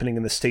happening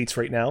in the States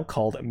right now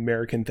called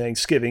American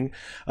Thanksgiving,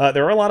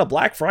 there are a lot of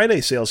Black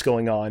Friday sales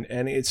going on,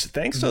 and it's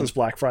thanks to those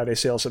Black Friday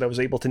sales that I was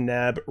able to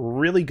nab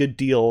really good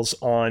deals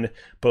on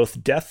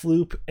both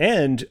Deathloop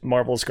and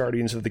Marvel's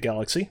Guardians of the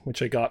Galaxy,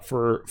 which I got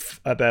for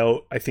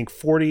about, I think,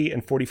 $40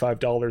 and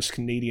 $45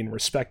 Canadian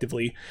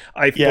respectively.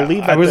 I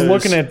believe that I was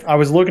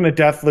looking at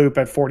Deathloop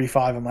at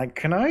 45. I'm like,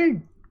 can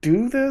I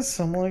do this?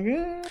 I'm like,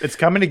 it's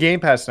coming to Game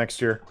Pass next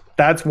year.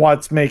 That's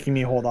what's making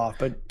me hold off.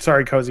 But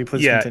sorry, Cozy,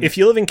 please continue. If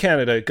you live in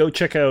Canada, go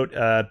check out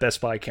Best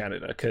Buy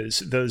Canada, because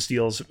those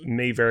deals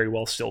may very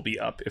well still be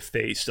up if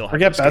they still have.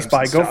 Forget Best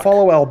Buy. Go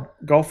follow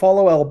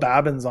L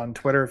Babbins on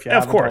Twitter if you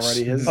haven't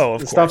already.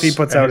 The stuff he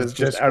puts out is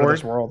just out of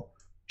this world.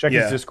 Check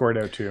his Discord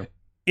out too.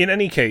 In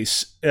any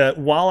case,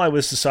 while I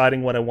was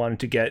deciding what I wanted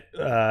to get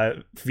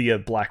via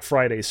Black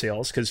Friday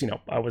sales, because,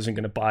 I wasn't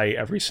going to buy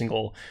every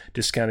single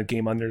discounted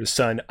game under the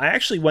sun, I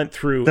actually went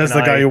through... That's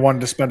the guy who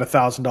wanted to spend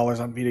 $1,000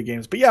 on Vita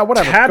games. But yeah,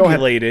 whatever.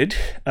 Tabulated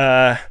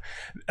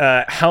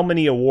how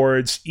many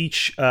awards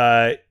each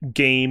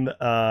game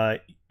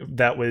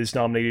that was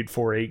nominated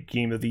for a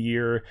Game of the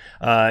Year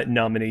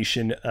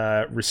nomination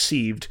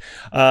received.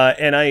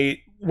 And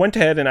I went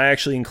ahead and I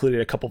actually included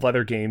a couple of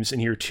other games in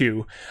here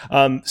too.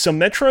 So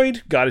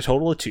Metroid got a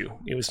total of 2.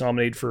 It was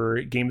nominated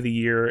for Game of the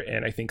Year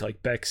and I think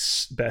like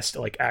best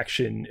like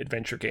action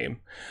adventure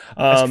game.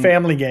 It's a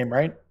family game,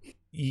 right?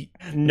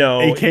 No,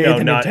 AKA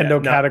the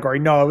Nintendo category.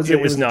 No,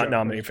 it was not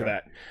nominated for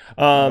that.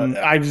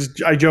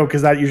 I joke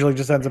because that usually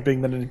just ends up being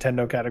the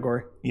Nintendo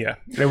category. Yeah,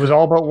 it was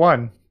all but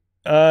one.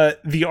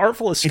 The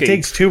Artful Escape. It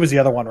Takes Two was the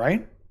other one,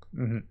 right?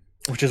 Mm-hmm.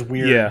 Which is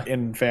weird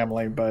in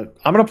family, but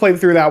I'm going to play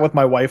through that with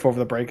my wife over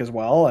the break as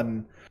well,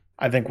 and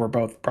I think we're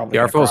both probably... The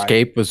Artful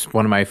Escape was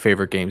one of my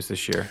favorite games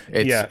this year.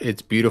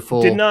 It's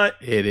beautiful.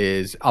 It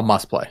is a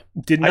must-play.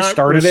 I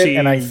started it,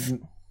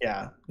 and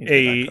Yeah.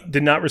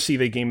 Did not receive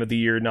a Game of the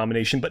Year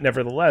nomination, but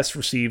nevertheless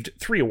received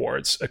 3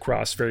 awards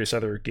across various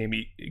other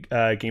Game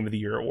of the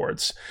Year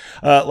awards.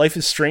 Life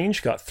is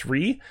Strange got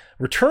 3.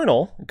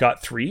 Returnal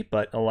got 3,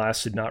 but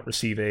alas did not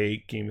receive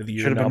a Game of the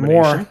Year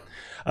nomination.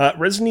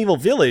 Resident Evil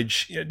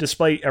Village,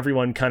 despite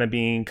everyone kind of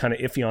being kind of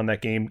iffy on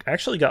that game,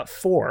 actually got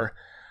 4.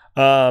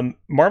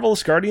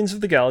 Marvelous Guardians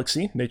of the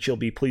Galaxy, Mitch, you'll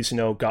be pleased to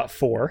know, got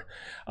 4.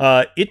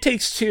 It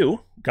Takes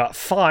Two got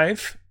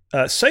 5.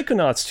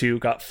 Psychonauts 2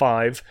 got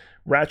 5.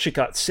 Ratchet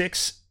got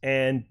 6,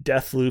 and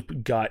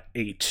Deathloop got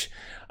 8.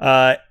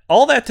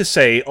 All that to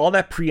say, all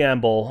that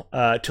preamble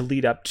to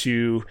lead up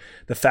to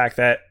the fact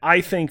that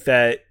I think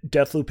that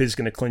Deathloop is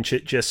going to clinch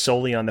it just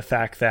solely on the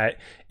fact that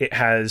it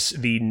has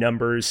the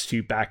numbers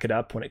to back it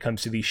up when it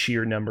comes to the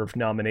sheer number of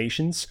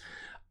nominations.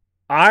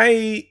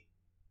 I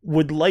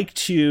would like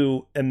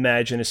to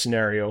imagine a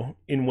scenario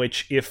in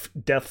which if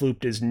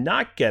Deathloop does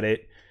not get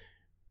it,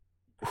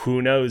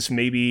 who knows,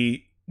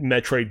 maybe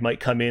Metroid might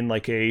come in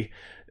like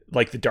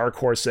the dark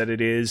horse that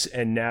it is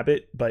and nab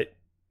it, but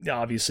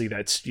obviously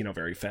that's,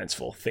 very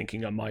fanciful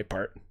thinking on my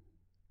part.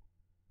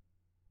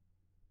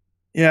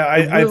 Yeah,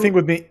 I think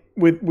with me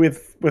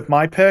with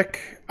my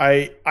pick,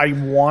 I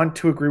want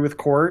to agree with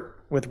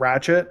Court with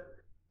Ratchet,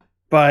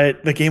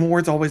 but the Game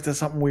Awards always does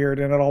something weird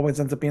and it always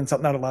ends up being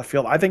something out of left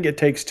field. I think It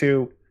Takes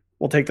Two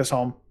will take this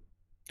home.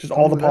 Just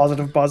all the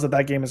positive buzz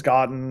that game has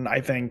gotten.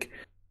 I think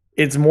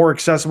it's more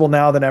accessible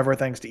now than ever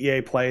thanks to EA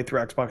Play through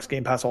Xbox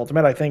Game Pass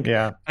Ultimate. I think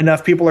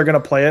enough people are going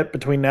to play it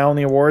between now and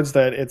the awards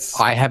that it's...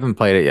 I haven't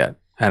played it yet,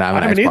 and I'm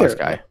an Xbox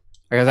guy.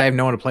 Because I have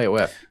no one to play it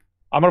with.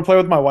 I'm going to play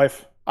with my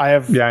wife. I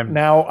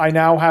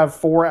now have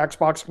 4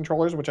 Xbox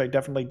controllers, which I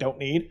definitely don't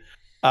need.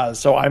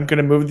 So I'm going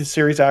to move the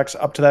Series X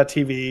up to that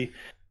TV,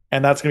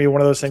 and that's going to be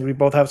one of those things. We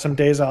both have some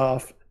days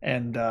off,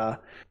 and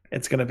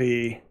it's going to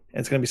be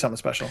something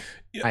special.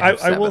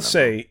 I will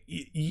say,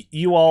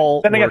 you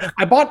all... Then again,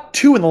 I bought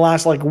 2 in the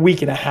last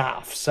week and a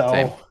half, so...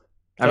 Same.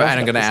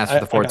 I'm going to ask for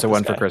the Forza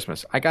one for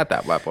Christmas. I got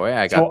that, boy.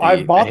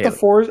 I bought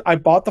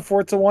the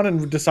Forza one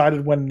and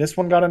decided when this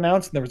one got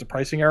announced and there was a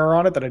pricing error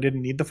on it that I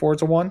didn't need the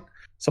Forza one.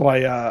 So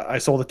I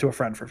sold it to a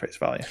friend for face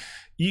value.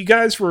 You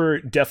guys were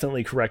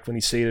definitely correct when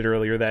you stated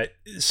earlier that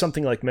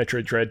something like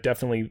Metroid Dread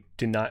definitely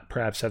did not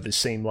perhaps have the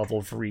same level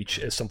of reach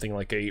as something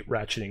like a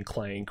Ratchet and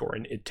Clank or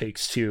an It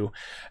Takes Two.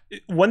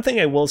 One thing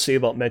I will say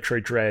about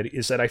Metroid Dread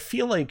is that I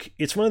feel like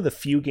it's one of the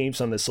few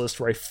games on this list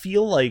where I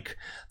feel like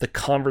the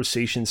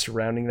conversation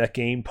surrounding that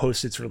game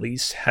post its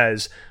release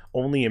has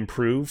only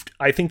improved.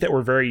 I think that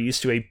we're very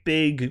used to a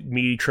big,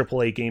 meaty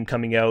AAA game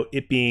coming out,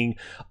 it being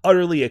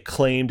utterly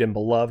acclaimed and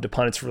beloved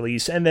upon its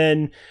release, and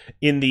then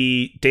in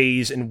the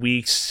days and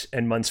weeks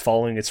and months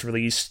following its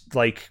release,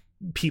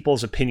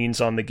 people's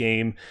opinions on the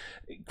game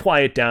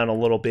quiet down a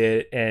little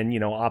bit, and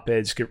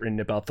op-eds get written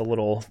about the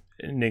little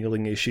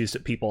niggling issues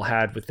that people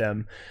had with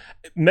them.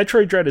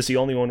 Metroid Dread is the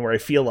only one where I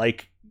feel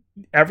like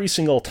every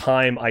single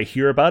time I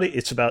hear about it,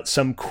 it's about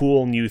some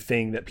cool new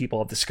thing that people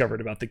have discovered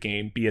about the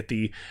game, be it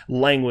the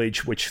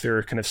language, which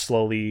they're kind of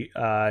slowly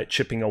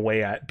chipping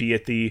away at, be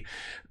it the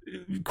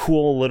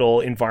cool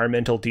little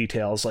environmental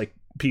details, like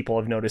people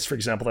have noticed, for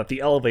example, that the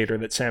elevator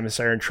that Samus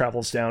Aran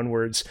travels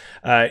downwards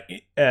at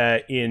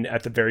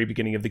the very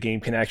beginning of the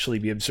game can actually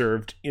be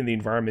observed in the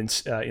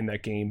environments in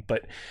that game.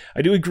 But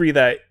I do agree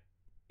that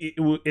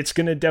it's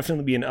going to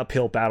definitely be an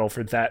uphill battle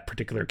for that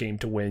particular game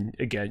to win,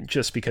 again,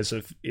 just because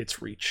of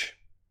its reach.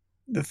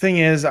 The thing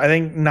is, I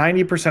think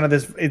 90% of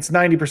this, it's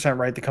 90%,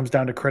 right, that comes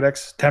down to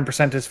critics.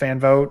 10% is fan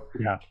vote.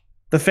 Yeah.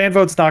 The fan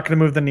vote's not going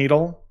to move the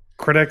needle.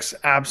 Critics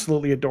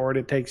absolutely adored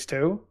It Takes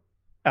Two,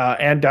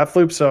 and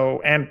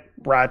Deathloop, and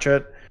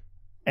Ratchet,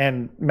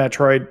 and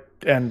Metroid,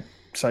 and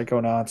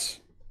Psychonauts.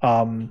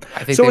 I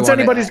think so it's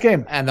anybody's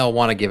game. And they'll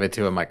want to give it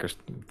to a Microsoft.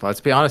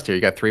 Let's be honest here.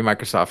 You got 3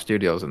 Microsoft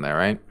studios in there,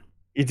 right?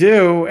 You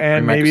do,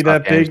 and maybe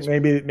that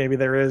maybe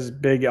there is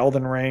big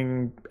Elden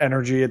Ring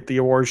energy at the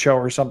awards show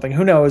or something.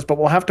 Who knows? But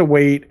we'll have to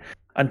wait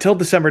until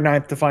December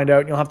 9th to find out.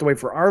 And you'll have to wait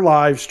for our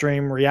live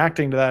stream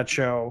reacting to that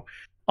show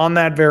on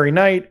that very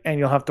night, and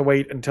you'll have to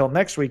wait until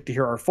next week to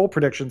hear our full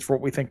predictions for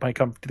what we think might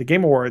come to the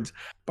Game Awards.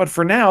 But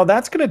for now,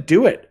 that's going to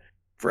do it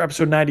for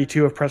episode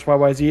 92 of Press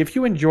YYZ. If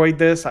you enjoyed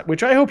this,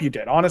 which I hope you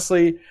did,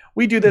 honestly,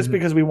 we do this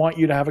because we want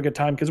you to have a good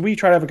time, because we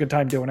try to have a good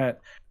time doing it.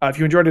 If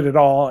you enjoyed it at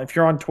all, if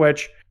you're on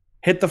Twitch,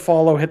 hit the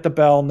follow, hit the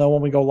bell, know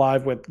when we go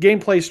live with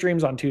gameplay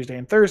streams on Tuesday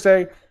and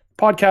Thursday,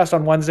 podcast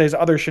on Wednesdays,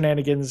 other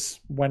shenanigans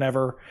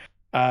whenever.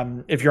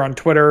 If you're on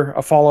Twitter,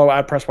 a follow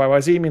at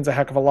PressYYZ means a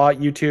heck of a lot.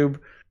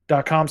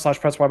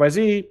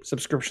 YouTube.com/PressYYZ.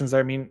 Subscriptions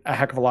there mean a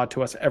heck of a lot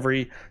to us.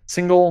 Every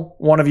single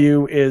one of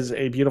you is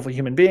a beautiful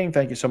human being.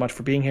 Thank you so much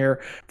for being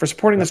here, for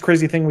supporting this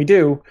crazy thing we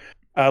do.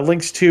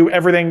 Links to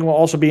everything will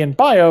also be in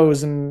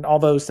bios and all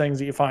those things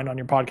that you find on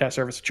your podcast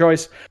service of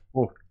choice.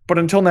 But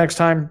until next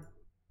time,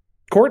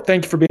 Court,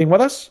 thank you for being with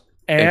us.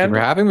 And thank you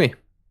for having me.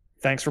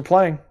 Thanks for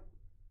playing.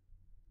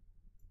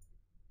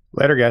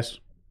 Later, guys.